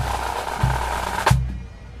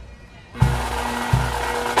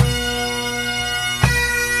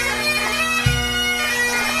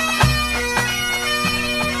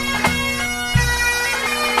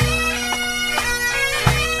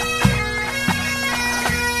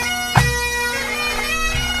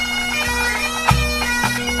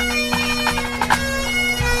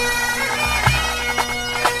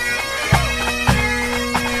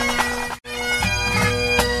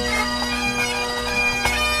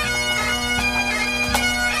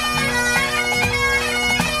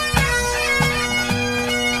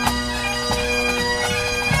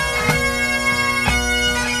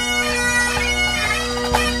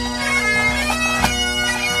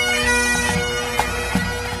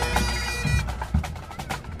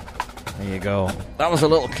 That was a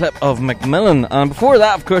little clip of Macmillan, and before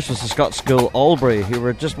that, of course, was the Scots School Albury, who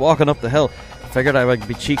were just walking up the hill. Figured I would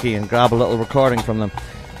be cheeky and grab a little recording from them.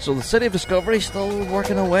 So the City of Discovery still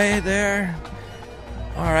working away there.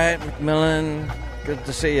 Alright, Macmillan, good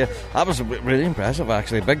to see you. That was really impressive,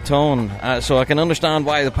 actually. Big tone. So I can understand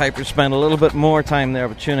why the Pipers spend a little bit more time there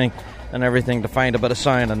with tuning and everything to find a bit of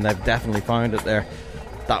sound, and they've definitely found it there.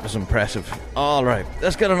 That was impressive. Alright,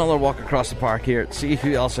 let's get another walk across the park here, see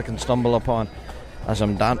who else I can stumble upon. As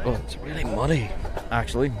I'm down, oh, it's really muddy,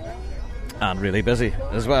 actually, and really busy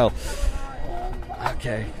as well.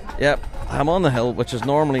 Okay, yep, I'm on the hill, which is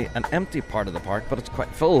normally an empty part of the park, but it's quite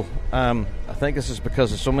full. I think this is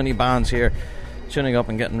because there's so many bands here tuning up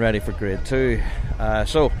and getting ready for Grade 2.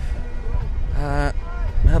 So, we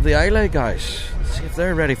have the Islay guys. Let's see if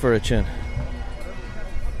they're ready for a tune.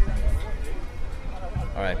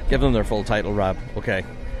 Alright, give them their full title, Rab. Okay,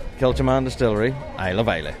 Kilchaman Distillery, Isle of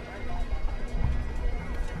Islay.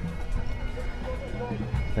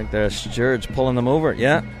 I think there's Stewards pulling them over.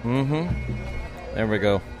 Yeah, there we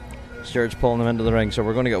go. Stewards pulling them into the ring. So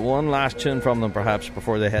we're going to get one last tune from them perhaps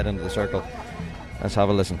before they head into the circle. Let's have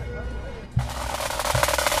a listen.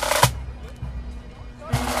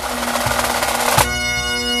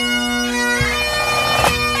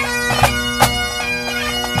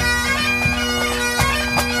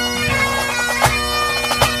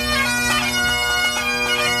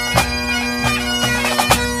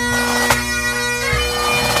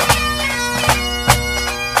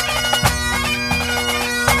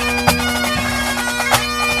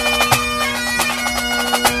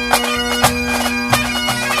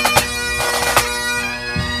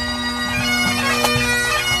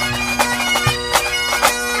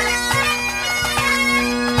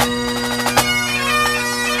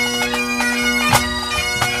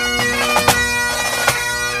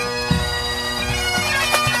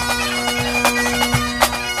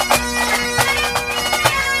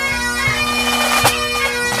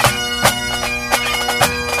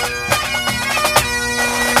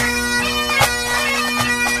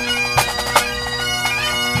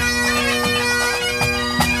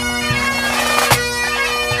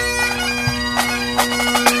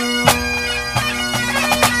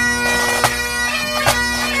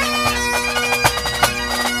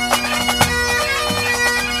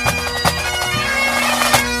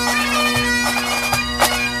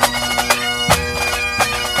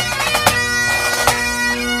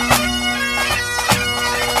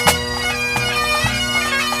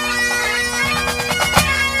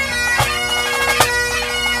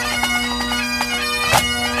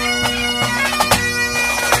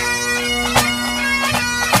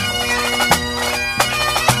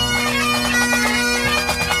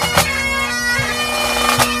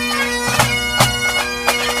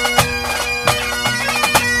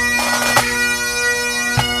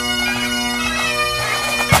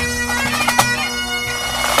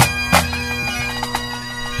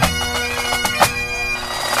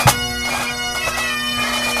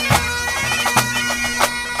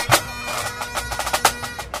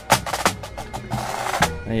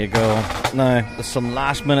 Now, there's some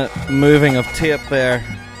last minute moving of tape there.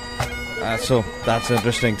 So that's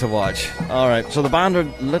interesting to watch. Alright, so the band are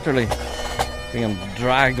literally being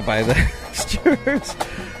dragged by the stewards.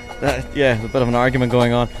 Yeah, a bit of an argument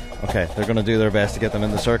going on. Okay, they're going to do their best to get them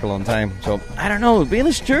in the circle on time. So, I don't know, being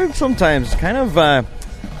a steward sometimes is kind of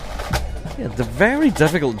it's a very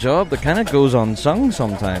difficult job that kind of goes unsung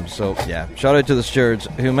sometimes. So, yeah, shout out to the stewards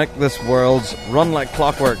who make this world's run like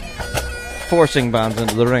clockwork, forcing bands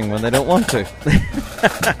into the ring when they don't want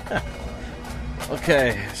to.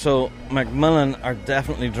 Okay, so Macmillan are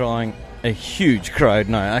definitely drawing a huge crowd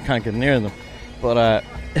now. I can't get near them, but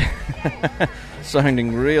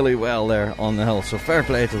sounding really well there on the hill, so fair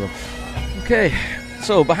play to them. Okay,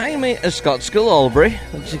 so behind me is Scott School Albury,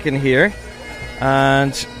 as you can hear,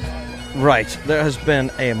 and right, there has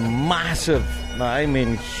been a massive, I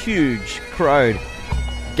mean huge crowd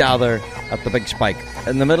gather at the Big Spike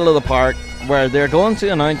in the middle of the park where they're going to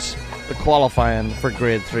announce the qualifying for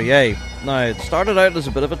Grade 3A. Now, it started out as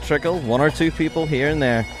a bit of a trickle, 1 or 2 people here and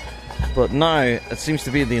there, but now it seems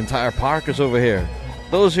to be the entire park is over here.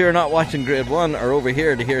 Those who are not watching Grade 1 are over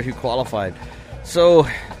here to hear who qualified. So,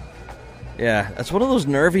 yeah, it's one of those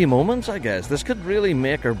nervy moments, I guess. This could really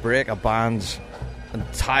make or break a band's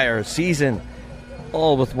entire season,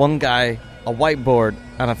 all with one guy, a whiteboard,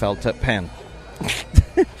 and a felt tip pen.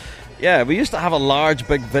 Yeah, we used to have a large,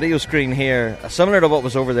 big video screen here, similar to what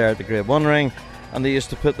was over there at the Grade 1 ring, and they used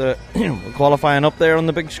to put the qualifying up there on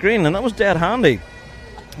the big screen, and that was dead handy.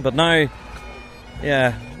 But now,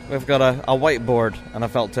 yeah, we've got a whiteboard and a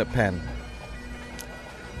felt tip pen.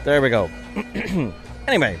 There we go.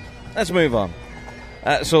 Anyway, let's move on.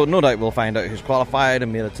 So no doubt we'll find out who's qualified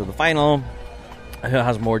and made it to the final, who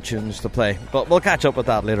has more tunes to play. But we'll catch up with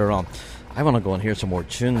that later on. I want to go and hear some more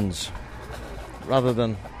tunes, rather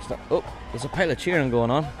than... Oh, there's a pile of cheering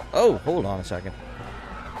going on. Oh, hold on a second.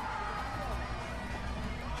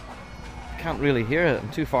 Can't really hear it,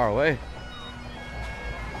 I'm too far away.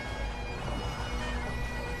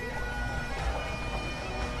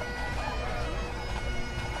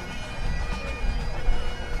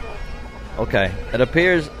 Okay, it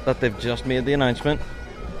appears that they've just made the announcement.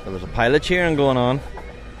 There was a pile of cheering going on,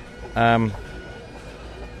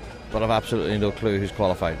 but I've absolutely no clue who's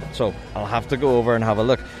qualified, so I'll have to go over and have a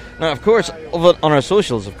look. Now, of course, on our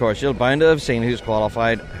socials, of course, you're bound to have seen who's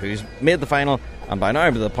qualified, who's made the final, and by now,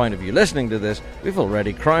 by the point of you listening to this, we've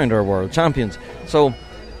already crowned our world champions. So,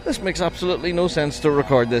 this makes absolutely no sense to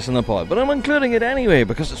record this in the pod, but I'm including it anyway,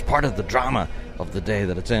 because it's part of the drama of the day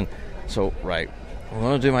that it's in. So, right, I'm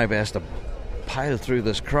going to do my best to pile through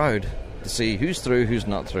this crowd to see who's through, who's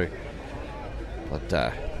not through.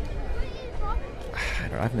 But,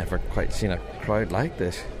 I've never quite seen a crowd like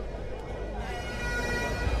this.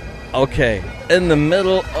 Okay, in the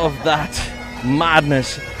middle of that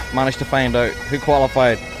madness, managed to find out who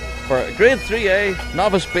qualified for Grade 3A,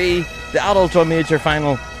 Novice B, the Adult Drum Major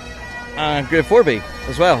final, and Grade 4B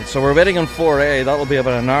as well. So we're waiting on 4A. That'll be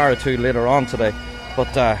about an hour or two later on today.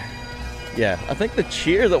 But yeah, I think the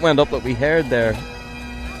cheer that went up that we heard there,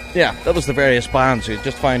 yeah, that was the various bands who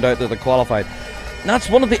just found out that they qualified. And that's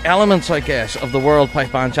one of the elements, I guess, of the World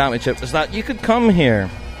Pipe Band Championship, is that you could come here,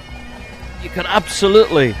 you could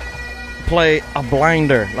absolutely play a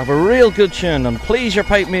blinder, have a real good tune and please your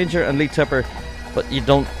pipe major and lead tipper, but you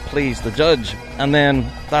don't please the judge, and then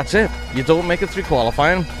that's it. You don't make it through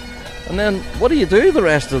qualifying, and then what do you do the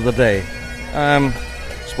rest of the day?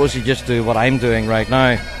 Suppose you just do what I'm doing right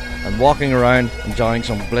now and walking around enjoying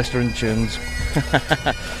some blistering tunes.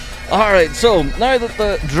 Alright, so now that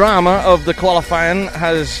the drama of the qualifying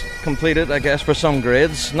has completed, I guess, for some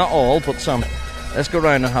grades, not all, but some, let's go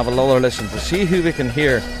around and have a little listen to see who we can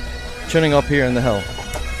hear tuning up here in the hill.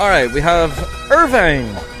 Alright, we have Irvine.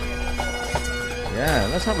 Yeah,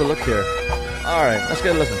 let's have a look here. Alright, let's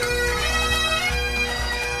get a listen.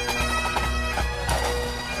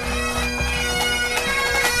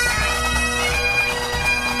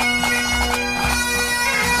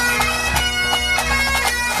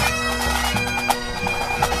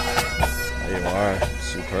 There you are,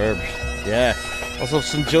 superb. Yeah, also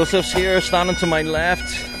St. Joseph's here, standing to my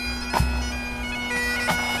left.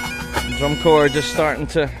 Drum corps just starting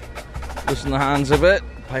to loosen the hands a bit.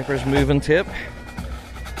 Piper's moving tape.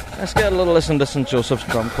 Let's get a little listen to St. Joseph's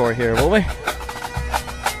drum corps here, will we?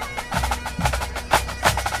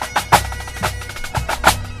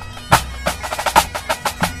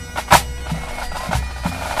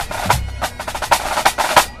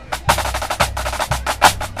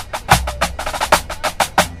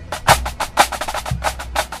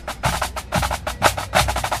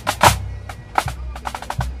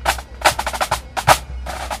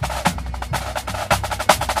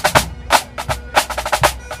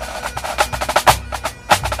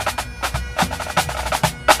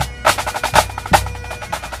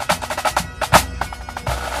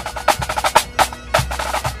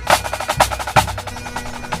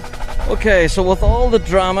 Okay, so with all the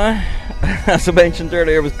drama, as I mentioned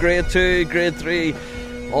earlier, with grade 2, grade 3,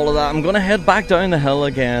 all of that, I'm going to head back down the hill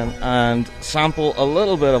again and sample a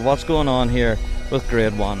little bit of what's going on here with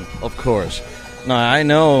grade 1, of course. Now, I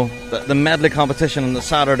know that the medley competition on the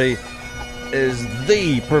Saturday is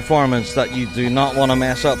the performance that you do not want to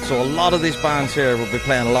mess up, so a lot of these bands here will be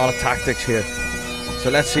playing a lot of tactics here.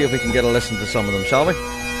 So let's see if we can get a listen to some of them, shall we?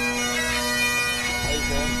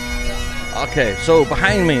 Okay, so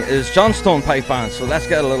behind me is Johnstone Pipe Band, so let's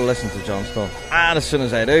get a little listen to Johnstone. And as soon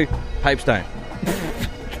as I do, pipes down.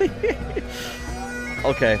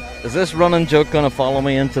 Okay, is this running joke going to follow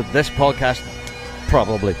me into this podcast?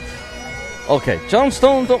 Probably. Okay,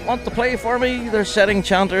 Johnstone don't want to play for me, they're setting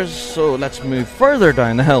chanters, so let's move further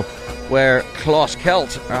down the hill, where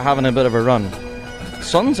Closkelt are having a bit of a run. The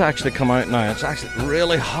sun's actually come out now, it's actually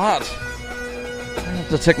really hot. I have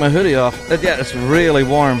to take my hoodie off. Yeah, it's really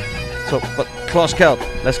warm. So, but Closkelt,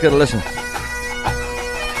 let's get a listen.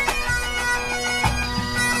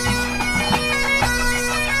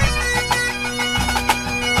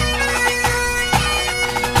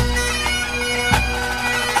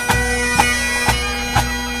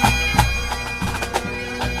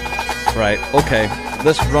 Right, okay,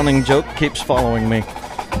 this running joke keeps following me.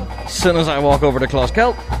 As soon as I walk over to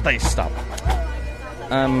Closkelt, they stop.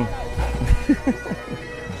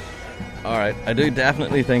 Alright, I do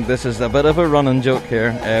definitely think this is a bit of a running joke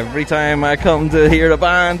here. Every time I come to hear a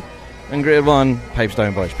band in grade 1, pipes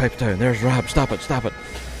down, boys, pipes down. There's Rob, stop it.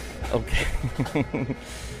 Okay,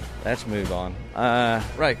 let's move on.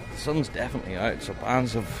 Right, the sun's definitely out, so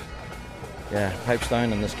bands have, pipes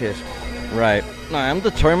down in this case. Right, now I'm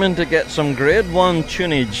determined to get some grade 1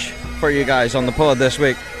 tunage for you guys on the pod this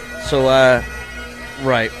week. So,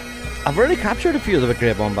 right, I've already captured a few of the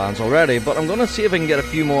grade 1 bands already, but I'm going to see if I can get a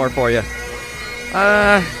few more for you.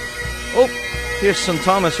 Here's St.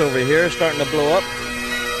 Thomas over here starting to blow up.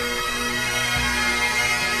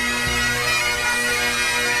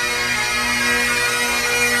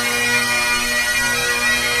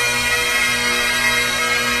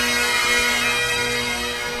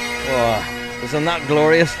 Oh, isn't that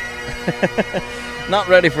glorious? Not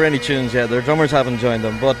ready for any tunes yet, their drummers haven't joined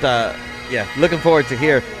them, but looking forward to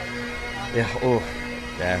hear.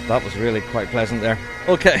 That was really quite pleasant there.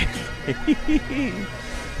 Okay.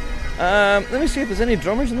 Let me see if there's any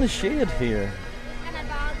drummers in the shade here.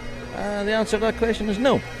 The answer to that question is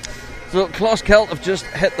no. So Closkelt have just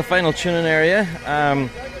hit the final tuning area.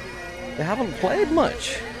 They haven't played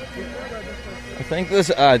much. I think this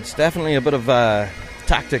it's definitely a bit of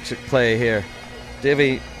tactics at play here.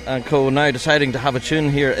 Davey and co now deciding to have a tune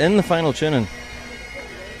here in the final tuning.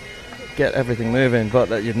 Get everything moving, but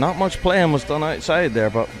not much playing was done outside there,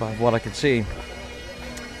 but by what I could see.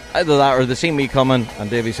 Either that or they see me coming and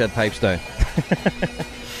Davey said pipes down.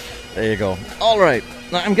 There you go. Alright,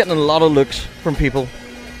 now I'm getting a lot of looks from people.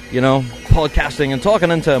 You know, podcasting and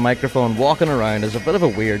talking into a microphone, walking around is a bit of a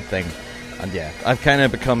weird thing. And I've kind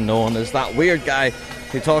of become known as that weird guy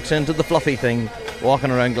who talks into the fluffy thing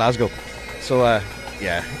walking around Glasgow. So,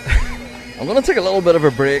 I'm going to take a little bit of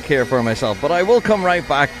a break here for myself, but I will come right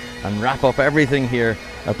back and wrap up everything here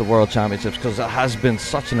at the World Championships because it has been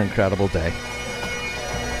such an incredible day.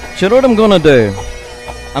 Do you know what I'm going to do?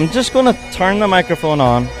 I'm just going to turn the microphone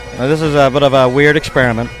on. Now this is a bit of a weird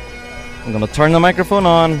experiment. I'm going to turn the microphone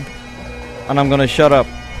on and I'm going to shut up.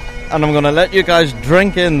 And I'm going to let you guys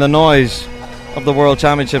drink in the noise of the World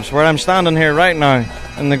Championships where I'm standing here right now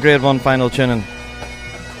in the Grade 1 final tuning.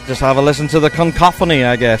 Just have a listen to the cacophony,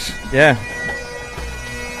 I guess. Yeah.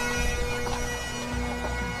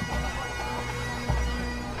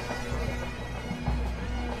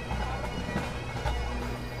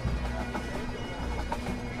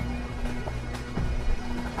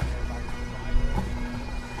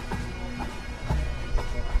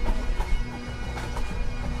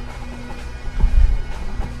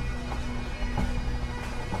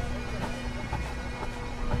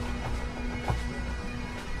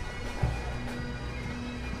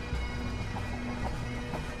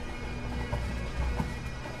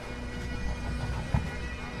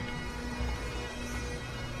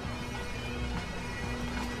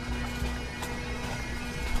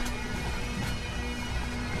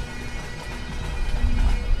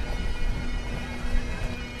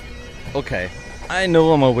 Okay, I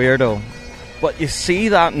know I'm a weirdo, but you see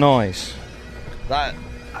that noise? That,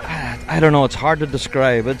 I don't know, it's hard to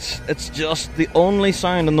describe. It's just the only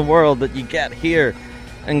sound in the world that you get here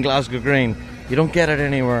in Glasgow Green. You don't get it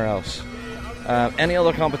anywhere else. Any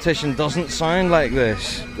other competition doesn't sound like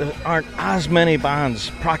this. There aren't as many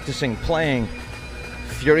bands practicing, playing,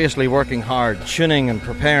 furiously working hard, tuning and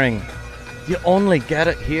preparing. You only get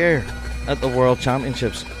it here. at the World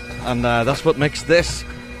Championships, and that's what makes this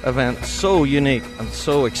event so unique and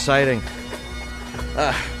so exciting.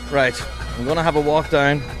 Right, I'm going to have a walk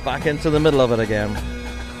down back into the middle of it again,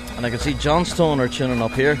 and I can see John Stone are tuning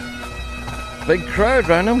up here. Big crowd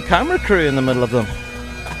round him, camera crew in the middle of them.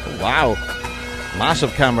 Wow,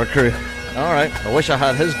 massive camera crew. Alright, I wish I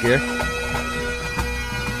had his gear.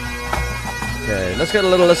 Okay, let's get a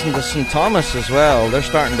little listen to St. Thomas as well. They're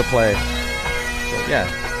starting to play. So yeah,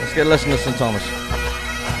 let's get a listen to St. Thomas.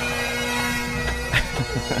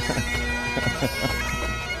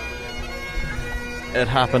 It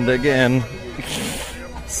happened again.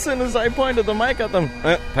 As soon as I pointed the mic at them.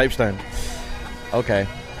 Pipes down. Okay,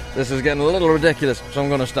 this is getting a little ridiculous, so I'm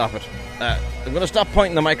going to stop it. I'm going to stop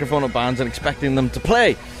pointing the microphone at bands and expecting them to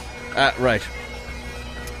play. Right.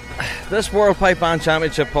 This World Pipe Band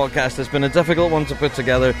Championship podcast has been a difficult one to put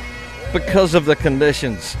together because of the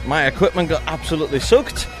conditions. My equipment got absolutely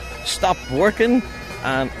soaked, stopped working,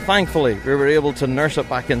 and thankfully we were able to nurse it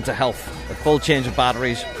back into health. A full change of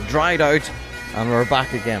batteries, dried out, and we're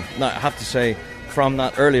back again. Now, I have to say, from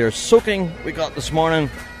that earlier soaking we got this morning,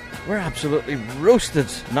 we're absolutely roasted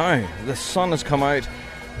now. The sun has come out,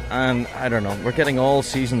 and I don't know, we're getting all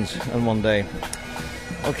seasons in one day.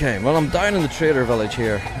 Okay, well, I'm down in the Trader Village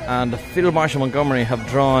here, and Field Marshal Montgomery have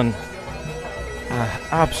drawn an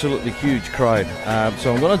absolutely huge crowd.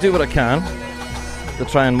 So I'm going to do what I can to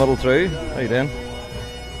try and muddle through. How you doing?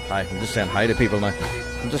 Hi, I'm just saying hi to people now.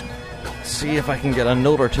 I'm just see if I can get a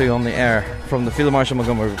note or two on the air from the Field Marshal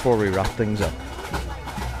Montgomery before we wrap things up.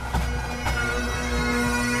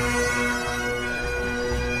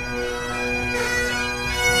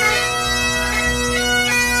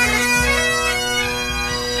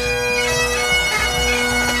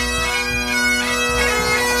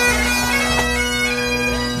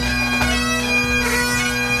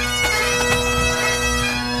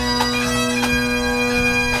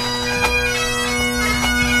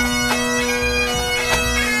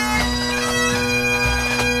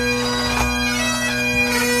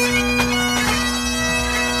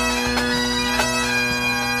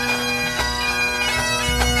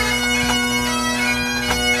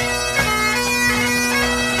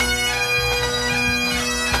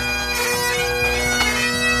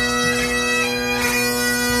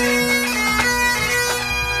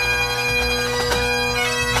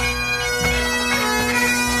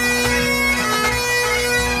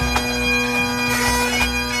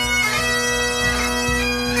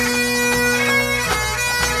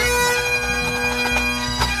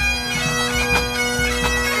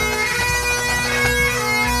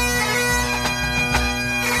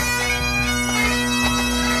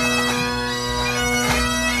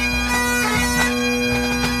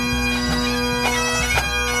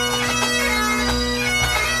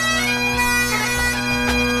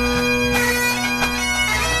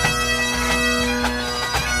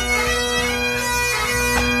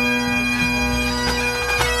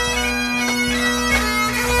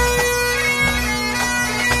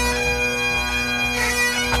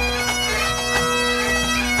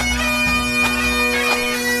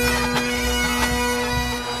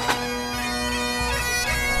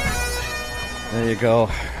 There you go.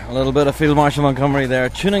 A little bit of Field Marshal Montgomery there,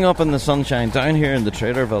 tuning up in the sunshine down here in the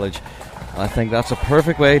Trader Village. And I think that's a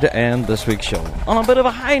perfect way to end this week's show, on a bit of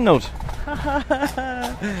a high note.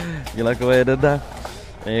 You like the way I did that?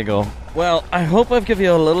 There you go. Well, I hope I've given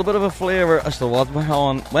you a little bit of a flavour as to what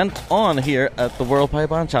went on here at the World Pipe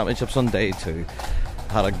Band Championships on day 2.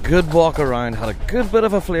 Had a good walk around, had a good bit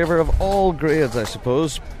of a flavour of all grades, I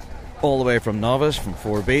suppose. All the way from novice, from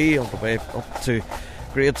 4B, all the way up to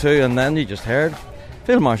grade 2, and then you just heard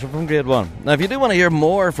Field Marshal from grade 1. Now, if you do want to hear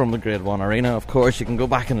more from the grade 1 arena, of course, you can go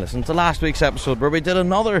back and listen to last week's episode where we did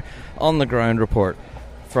another on-the-ground report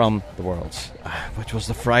from the Worlds, which was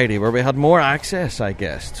the Friday, where we had more access, I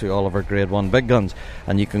guess, to all of our grade 1 big guns,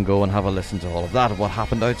 and you can go and have a listen to all of that, of what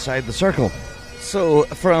happened outside the circle. So,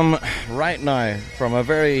 from right now, from a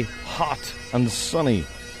very hot and sunny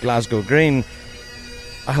Glasgow Green,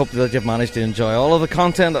 I hope that you've managed to enjoy all of the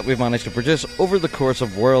content that we've managed to produce over the course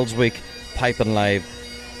of Worlds Week, Piping Live,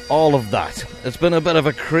 all of that. It's been a bit of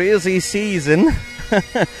a crazy season,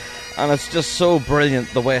 and it's just so brilliant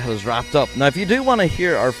the way it has wrapped up. Now, if you do want to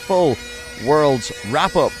hear our full Worlds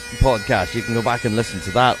Wrap-Up podcast, you can go back and listen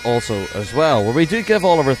to that also as well, where we do give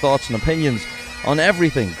all of our thoughts and opinions on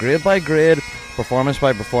everything, grade by grade, performance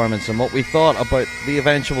by performance, and what we thought about the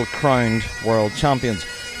eventual crowned world champions.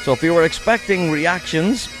 So if you were expecting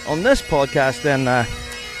reactions on this podcast, then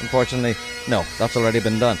unfortunately, no, that's already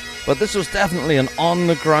been done. But this was definitely an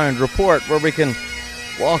on-the-ground report where we can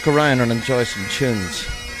walk around and enjoy some tunes.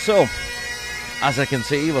 So, as I can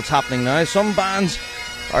see what's happening now, some bands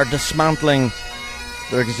are dismantling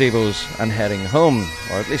their gazebos and heading home,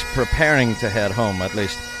 or at least preparing to head home, at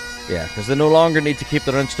least. Yeah, because they no longer need to keep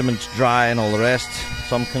their instruments dry and all the rest.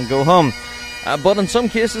 Some can go home. But in some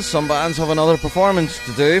cases, some bands have another performance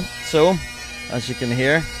to do. So, as you can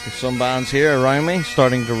hear, there's some bands here around me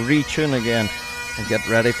starting to retune again and get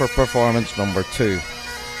ready for performance number 2.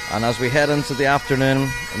 And as we head into the afternoon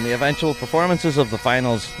and the eventual performances of the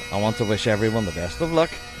finals, I want to wish everyone the best of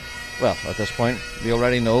luck. Well, at this point, we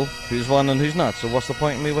already know who's won and who's not, so what's the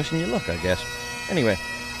point in me wishing you luck, I guess. Anyway,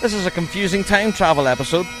 this is a confusing time travel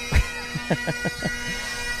episode.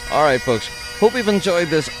 Alright folks, hope you've enjoyed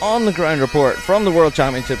this on-the-ground report from the World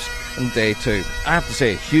Championships in day 2. I have to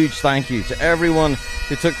say a huge thank you to everyone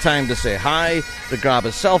who took time to say hi, to grab a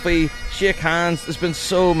selfie, shake hands. There's been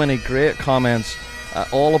so many great comments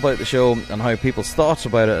all about the show and how people's thoughts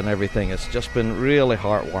about it and everything. It's just been really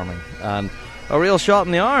heartwarming and a real shot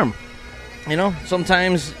in the arm. You know,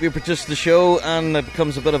 sometimes we produce the show and it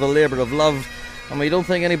becomes a bit of a labour of love and we don't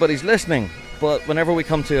think anybody's listening. But whenever we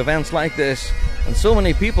come to events like this, and so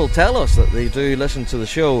many people tell us that they do listen to the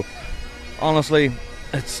show, honestly,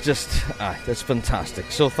 it's just, it's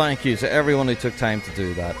fantastic. So thank you to everyone who took time to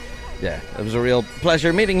do that. Yeah, it was a real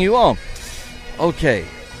pleasure meeting you all. Okay,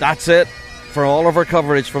 that's it for all of our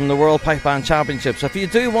coverage from the World Pipe Band Championships. If you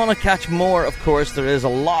do want to catch more, of course, there is a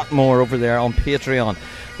lot more over there on Patreon,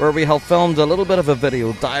 where we have filmed a little bit of a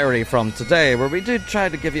video diary from today, where we do try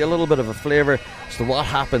to give you a little bit of a flavour as to what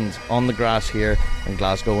happened on the grass here in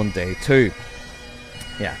Glasgow on day 2.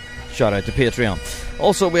 Yeah, shout out to Patreon.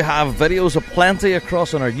 Also, we have videos aplenty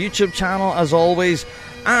across on our YouTube channel, as always,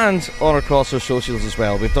 and on across our socials as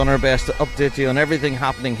well. We've done our best to update you on everything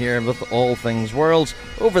happening here with All Things Worlds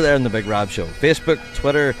over there in The Big Rab Show. Facebook,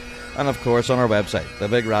 Twitter, and of course on our website,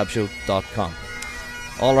 thebigradshow.com.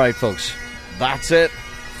 Alright folks, that's it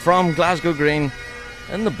from Glasgow Green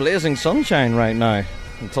in the blazing sunshine right now,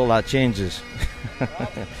 until that changes.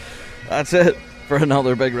 That's it for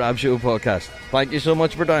another Big Rab Show podcast. Thank you so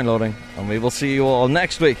much for downloading, and we will see you all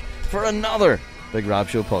next week for another Big Rab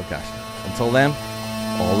Show podcast. Until then,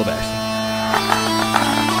 all the best.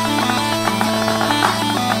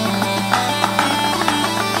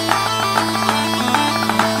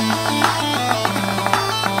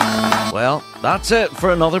 Well, that's it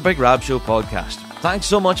for another Big Rab Show podcast. Thanks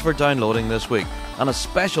so much for downloading this week, and a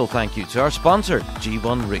special thank you to our sponsor,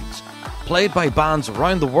 G1 Reeds. Played by bands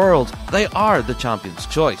around the world, they are the champion's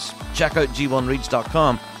choice. Check out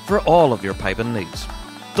g1reeds.com for all of your piping needs.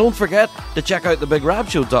 Don't forget to check out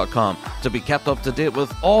thebigrabshow.com to be kept up to date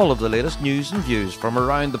with all of the latest news and views from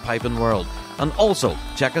around the piping world. And also,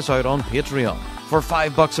 check us out on Patreon. For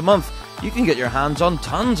 $5 a month, you can get your hands on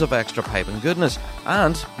tons of extra piping goodness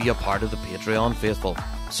and be a part of the Patreon faithful.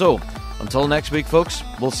 So, until next week, folks,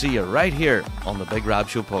 we'll see you right here on the Big Rab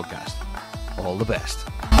Show podcast. All the best.